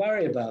 and I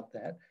worry about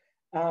that.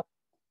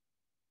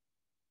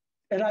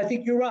 And I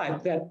think you're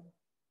right that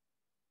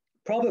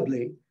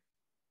probably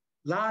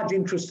large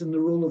interest in the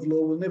rule of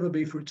law will never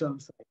be for its own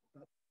sake,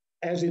 but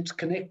as it's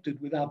connected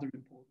with other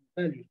important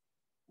values.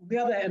 On the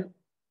other hand,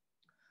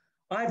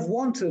 I've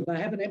wanted, and I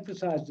haven't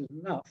emphasized it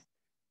enough,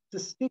 to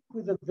stick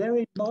with a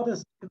very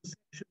modest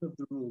conception of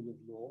the rule of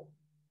law,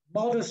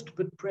 modest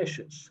but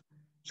precious.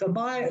 So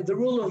the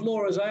rule of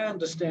law, as I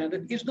understand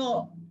it, is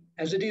not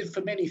as it is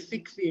for many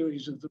thick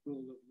theories of the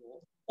rule of law,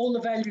 all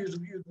the values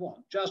you'd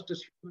want,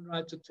 justice, human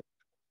rights, etc.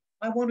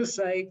 I want to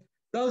say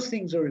those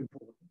things are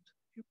important.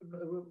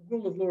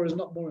 Rule of law is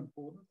not more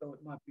important, though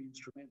it might be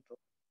instrumental,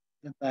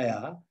 than they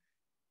are.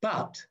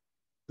 But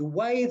the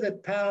way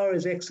that power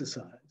is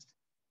exercised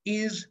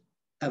is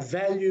a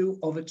value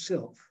of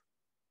itself.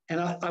 And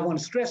I want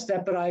to stress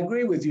that, but I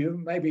agree with you.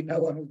 Maybe no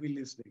one will be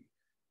listening.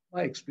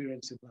 My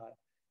experience in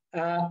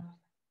life.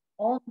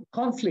 On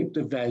conflict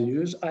of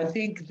values, I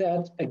think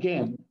that,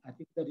 again, I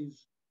think that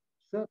is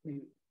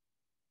certainly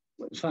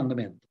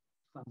fundamental.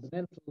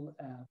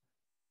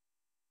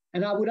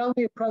 And I would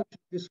only approach it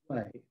this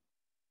way.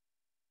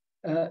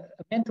 A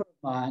mentor of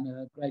mine,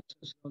 a great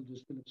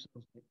sociologist, Philip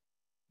Selznick,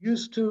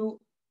 used to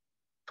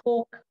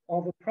talk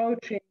of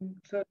approaching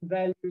certain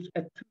values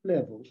at two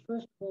levels.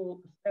 First of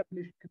all,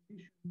 establish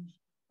conditions,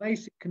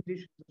 basic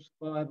conditions of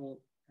survival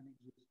and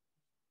existence.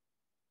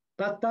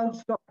 But don't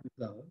stop with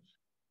those.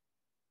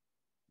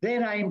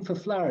 Then aim for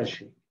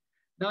flourishing.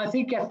 Now, I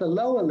think at the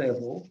lower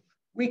level,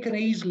 we can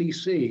easily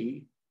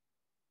see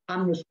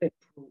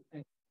unrespectful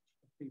acts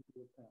of people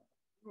with power.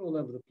 They're all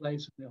over the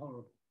place and they're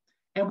horrible.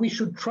 And we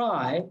should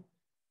try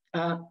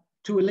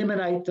to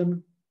eliminate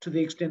them to the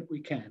extent we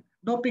can.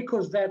 Not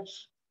because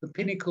that's the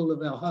pinnacle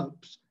of our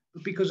hopes,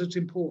 but because it's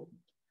important.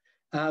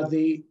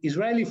 The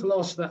Israeli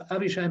philosopher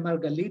Avishai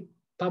Margalit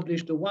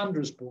published a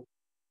wondrous book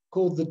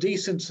called The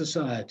Decent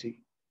Society.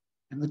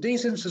 And the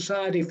decent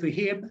society for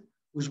him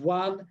was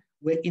one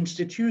where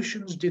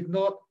institutions did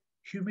not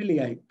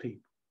humiliate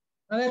people.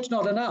 Now that's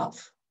not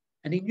enough.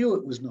 And he knew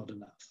it was not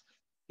enough.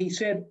 He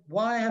said,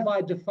 why have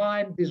I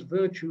defined this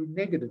virtue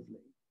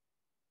negatively?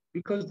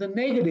 Because the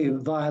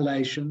negative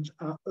violations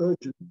are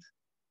urgent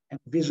and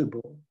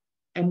visible,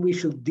 and we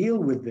should deal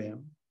with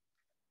them,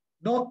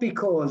 not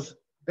because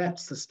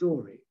that's the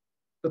story,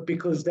 but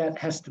because that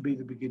has to be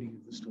the beginning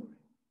of the story.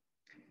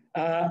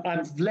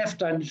 I've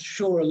left, I'm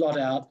sure, a lot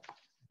out,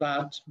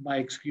 but my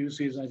excuse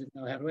is I didn't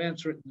know how to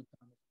answer it.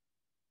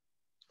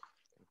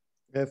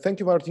 Thank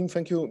you, Martin.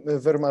 Thank you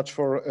very much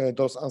for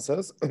those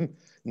answers.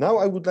 Now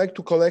I would like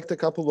to collect a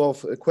couple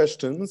of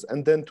questions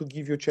and then to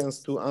give you a chance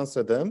to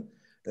answer them.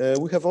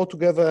 We have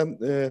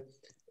altogether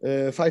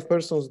 5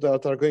 persons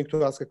that are going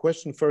to ask a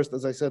question. First,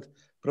 as I said,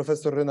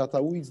 Professor Renata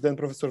Uitz, then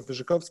Professor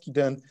Wyrzykowski,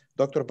 then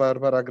Dr.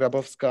 Barbara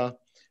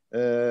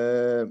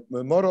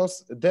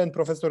Grabowska-Moros, then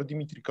Professor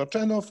Dimitri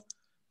Kochenov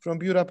from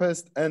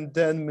Budapest, and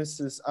then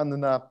Mrs.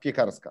 Anna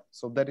Piekarska.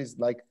 So that is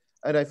like,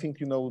 and I think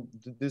you know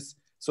this.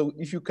 So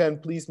if you can,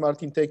 please,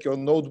 Martin, take your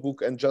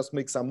notebook and just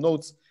make some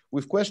notes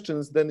with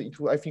questions, then it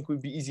will, I think, will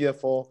be easier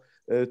for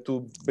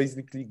to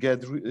basically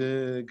get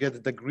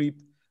the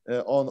grip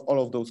on all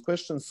of those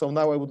questions. So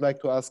now I would like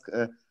to ask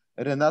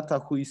Renata,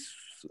 who is,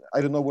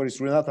 I don't know where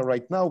is Renata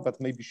right now, but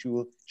maybe she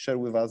will share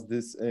with us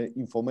this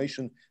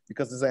information,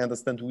 because as I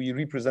understand, we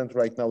represent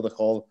right now the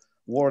whole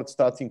world,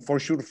 starting for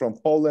sure from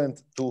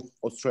Poland to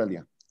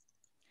Australia.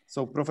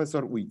 So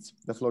Professor Uitz,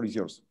 the floor is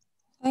yours.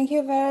 Thank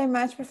you very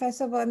much,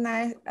 Professor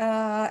Bodnar,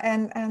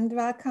 and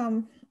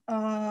welcome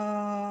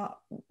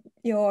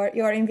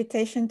your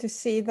invitation to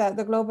see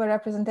the global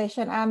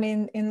representation. I'm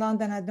in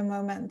London at the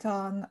moment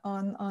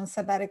on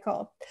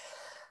sabbatical,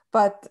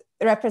 but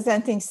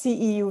representing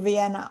CEU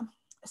Vienna.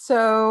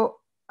 So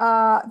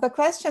the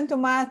question to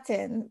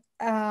Martin,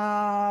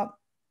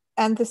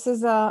 and this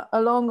is a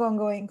long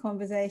ongoing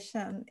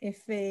conversation,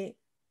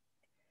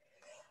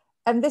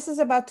 and this is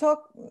about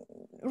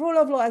rule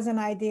of law as an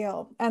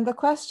ideal. And the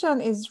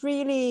question is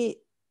really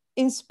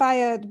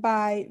inspired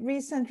by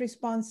recent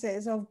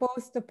responses of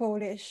both the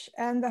Polish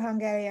and the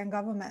Hungarian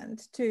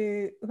government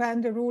to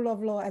when the rule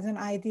of law as an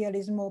ideal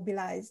is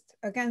mobilized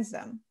against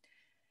them,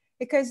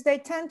 because they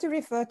tend to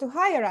refer to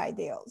higher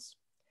ideals.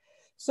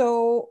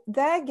 So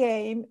their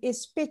game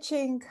is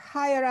pitching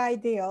higher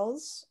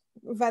ideals,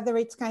 whether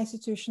it's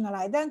constitutional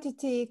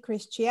identity,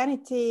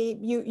 Christianity,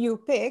 you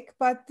pick,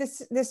 but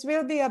this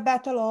will be a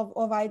battle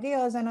of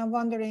ideals, and I'm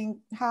wondering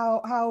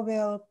how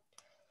will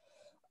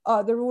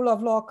the rule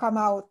of law come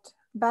out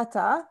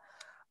better.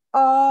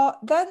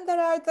 Then there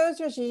are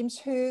those regimes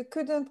who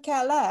couldn't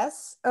care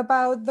less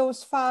about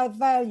those 5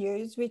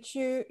 values which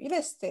you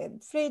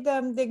listed: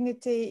 freedom,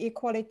 dignity,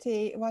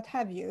 equality, what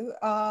have you.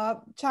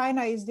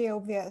 China is the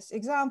obvious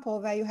example,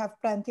 where you have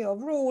plenty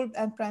of rule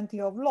and plenty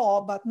of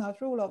law, but not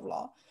rule of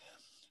law.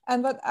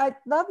 And what I'd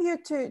love you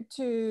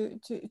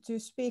to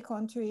speak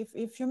on to,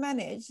 if you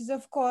manage, is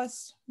of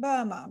course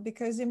Burma,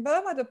 because in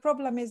Burma the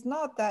problem is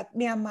not that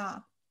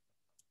Myanmar.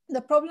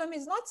 The problem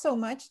is not so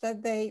much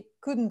that they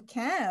couldn't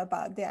care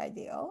about the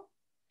ideal.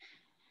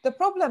 The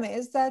problem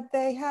is that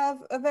they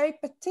have a very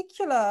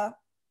particular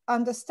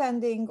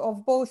understanding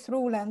of both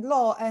rule and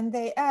law, and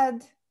they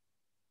add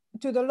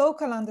to the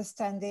local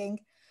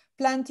understanding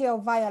plenty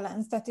of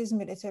violence that is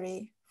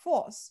military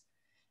force.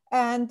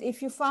 And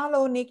if you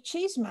follow Nick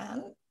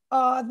Cheeseman,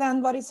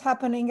 then what is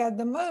happening at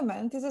the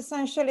moment is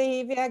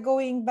essentially we are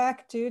going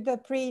back to the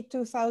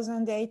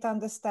pre-2008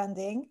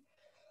 understanding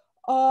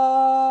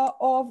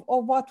of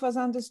what was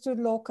understood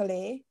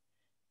locally.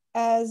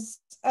 as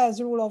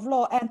rule of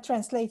law and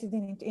translated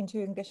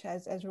into English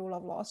as rule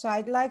of law. So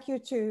I'd like you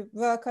to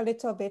work a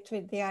little bit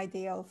with the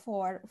ideal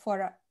for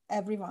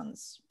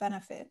everyone's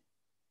benefit.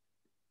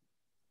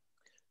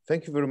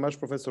 Thank you very much,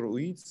 Professor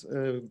Uitz.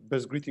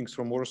 Best greetings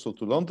from Warsaw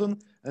to London.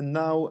 And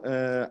now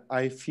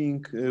I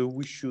think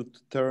we should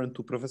turn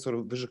to Professor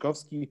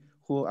Wyrzykowski,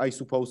 who I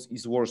suppose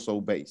is Warsaw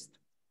based.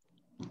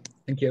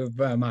 Thank you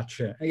very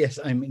much. Yes,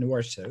 I'm in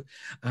Warsaw.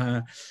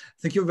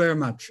 Thank you very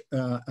much,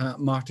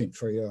 Martin,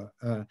 for your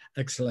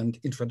excellent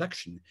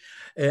introduction.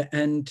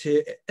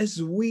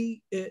 As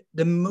we,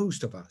 the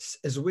most of us,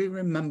 as we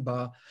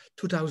remember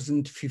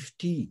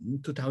 2015,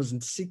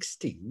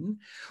 2016,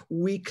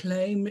 we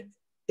claim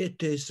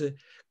it is a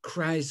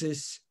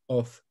crisis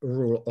of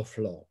rule of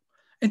law.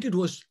 And it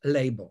was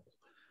labeled,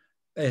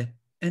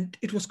 and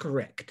it was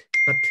correct.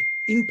 But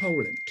in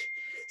Poland,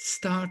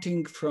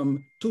 starting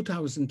from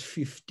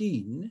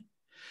 2015,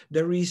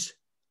 there is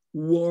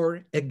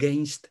war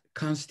against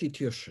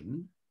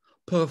constitution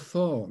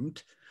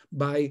performed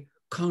by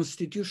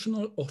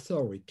constitutional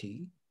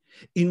authority,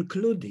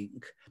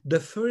 including the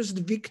first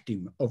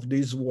victim of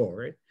this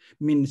war,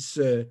 means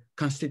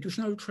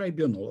Constitutional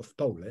Tribunal of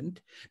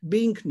Poland,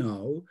 being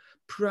now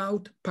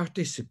proud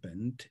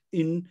participant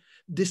in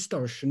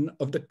distortion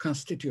of the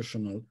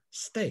constitutional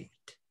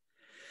state.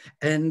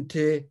 And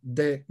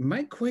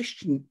my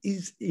question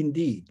is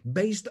indeed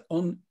based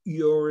on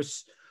your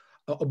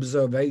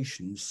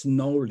observations,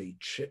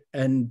 knowledge,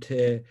 and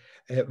a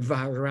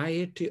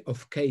variety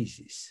of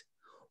cases.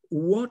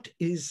 What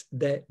is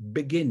the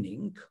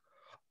beginning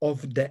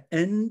of the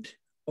end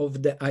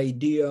of the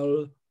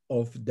ideal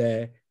of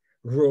the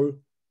rule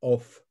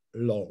of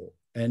law?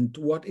 And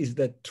what is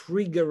the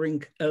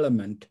triggering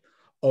element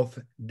of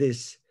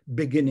this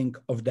beginning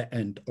of the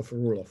end of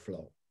rule of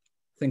law?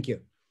 Thank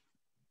you.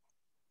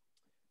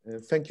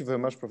 Thank you very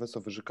much, Professor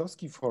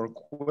Wyrzykowski, for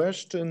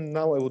question.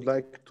 Now I would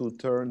like to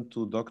turn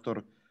to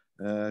Dr.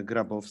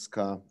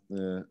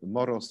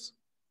 Grabowska-Moros,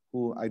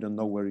 who I don't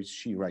know where is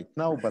she right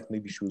now, but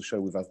maybe she will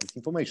share with us this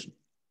information.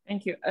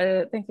 Thank you,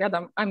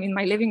 Adam. I'm in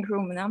my living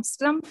room in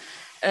Amsterdam.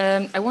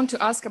 I want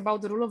to ask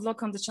about the rule of law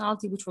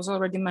conditionality, which was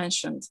already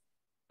mentioned.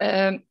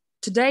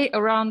 Today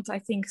around, I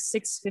think,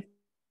 6:50,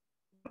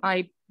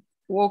 I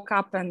woke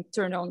up and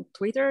turned on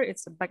Twitter.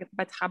 It's a bad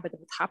habit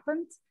that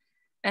happened.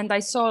 And I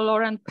saw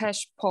Laurent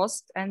Pech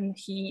post, and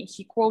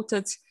he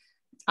quoted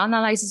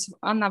analysis of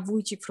Anna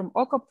Wójcik from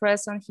Oko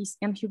Press, and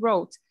he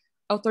wrote,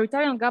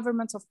 authoritarian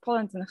governments of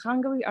Poland and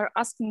Hungary are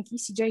asking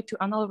ECJ to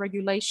annul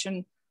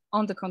regulation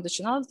on the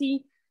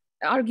conditionality,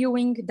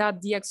 arguing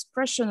that the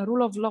expression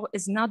rule of law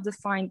is not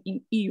defined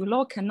in EU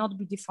law, cannot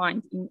be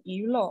defined in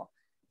EU law.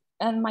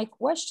 And my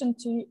question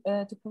to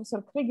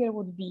Professor Krygier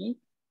would be,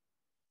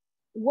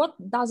 what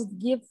does it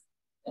give?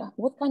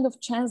 What kind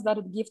of chance does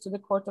it give to the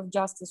Court of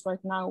Justice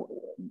right now?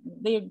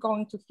 They're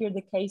going to hear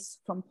the case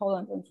from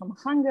Poland and from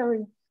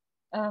Hungary.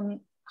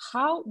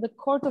 How the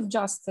Court of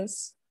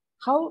Justice,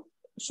 how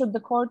should the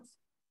court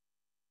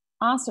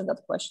answer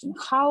that question?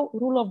 How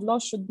rule of law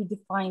should be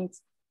defined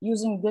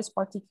using this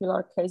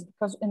particular case?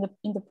 Because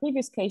in the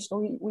previous case,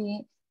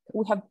 we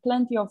have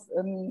plenty of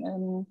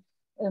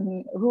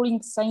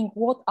rulings saying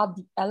what are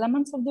the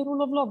elements of the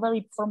rule of law,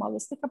 very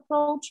formalistic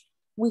approach.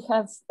 We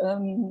have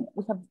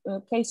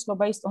case law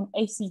based on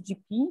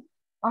ACGP,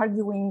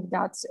 arguing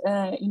that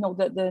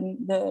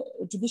the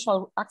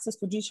judicial access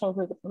to judicial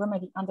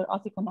remedy under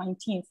Article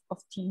 19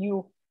 of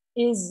TEU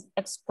is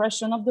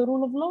expression of the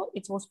rule of law.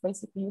 It was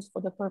basically used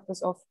for the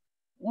purpose of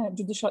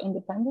judicial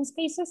independence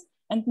cases.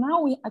 And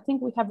now I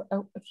think we have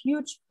a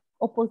huge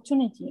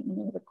opportunity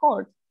in the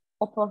court,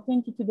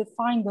 opportunity to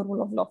define the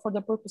rule of law for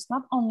the purpose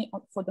not only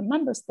for the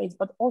member states,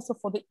 but also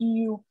for the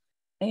EU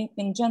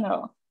in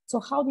general. So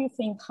how do you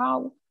think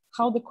how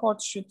the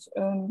court should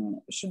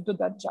do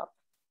that job?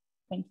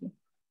 Thank you.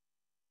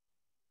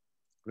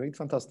 Great,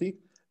 fantastic.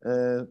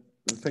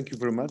 Thank you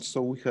very much.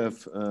 So we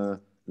have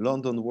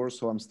London,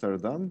 Warsaw,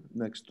 Amsterdam,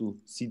 next to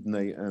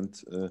Sydney and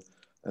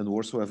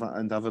Warsaw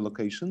and other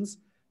locations.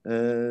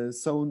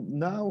 So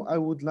now I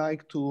would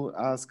like to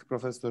ask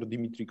Professor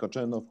Dimitri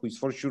Kochenov, who is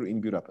for sure in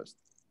Budapest.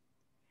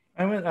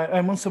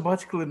 I'm on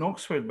sabbatical in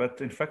Oxford,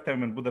 but in fact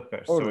I'm in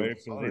Budapest. Oh,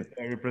 so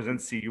I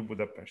represent CU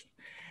Budapest.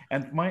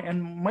 And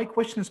my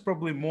question is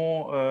probably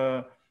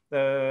more,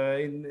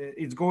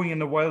 it's going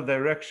in a wild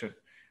direction.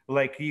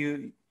 Like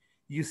you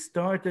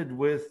started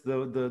with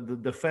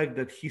the fact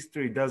that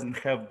history doesn't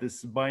have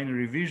this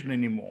binary vision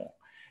anymore.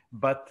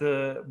 But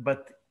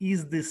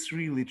is this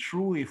really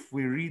true if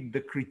we read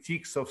the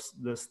critiques of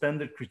the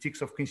standard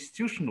critiques of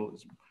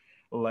constitutionalism,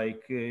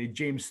 like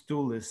James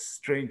Tully's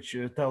strange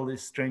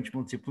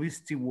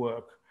multiplicity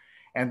work,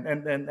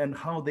 and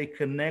how they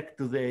connect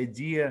to the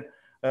idea,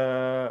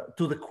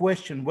 to the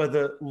question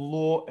whether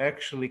law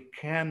actually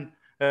can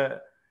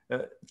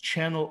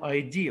channel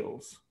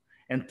ideals,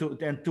 and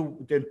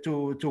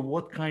to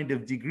what kind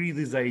of degree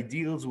these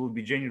ideals will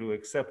be generally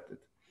accepted.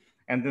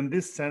 And in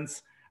this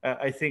sense,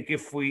 I think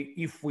if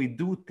we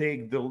do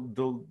take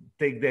the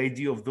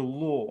idea of the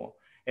law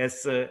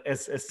as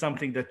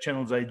something that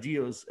channels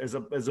ideals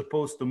as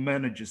opposed to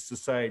manages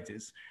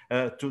societies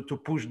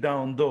to push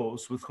down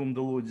those with whom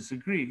the law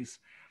disagrees,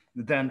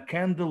 then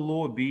can the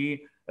law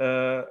be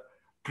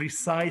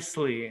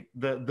precisely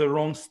the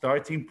wrong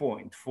starting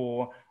point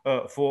for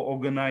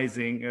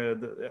organizing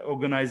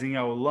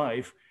our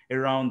life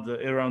around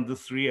the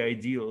three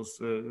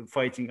ideals: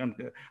 fighting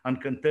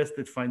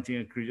uncontested,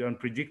 fighting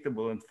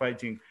unpredictable, and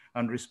fighting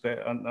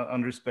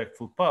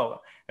unrespectful power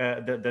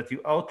that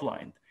you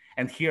outlined.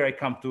 And here I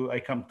come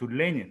to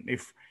Lenin.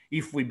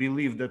 If we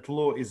believe that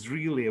law is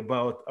really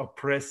about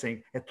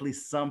oppressing at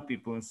least some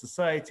people in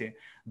society,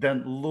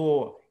 then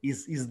law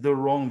is the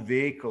wrong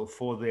vehicle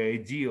for the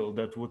ideal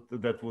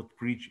that would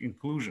preach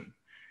inclusion.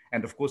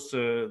 And of course,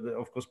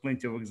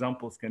 plenty of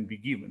examples can be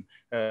given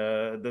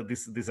that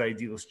these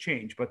ideals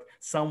change, but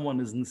someone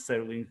is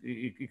necessarily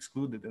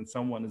excluded, and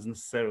someone is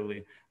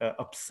necessarily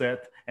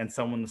upset, and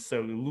someone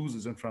necessarily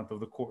loses in front of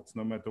the courts,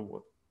 no matter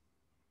what.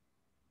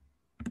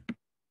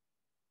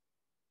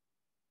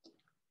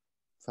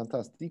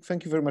 Fantastic.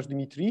 Thank you very much,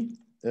 Dimitri.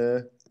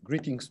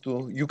 Greetings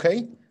to UK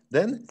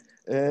then.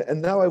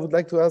 And now I would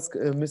like to ask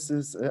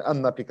Mrs.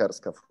 Anna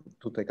Piekarska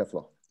to take a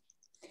floor.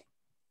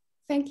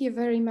 Thank you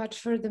very much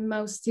for the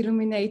most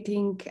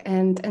illuminating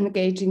and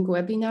engaging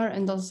webinar,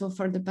 and also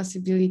for the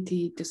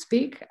possibility to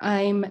speak.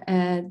 I'm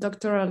a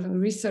doctoral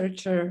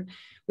researcher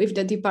with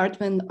the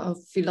Department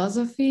of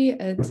Philosophy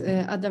at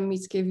Adam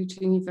Mickiewicz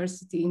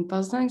University in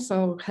Poznań.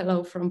 So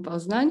hello from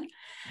Poznań.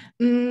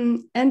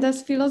 And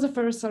as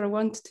philosophers are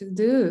wont to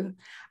do,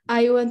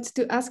 I want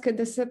to ask a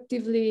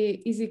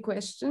deceptively easy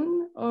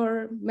question,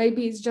 or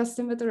maybe it's just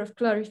a matter of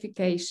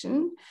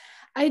clarification.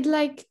 I'd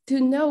like to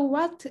know,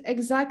 what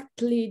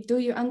exactly do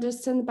you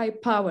understand by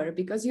power?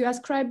 Because you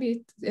ascribe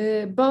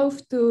it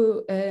both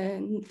to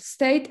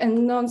state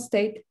and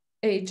non-state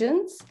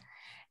agents.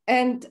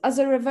 And as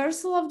a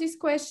reversal of this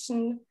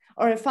question,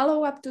 or a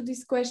follow-up to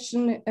this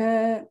question,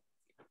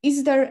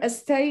 is there a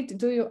state,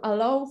 do you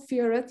allow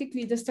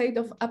theoretically the state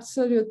of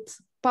absolute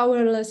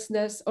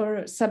powerlessness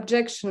or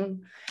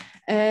subjection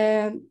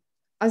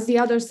as the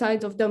other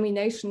side of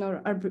domination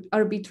or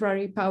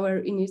arbitrary power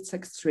in its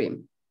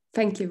extreme?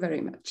 Thank you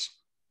very much.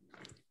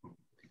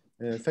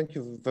 Thank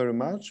you very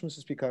much,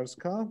 Mrs.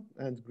 Piekarska,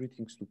 and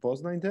greetings to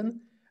Poznań then.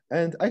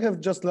 And I have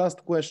just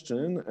last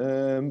question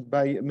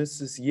by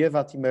Mrs.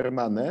 Ewa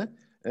Timmermane,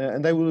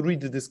 and I will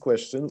read this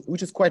question,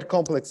 which is quite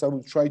complex. I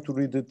will try to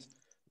read it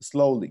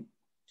slowly.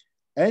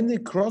 Any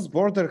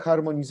cross-border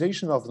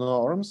harmonization of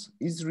norms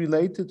is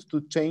related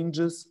to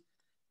changes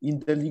in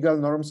the legal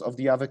norms of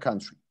the other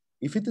country.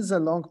 If it is a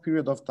long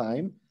period of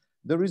time,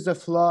 there is a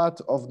flood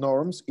of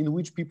norms in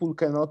which people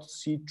cannot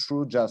see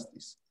true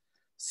justice.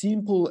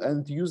 Simple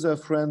and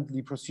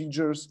user-friendly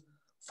procedures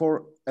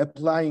for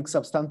applying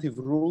substantive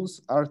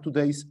rules are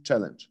today's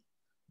challenge.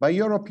 By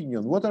your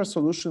opinion, what are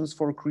solutions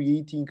for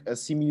creating a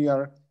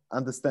similar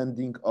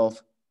understanding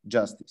of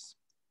justice?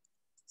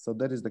 So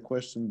that is the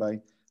question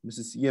by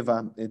Mrs.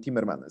 Ewa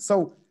Timmermane.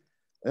 So,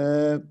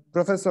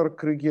 Professor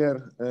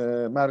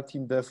Krygier,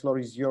 Martin, the floor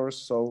is yours.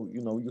 So,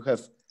 you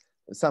have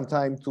some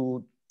time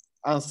to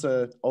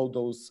answer all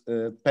those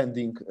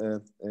pending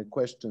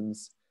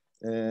questions,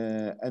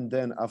 and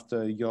then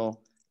after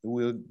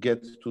we'll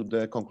get to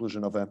the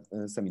conclusion of a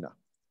seminar.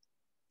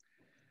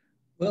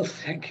 Well,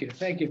 thank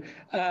you.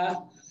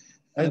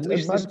 And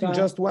Martin,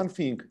 just one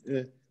thing,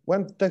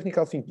 one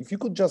technical thing. If you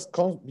could just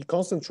be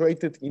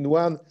concentrated in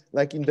one,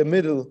 like in the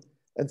middle,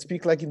 and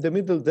speak like in the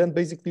middle, then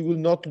basically you will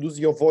not lose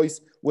your voice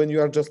when you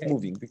are just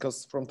moving,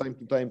 because from time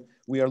to time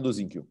we are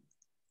losing you.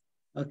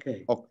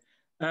 Okay. Oh.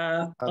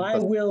 I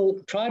will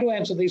try to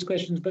answer these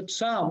questions, but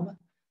some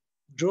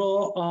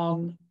draw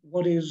on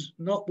what is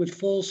not with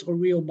false or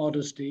real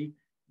modesty,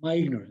 my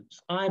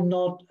ignorance. I'm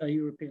not a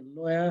European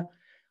lawyer.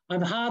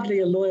 I'm hardly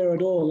a lawyer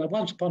at all.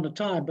 Once upon a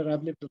time, but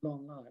I've lived a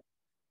long life.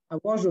 I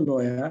was a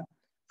lawyer,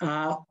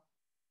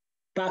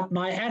 but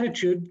my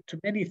attitude to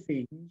many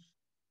things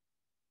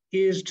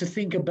is to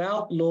think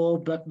about law,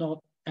 but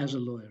not as a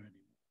lawyer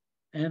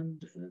anymore.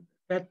 And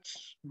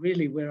that's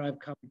really where I've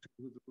come to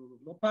with the rule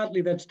of law.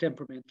 Partly that's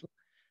temperamental,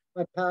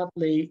 but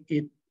partly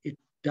it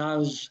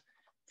does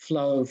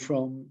flow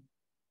from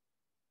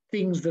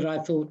things that I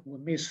thought were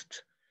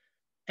missed,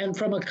 and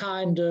from a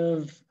kind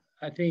of,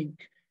 I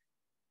think,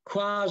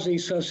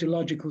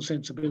 quasi-sociological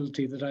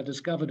sensibility that I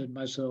discovered in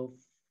myself.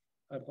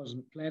 I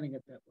wasn't planning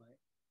it that way.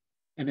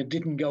 And it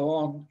didn't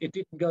go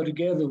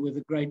together with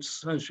a great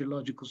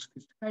sociological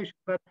sophistication.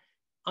 But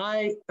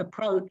I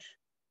approach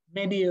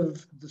many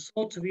of the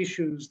sorts of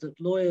issues that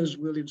lawyers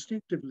will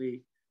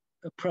instinctively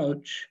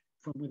approach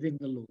from within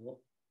the law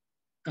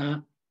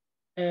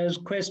as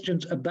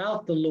questions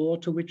about the law,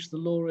 to which the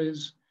law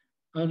is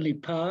only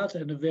part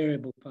and a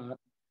variable part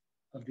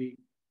of the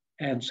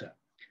answer.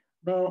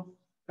 But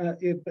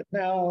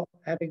now,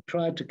 having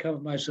tried to cover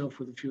myself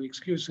with a few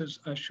excuses,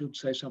 I should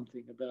say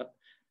something about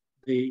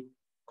the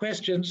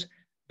questions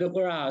that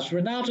were asked.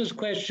 Renata's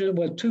question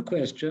were two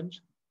questions.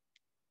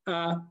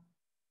 To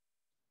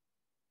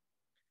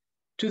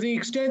the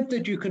extent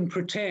that you can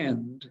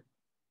pretend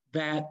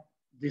that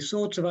the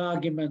sorts of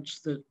arguments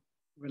that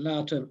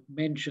Renata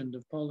mentioned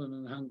of Poland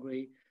and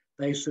Hungary,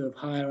 they serve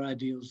higher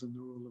ideals than the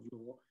rule of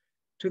law.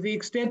 To the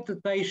extent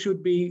that they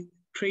should be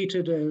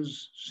treated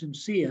as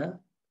sincere,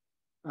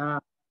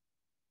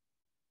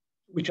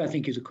 which I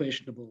think is a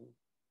questionable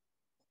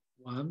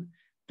one,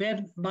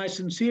 then my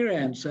sincere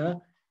answer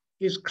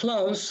is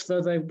close,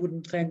 though they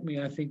wouldn't thank me,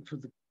 I think, for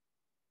the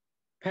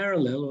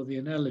parallel or the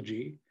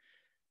analogy,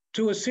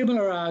 to a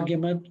similar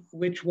argument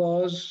which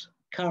was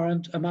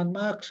current among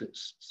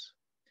Marxists.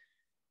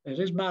 That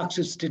is,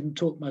 Marxists didn't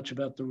talk much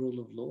about the rule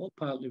of law,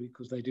 partly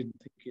because they didn't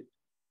think it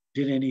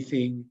did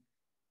anything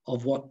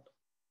of what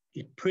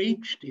it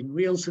preached in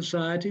real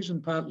societies,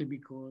 and partly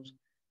because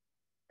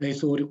they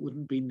thought it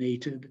wouldn't be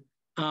needed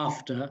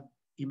after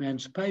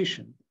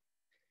emancipation.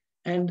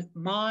 And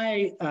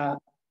my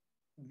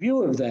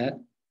view of that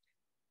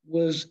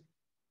was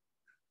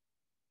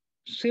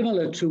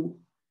similar to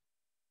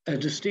a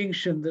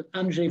distinction that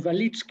Andrzej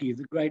Walicki,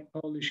 the great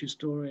Polish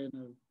historian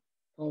of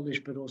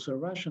Polish but also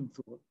Russian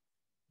thought,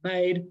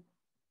 made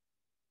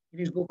in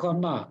his book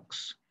on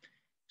Marx.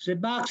 He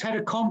said Marx had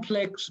a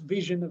complex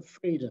vision of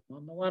freedom.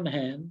 On the one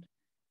hand,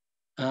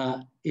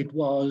 it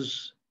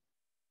was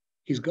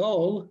his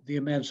goal, the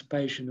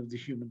emancipation of the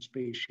human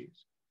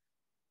species.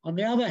 On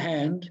the other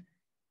hand,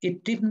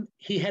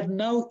 he had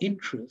no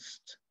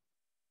interest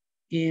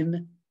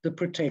in the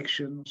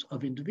protections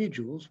of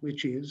individuals,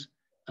 which is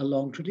a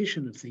long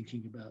tradition of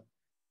thinking about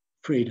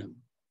freedom.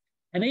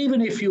 And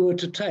even if you were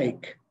to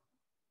take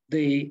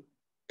the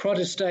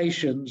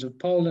protestations of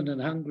Poland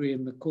and Hungary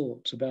in the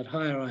courts about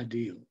higher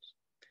ideals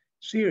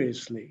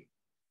seriously,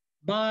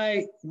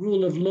 my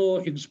rule of law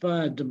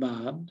inspired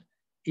demand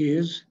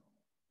is,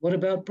 what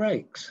about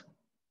brakes?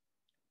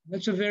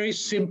 That's a very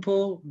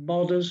simple,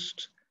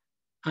 modest,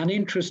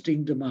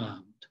 uninteresting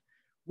demand.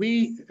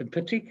 We, and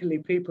particularly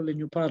people in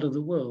your part of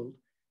the world,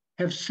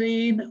 have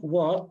seen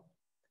what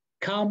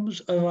comes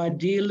of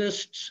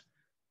idealists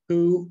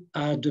who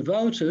are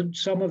devoted,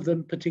 some of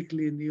them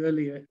particularly in the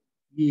earlier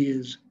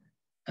years,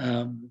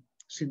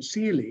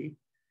 sincerely,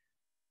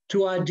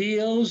 to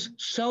ideals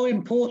so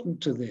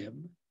important to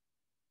them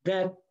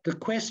that the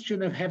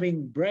question of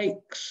having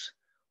brakes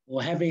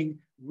or having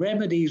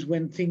remedies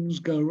when things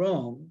go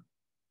wrong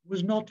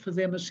was not for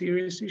them a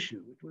serious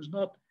issue. It was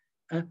not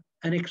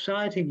an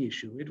exciting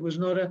issue. It was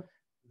not a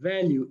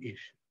value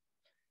issue.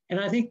 And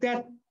I think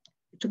that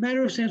it's a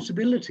matter of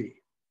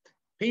sensibility.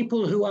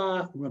 People who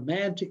are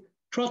romantic,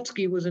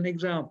 Trotsky was an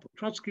example.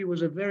 Trotsky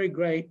was a very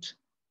great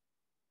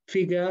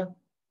figure,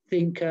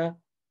 thinker,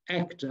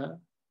 actor,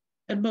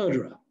 and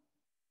murderer.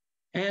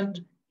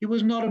 And he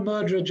was not a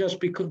murderer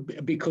just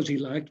because he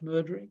liked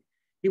murdering.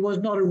 He was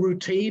not a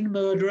routine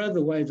murderer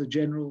the way the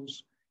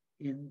generals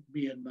in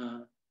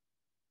Myanmar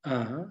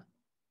are.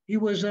 He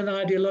was an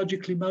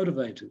ideologically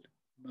motivated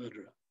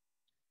murderer.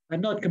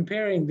 I'm not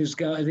comparing these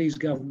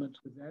governments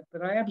with that,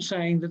 but I am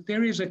saying that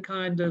there is a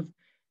kind of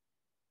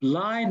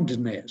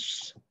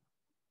blindness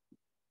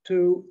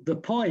to the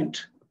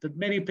point that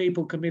many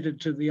people committed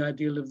to the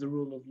ideal of the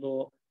rule of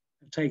law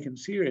have taken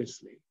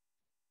seriously,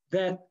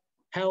 that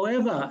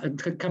however,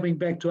 and coming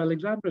back to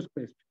Alexandra's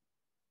question,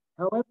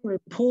 however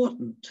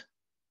important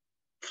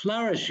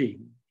flourishing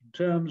in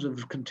terms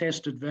of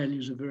contested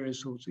values of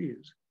various sorts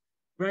is,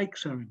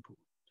 brakes are important.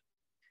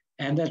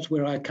 And that's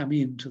where I come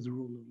into the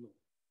rule of law.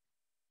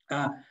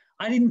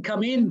 I didn't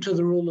come into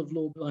the rule of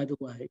law, by the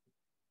way,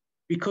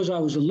 because I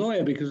was a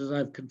lawyer, because as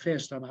I've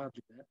confessed, I'm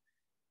hardly that,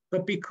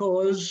 but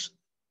because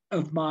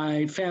of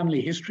my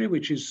family history,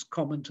 which is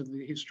common to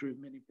the history of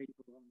many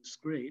people on the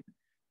screen,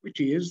 which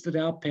is that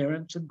our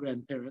parents and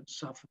grandparents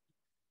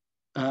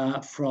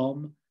suffered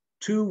from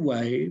two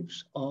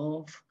waves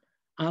of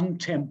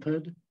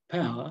untempered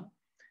power,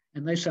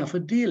 and they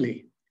suffered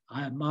dearly.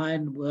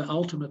 Mine were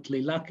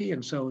ultimately lucky,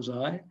 and so was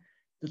I,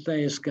 that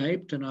they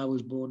escaped, and I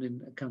was born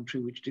in a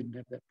country which didn't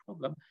have that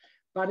problem.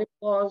 But it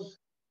was,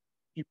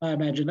 in my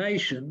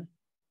imagination,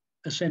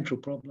 a central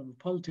problem of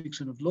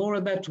politics and of law,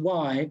 and that's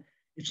why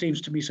it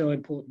seems to me so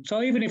important.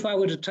 So even if I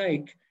were to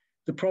take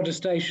the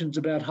protestations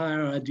about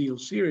higher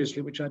ideals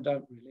seriously, which I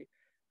don't really,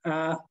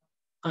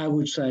 I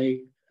would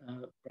say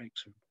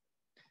brakes are important.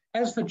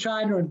 As for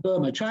China and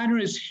Burma, China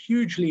is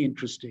hugely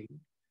interesting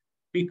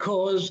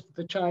because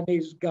the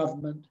Chinese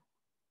government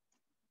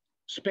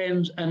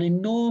spends an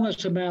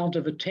enormous amount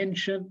of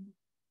attention,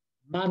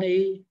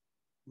 money,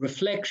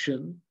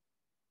 reflection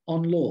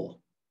on law.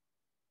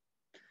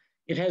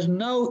 It has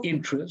no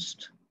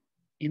interest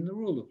in the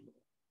rule of law,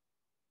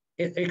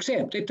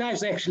 except it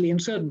does actually in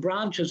certain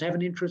branches have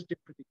an interest in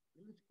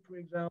predictability, for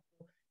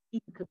example,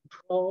 in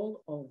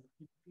control of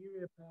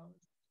inferior powers.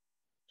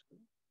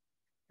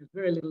 There's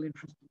very little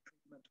interest in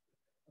treatment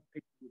of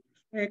people with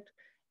respect.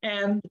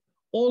 And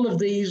all of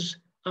these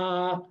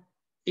are,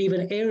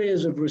 even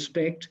areas of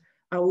respect,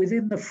 are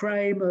within the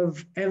frame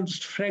of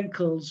Ernst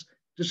Fraenkel's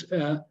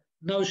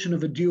notion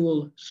of a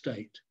dual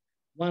state,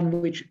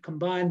 one which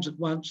combines at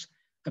once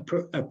a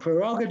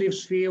prerogative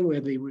sphere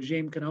where the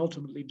regime can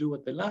ultimately do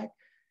what they like,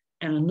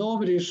 and a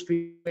normative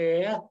sphere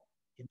where,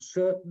 in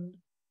certain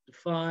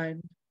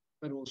defined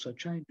but also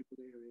changeable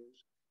areas,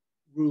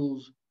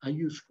 rules are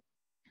useful.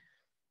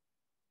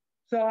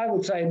 So I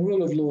would say in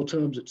rule of law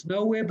terms, it's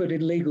nowhere, but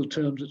in legal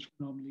terms, it's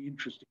phenomenally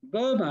interesting.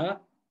 Burma,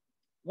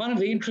 one of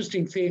the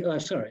interesting things,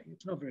 sorry,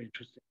 it's not very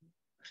interesting.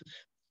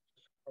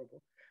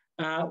 Horrible.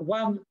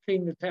 One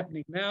thing that's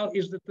happening now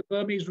is that the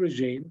Burmese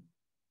regime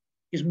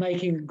is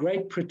making a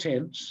great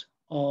pretense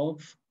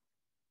of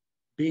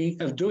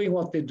doing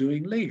what they're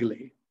doing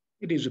legally.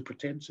 It is a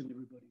pretense, and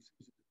everybody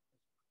sees it.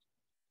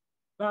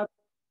 But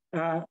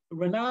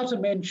Renata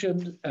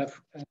mentioned a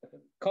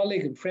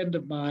colleague and friend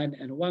of mine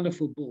and a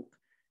wonderful book,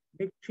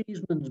 Nick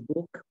Cheeseman's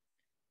book.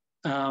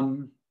 Sorry,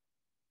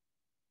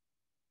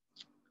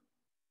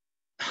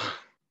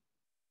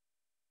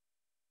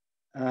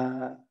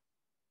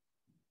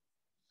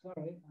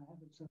 I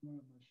have it somewhere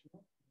on my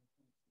shelf.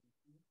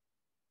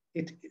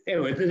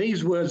 Anyway,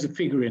 these words that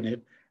figure in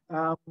it.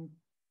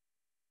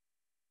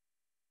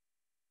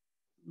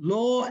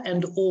 Law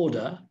and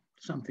Order,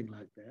 something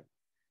like that.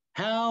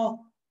 How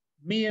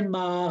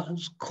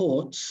Myanmar's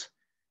courts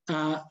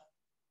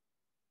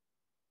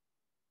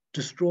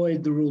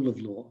destroyed the rule of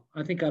law.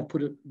 I think I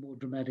put it more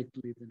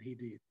dramatically than he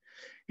did.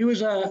 He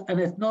was an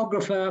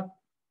ethnographer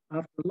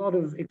after a lot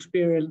of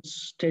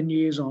experience, 10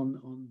 years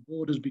on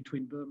borders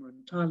between Burma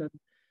and Thailand,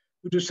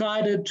 who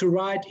decided to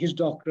write his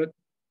doctorate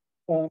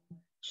on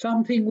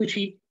something which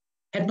he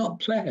had not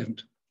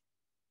planned.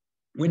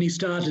 When he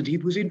started, he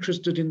was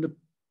interested in the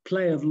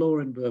play of law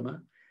in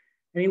Burma,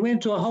 and he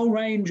went to a whole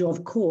range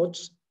of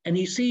courts, and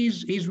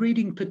he's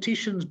reading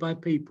petitions by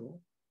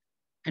people,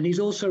 and he's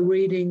also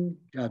reading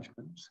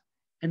judgments,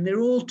 and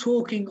they're all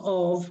talking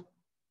of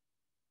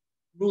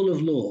rule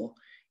of law.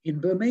 In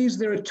Burmese,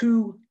 there are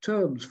two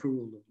terms for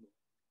rule of law.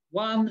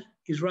 One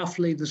is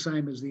roughly the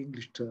same as the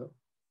English term,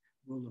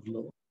 rule of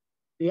law.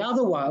 The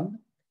other one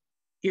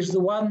is the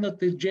one that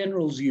the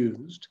generals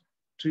used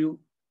to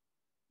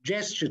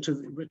gesture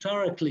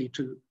rhetorically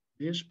to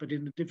this, but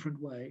in a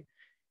different way.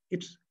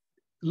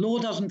 Law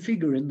doesn't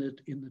figure in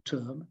the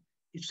term.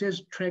 It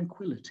says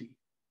tranquility,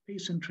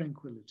 peace and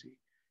tranquility.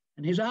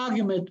 And his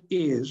argument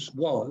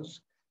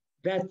was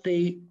that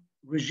the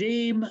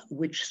regime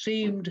which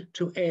seemed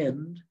to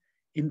end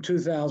in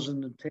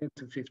 2010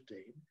 to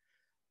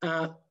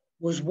 15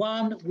 was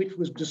one which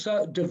was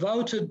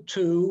devoted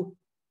to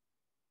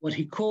what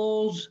he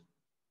calls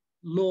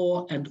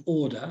law and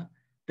order,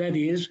 that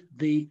is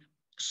the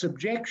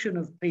subjection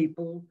of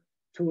people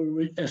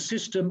to a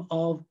system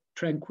of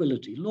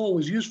tranquility. Law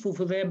was useful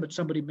for them, but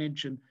somebody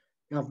mentioned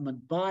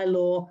government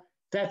bylaw.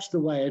 That's the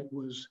way it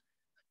was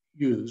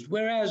used.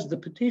 Whereas the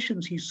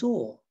petitions he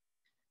saw,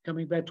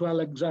 coming back to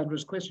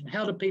Alexandra's question,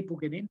 how do people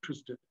get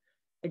interested?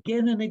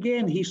 Again and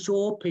again, he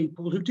saw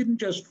people who didn't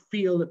just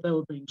feel that they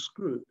were being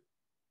screwed.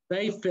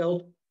 They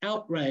felt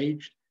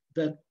outraged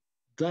that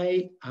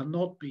they are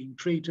not being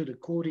treated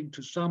according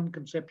to some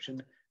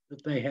conception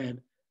that they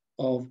had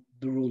of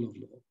the rule of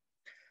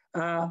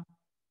law.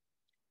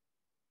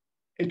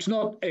 It's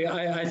not,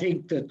 I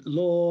think that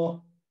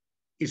law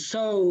is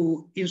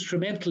so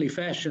instrumentally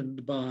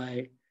fashioned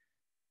by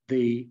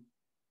the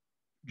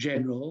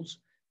generals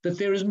that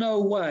there is no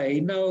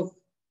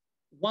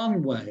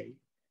one way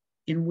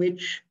in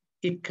which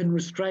it can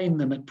restrain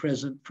them at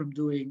present from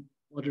doing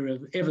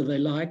whatever they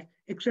like,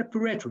 except for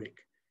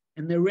rhetoric.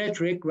 And their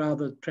rhetoric,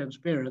 rather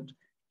transparent,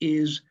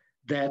 is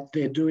that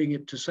they're doing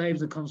it to save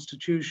the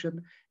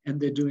Constitution, and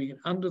they're doing it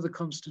under the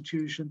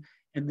Constitution,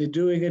 and they're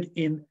doing it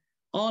in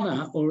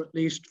honor, or at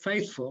least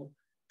faithful,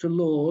 to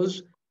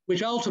laws,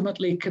 which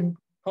ultimately can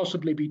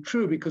possibly be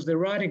true because they're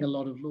writing a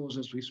lot of laws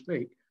as we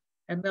speak,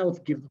 and they'll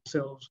give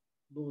themselves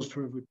laws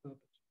for every purpose.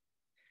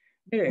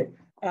 Anyway,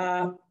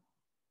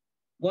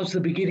 what's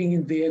the beginning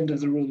and the end of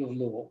the rule of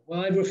law?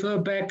 Well, I refer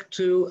back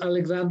to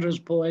Alexandra's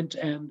point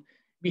and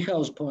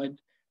Michal's point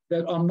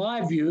that on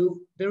my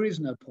view, there is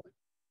no point.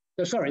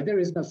 There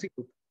is no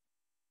single point.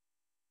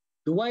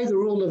 The way the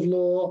rule of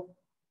law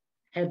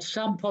had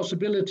some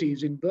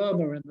possibilities in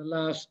Burma in the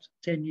last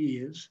 10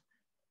 years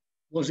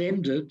was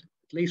ended,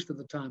 at least for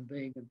the time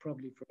being and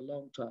probably for a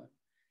long time,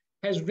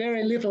 has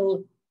very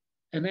little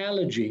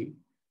analogy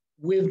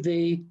with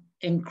the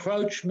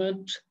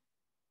encroachment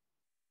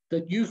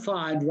that you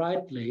find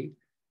rightly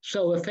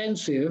so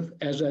offensive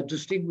as a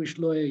distinguished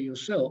lawyer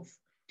yourself,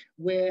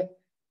 where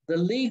the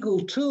legal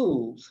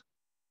tools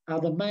are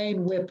the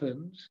main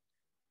weapons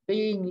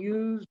being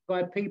used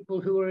by people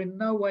who are in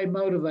no way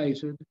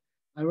motivated.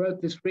 I wrote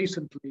this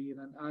recently in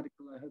an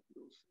article I hope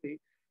you'll see.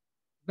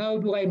 No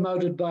way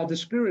motivated by the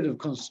spirit of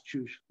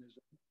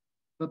constitutionalism,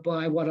 but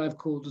by what I've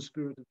called the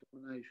spirit of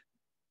domination.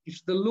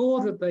 It's the law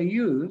that they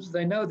use.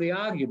 They know the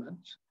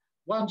arguments.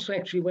 Once,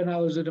 actually, when I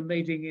was at a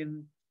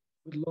meeting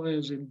with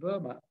lawyers in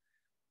Burma,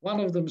 one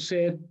of them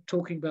said,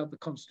 talking about the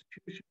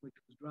Constitution, which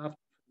was drafted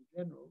for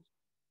the generals,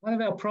 one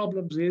of our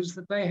problems is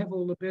that they have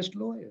all the best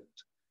lawyers.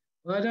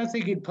 Well, I don't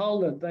think in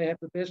Poland they have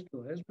the best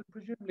lawyers, but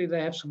presumably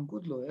they have some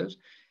good lawyers.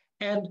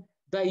 And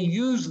they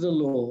use the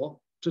law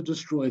to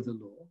destroy the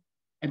law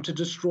and to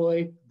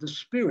destroy the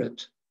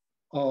spirit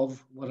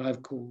of what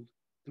I've called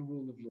the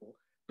rule of law.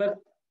 But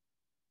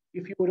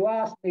if you were to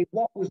ask me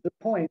what was the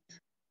point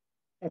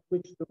at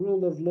which the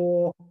rule of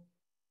law,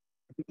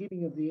 the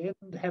beginning of the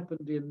end,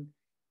 happened in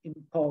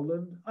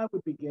Poland. I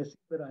would be guessing,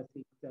 but I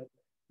think that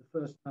the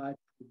first night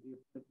with the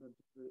appointment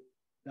of the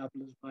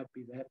doublers might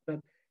be that.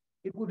 But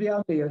it would be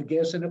only a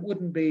guess, and it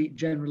wouldn't be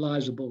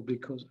generalizable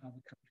because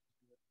other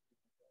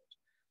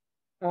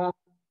countries.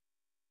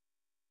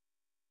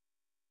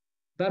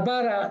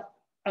 Barbara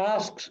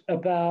asks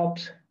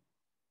about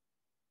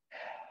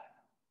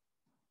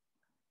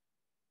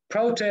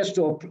protests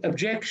or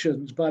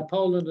objections by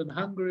Poland and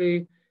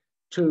Hungary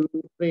to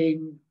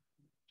being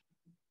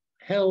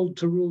held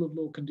to rule of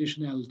law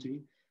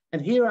conditionality.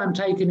 And here I'm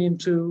taken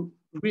into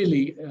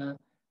really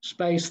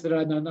space that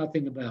I know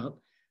nothing about,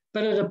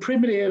 but at a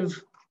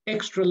primitive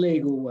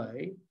extra-legal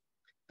way.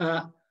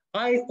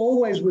 I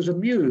always was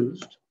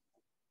amused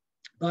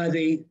by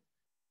the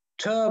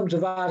terms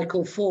of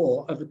Article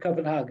 4 of the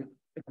Copenhagen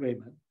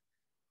Agreement,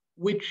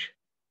 which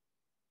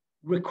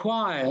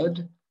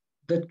required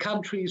that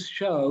countries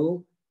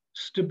show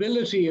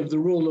stability of the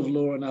rule of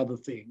law and other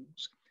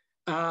things.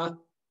 And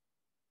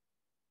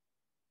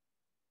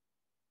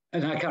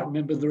I can't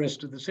remember the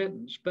rest of the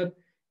sentence, but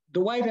the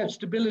way that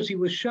stability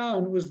was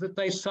shown was that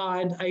they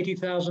signed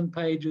 80,000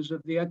 pages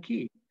of the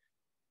acquis.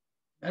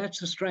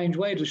 That's a strange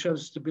way to show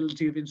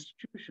stability of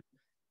institutions.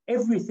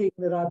 Everything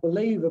that I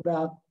believe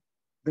about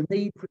the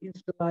need for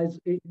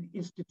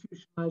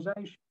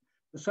institutionalization,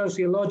 the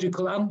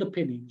sociological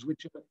underpinnings,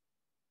 which are,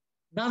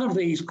 none of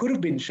these could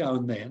have been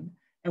shown then.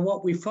 And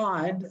what we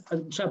find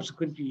in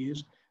subsequent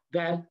years,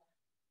 that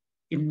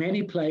in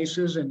many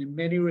places and in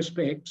many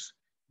respects,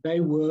 they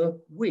were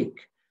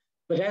weak.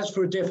 But as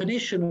for a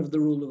definition of the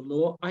rule of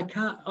law,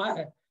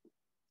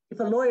 if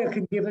a lawyer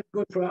can give it,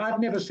 good for it.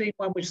 I've never seen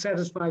one which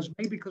satisfies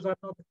me because I'm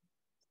not,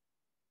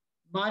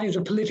 mine is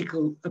a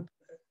political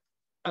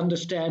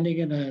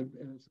understanding and an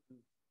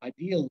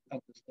ideal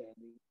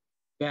understanding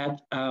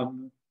that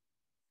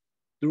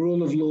the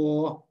rule of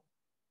law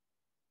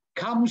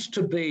comes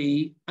to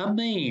be a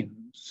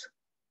means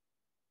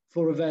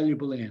for a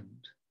valuable end.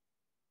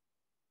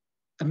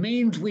 A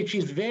means which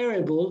is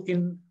variable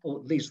in, or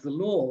at least the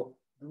role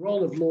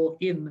of law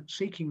in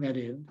seeking that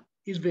end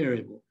is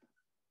variable.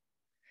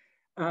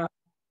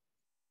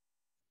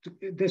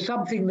 There's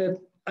something that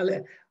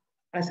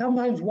I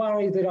sometimes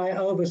worry that I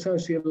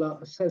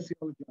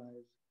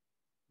over-sociologize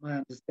my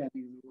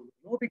understanding of the rule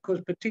of law, because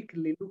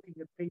particularly looking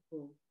at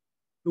people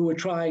who are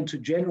trying to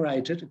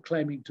generate it and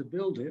claiming to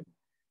build it,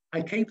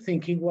 I keep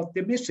thinking what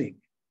they're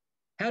missing.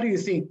 How do you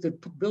think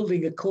that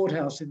building a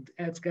courthouse in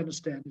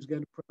Afghanistan is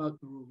going to promote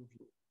the rule of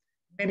law?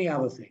 Many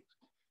other things.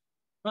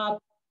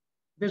 But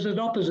there's an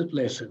opposite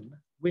lesson,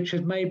 which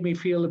has made me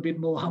feel a bit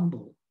more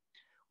humble.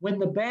 When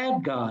the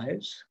bad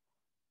guys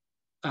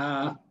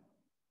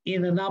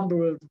in a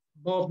number of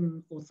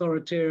modern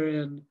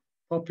authoritarian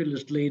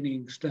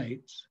populist-leaning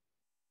states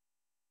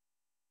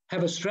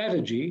have a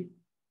strategy,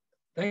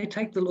 they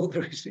take the law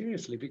very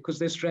seriously because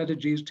their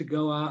strategy is to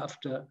go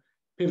after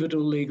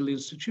pivotal legal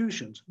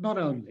institutions. Not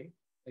only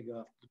they go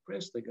after the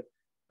press,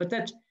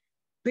 but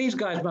these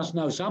guys must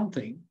know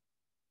something.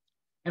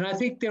 And I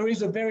think there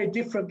is a very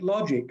different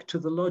logic to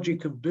the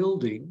logic of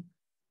building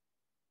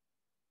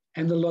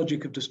and the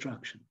logic of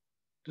destruction.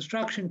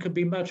 Destruction can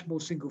be much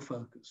more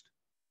single-focused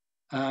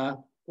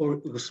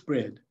or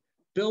spread.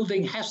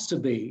 Building has to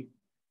be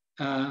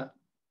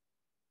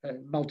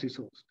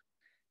multi-sourced.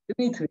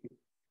 Dimitri,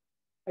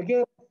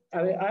 again,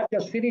 I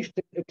just finished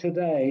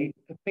today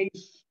a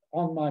piece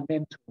on my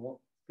mentor,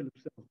 Philip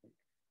Selznick.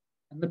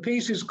 And the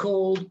piece is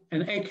called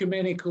An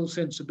Ecumenical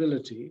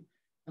Sensibility.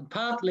 And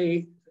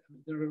partly,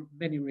 there are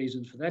many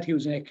reasons for that. He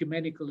was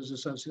ecumenical as a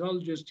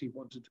sociologist. He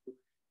wanted to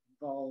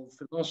involve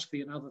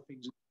philosophy and other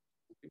things.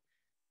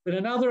 But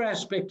another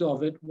aspect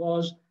of it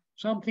was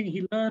something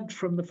he learned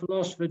from the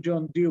philosopher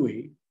John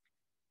Dewey,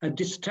 a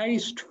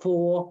distaste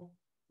for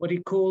what he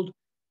called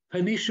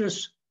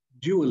pernicious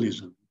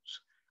dualisms,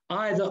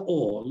 either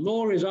or.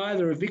 Law is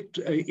either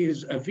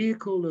a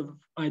vehicle of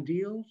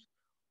ideals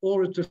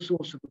or it's a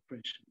source of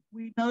oppression.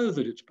 We know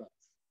that it's both.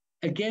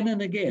 Again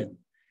and again,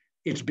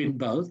 it's been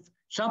both.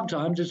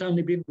 Sometimes it's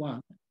only been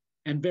one,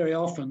 and very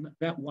often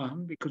that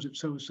one, because it's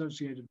so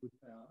associated with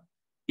power,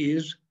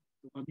 is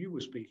the one you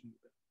were speaking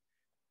about.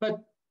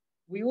 But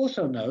we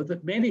also know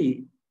that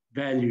many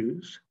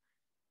values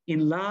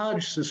in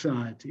large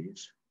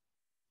societies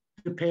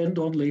depend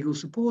on legal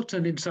support,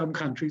 and in some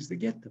countries they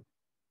get them.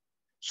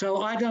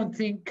 So I don't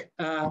think,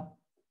 I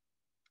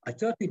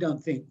certainly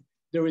don't think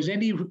there is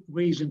any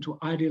reason to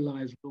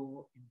idealize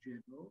law in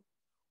general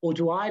or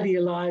to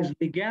idealize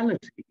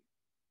legality,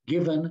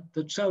 given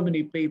that so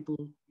many people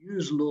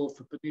use law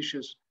for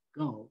pernicious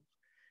goals.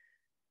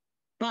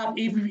 But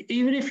even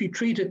if you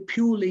treat it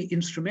purely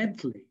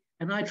instrumentally,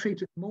 and I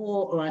treat it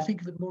more, or I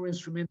think of it more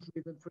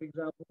instrumentally than, for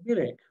example,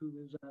 Mirek, who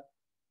is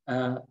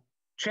a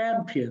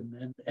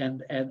champion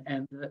and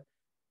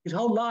his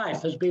whole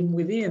life has been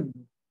within,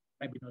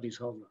 maybe not his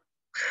whole life,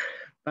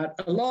 but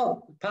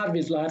part of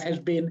his life has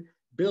been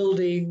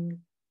building,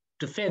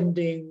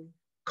 defending,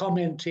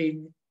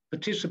 commenting,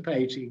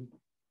 participating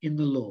in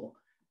the law.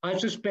 I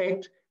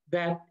suspect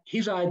that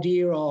his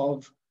idea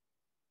of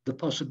the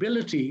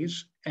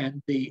possibilities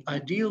and the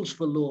ideals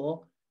for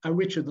law are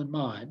richer than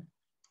mine.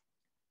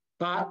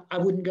 But I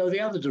wouldn't go the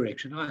other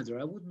direction either.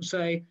 I wouldn't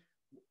say,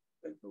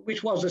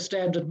 which was a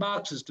standard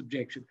Marxist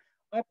objection.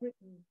 I've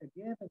written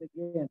again and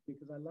again,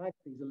 because I like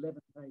these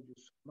 11 pages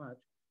so much,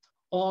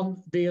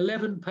 on the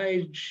 11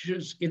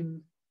 pages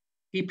in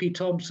E.P.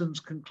 Thompson's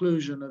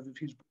conclusion of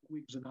his book,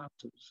 Whigs and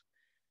Hunters,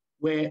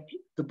 where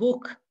the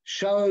book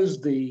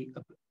shows the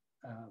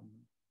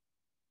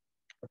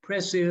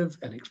oppressive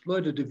and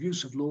exploitative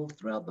use of law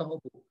throughout the whole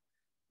book.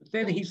 But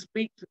then he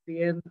speaks at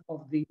the end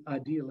of the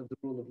ideal of the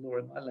rule of law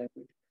in my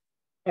language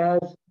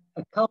as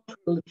a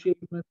cultural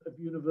achievement of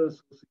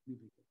universal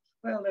significance.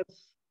 Well,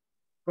 that's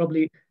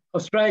probably,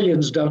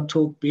 Australians don't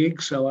talk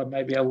big, so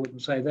maybe I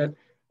wouldn't say that,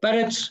 but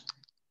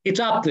it's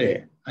up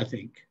there, I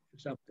think.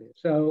 It's up there.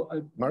 So,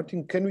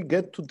 Martin, can we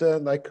get to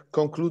the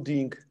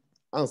concluding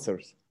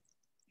answers?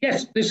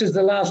 Yes, this is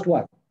the last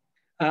one.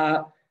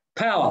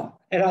 Power,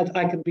 and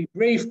I can be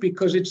brief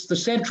because it's the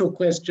central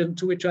question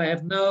to which I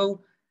have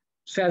no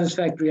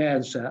satisfactory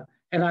answer.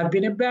 And I've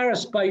been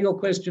embarrassed by your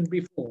question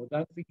before.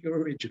 Don't think you're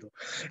original,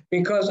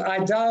 because I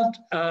don't,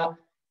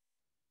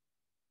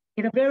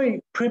 in a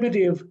very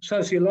primitive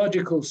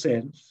sociological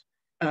sense,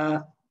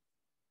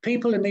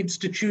 people and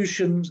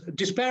institutions,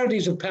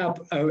 disparities of power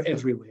are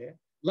everywhere.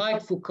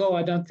 Like Foucault,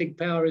 I don't think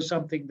power is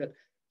something that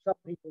some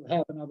people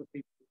have and other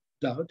people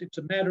don't. It's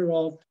a matter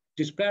of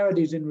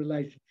disparities in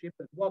relationship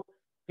and what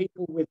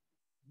people with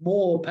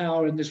more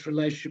power in this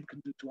relationship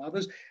can do to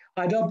others.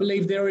 I don't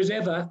believe there is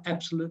ever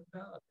absolute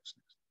powerlessness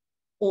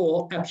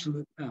or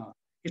absolute power.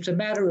 It's a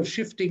matter of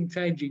shifting,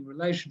 changing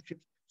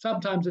relationships.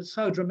 Sometimes it's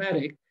so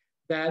dramatic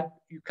that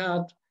you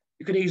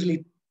could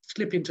easily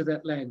slip into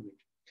that language.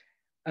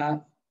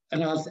 And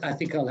I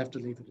think I'll have to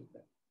leave it at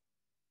that.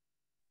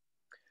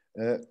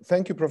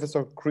 Thank you,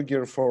 Professor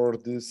Krieger, for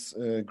this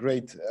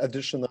great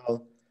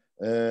additional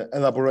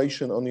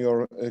elaboration on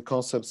your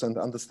concepts and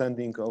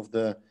understanding of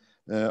the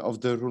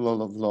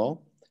rule of law.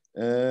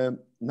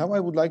 Now I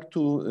would like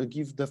to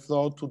give the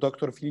floor to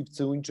Dr. Filip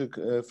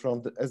Cyłynczyk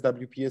from the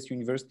SWPS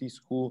Universities,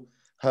 who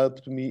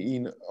helped me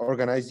in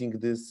organizing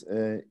this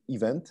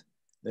event.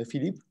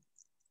 Filip?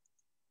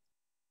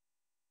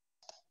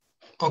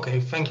 Okay,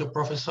 thank you,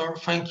 Professor.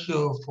 Thank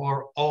you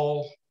for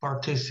all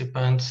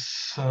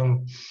participants.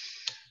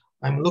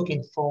 I'm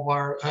looking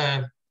forward.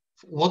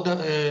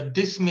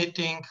 This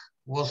meeting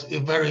was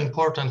very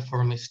important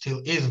for me,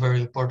 still is very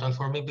important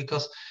for me,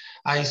 because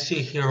I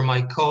see here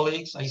my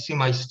colleagues, I see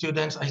my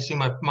students, I see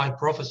my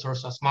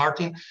professors as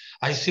Martin,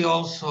 I see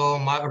also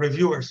my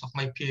reviewers of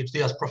my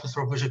PhD as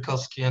Professor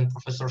Wyrzykowski and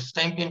Professor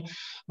Stępień,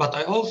 but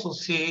I also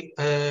see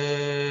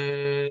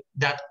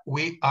that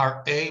we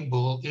are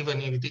able,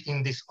 even if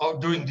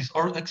during these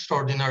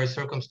extraordinary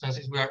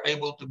circumstances, we are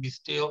able to be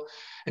still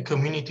a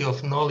community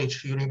of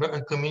knowledge,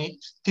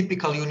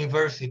 typical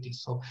university,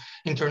 so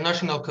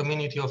international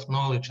community of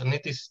knowledge, and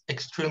it is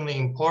extremely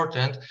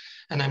important.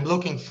 And I'm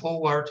looking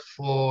forward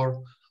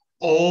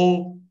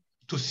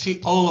to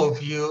see all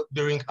of you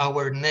during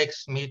our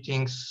next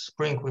meetings,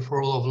 Spring with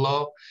Rule of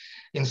Law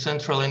in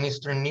Central and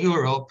Eastern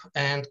Europe.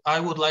 And I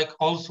would like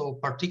also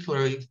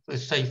particularly to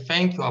say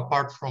thank you,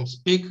 apart from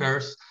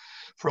speakers,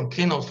 from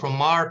keynote, from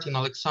Martin,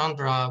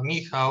 Alexandra,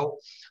 Michał,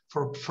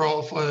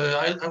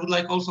 I would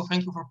like also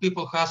thank you for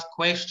people who ask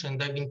questions.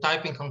 They've been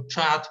typing on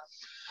chat,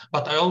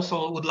 but I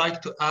also would like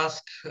to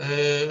ask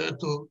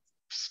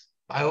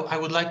I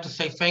would like to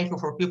say thank you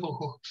for people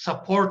who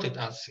supported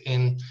us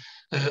in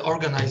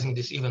organizing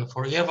this event,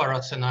 for Eva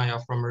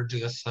Ratzenaya from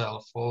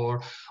RGSL,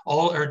 for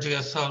all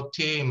RGSL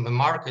team,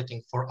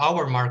 marketing, for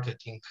our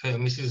marketing,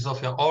 Mrs.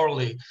 Zofia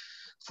Orly,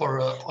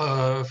 for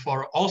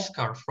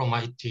Oscar from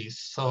IT.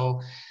 So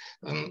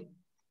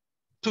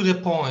to the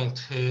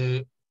point,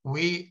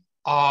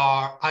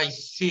 I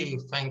see,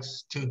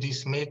 thanks to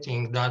this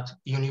meeting, that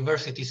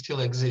universities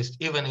still exist,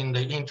 even in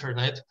the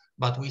internet,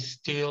 but we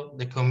still,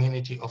 the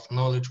community of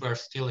knowledge, we are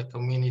still a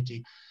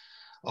community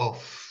of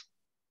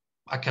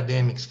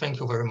academics. Thank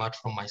you very much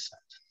from my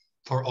side,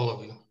 for all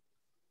of you.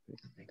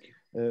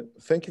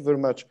 Thank you very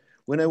much.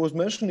 When I was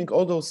mentioning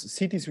all those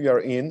cities we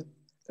are in,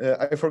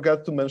 I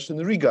forgot to mention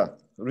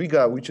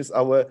Riga, which is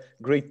our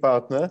great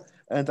partner.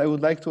 And I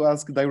would like to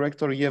ask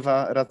Director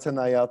Eva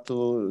Ratzenaya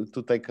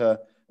to take a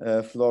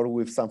floor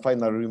with some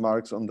final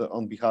remarks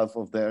on behalf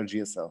of the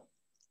RGSL.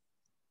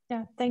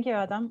 Yeah, thank you,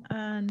 Adam.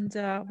 And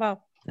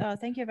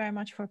thank you very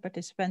much for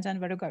participants, and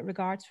very good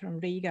regards from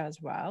Riga as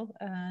well.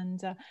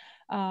 And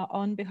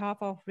on behalf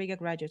of Riga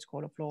Graduate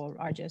School of Law,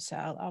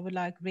 RGSL, I would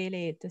like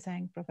really to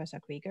thank Professor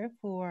Krieger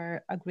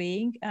for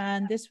agreeing.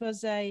 And this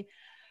was a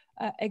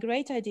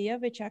great idea,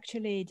 which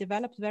actually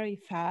developed very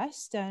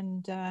fast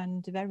and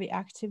very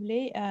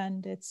actively.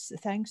 And it's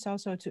thanks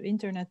also to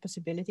internet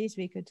possibilities.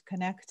 We could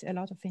connect a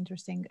lot of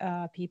interesting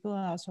people,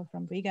 also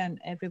from Riga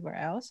and everywhere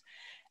else.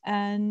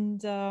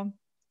 And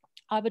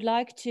I would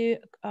like to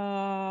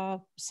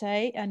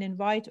say and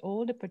invite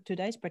all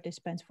today's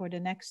participants for the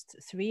next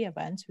 3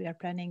 events. We are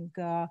planning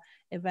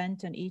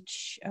event in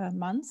each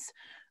month.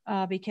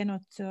 We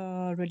cannot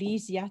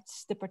release yet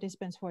the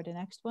participants for the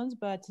next ones,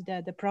 but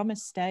the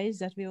promise stays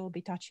that we will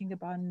be touching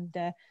upon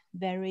the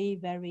very,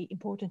 very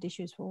important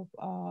issues for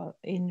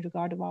in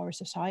regard of our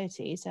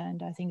societies.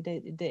 And I think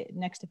the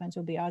next events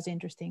will be as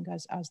interesting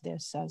as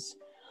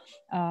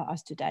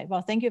today.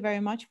 Well, thank you very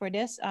much for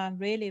this.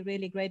 Really,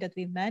 really great that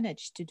we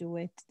managed to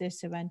do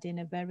this event in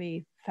a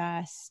very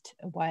fast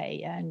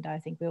way. And I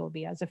think we will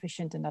be as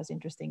efficient and as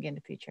interesting in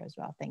the future as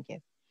well. Thank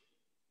you.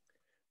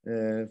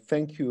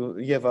 Thank you,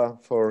 Eva,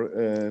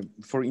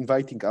 for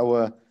inviting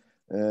our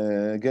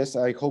guests.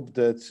 I hope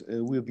that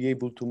we'll be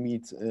able to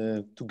meet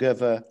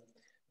together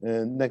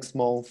next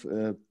month.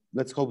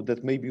 Let's hope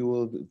that maybe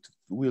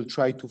we'll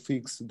try to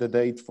fix the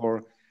date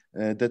for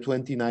the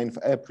 29th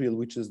April,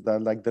 which is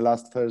like the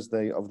last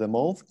Thursday of the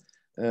month.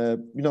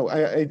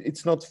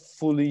 It's not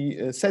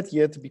fully set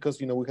yet because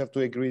we have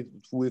to agree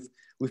with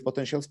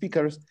potential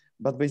speakers.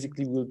 But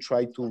basically, we'll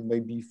try to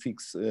maybe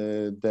fix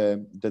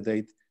the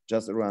date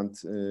just around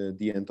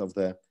the end of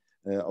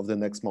the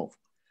next month.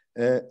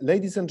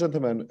 Ladies and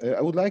gentlemen,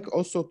 I would like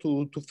also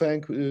to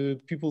thank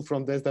people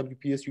from the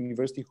SWPS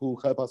University who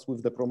help us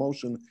with the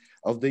promotion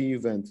of the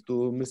event,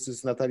 to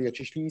Mrs. Natalia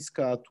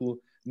Cieślińska, to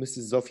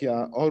Mrs.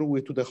 Zofia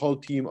Orły, to the whole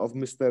team of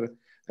Mr.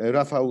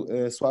 Rafał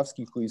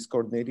Sławski, who is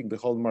coordinating the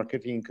whole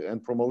marketing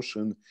and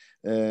promotion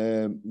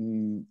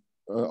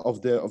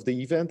of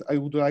the event. I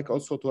would like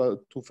also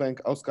to thank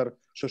Oskar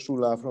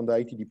Szeszula from the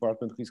IT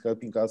department, who is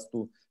helping us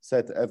to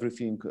set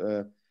everything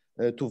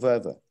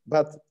together.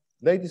 But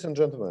ladies and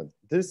gentlemen,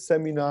 this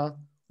seminar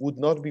would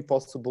not be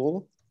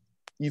possible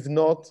if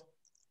not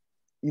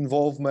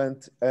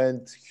involvement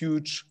and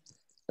huge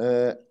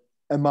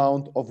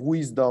amount of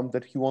wisdom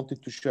that he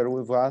wanted to share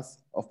with us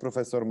of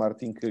Professor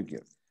Martin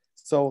Krygier.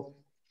 So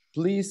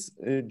please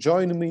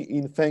join me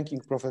in thanking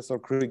Professor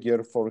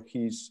Krygier for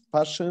his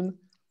passion,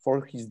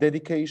 for his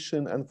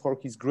dedication, and for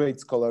his great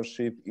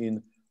scholarship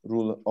in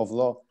rule of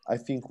law. I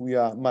think we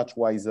are much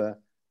wiser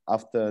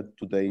after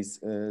today's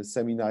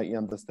seminar in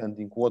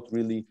understanding what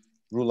really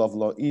rule of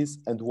law is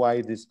and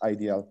why this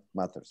ideal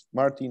matters.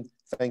 Martin,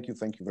 thank you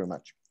very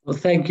much. Well,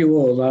 thank you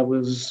all. I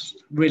was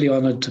really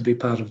honored to be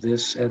part of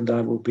this, and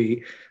I will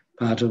be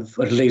part of,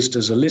 at least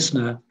as a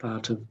listener,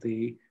 part of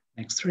the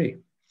next three.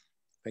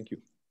 Thank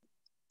you.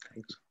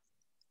 Thanks.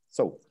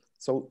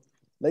 So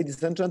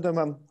ladies and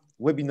gentlemen,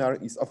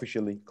 webinar is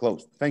officially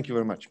closed. Thank you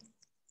very much.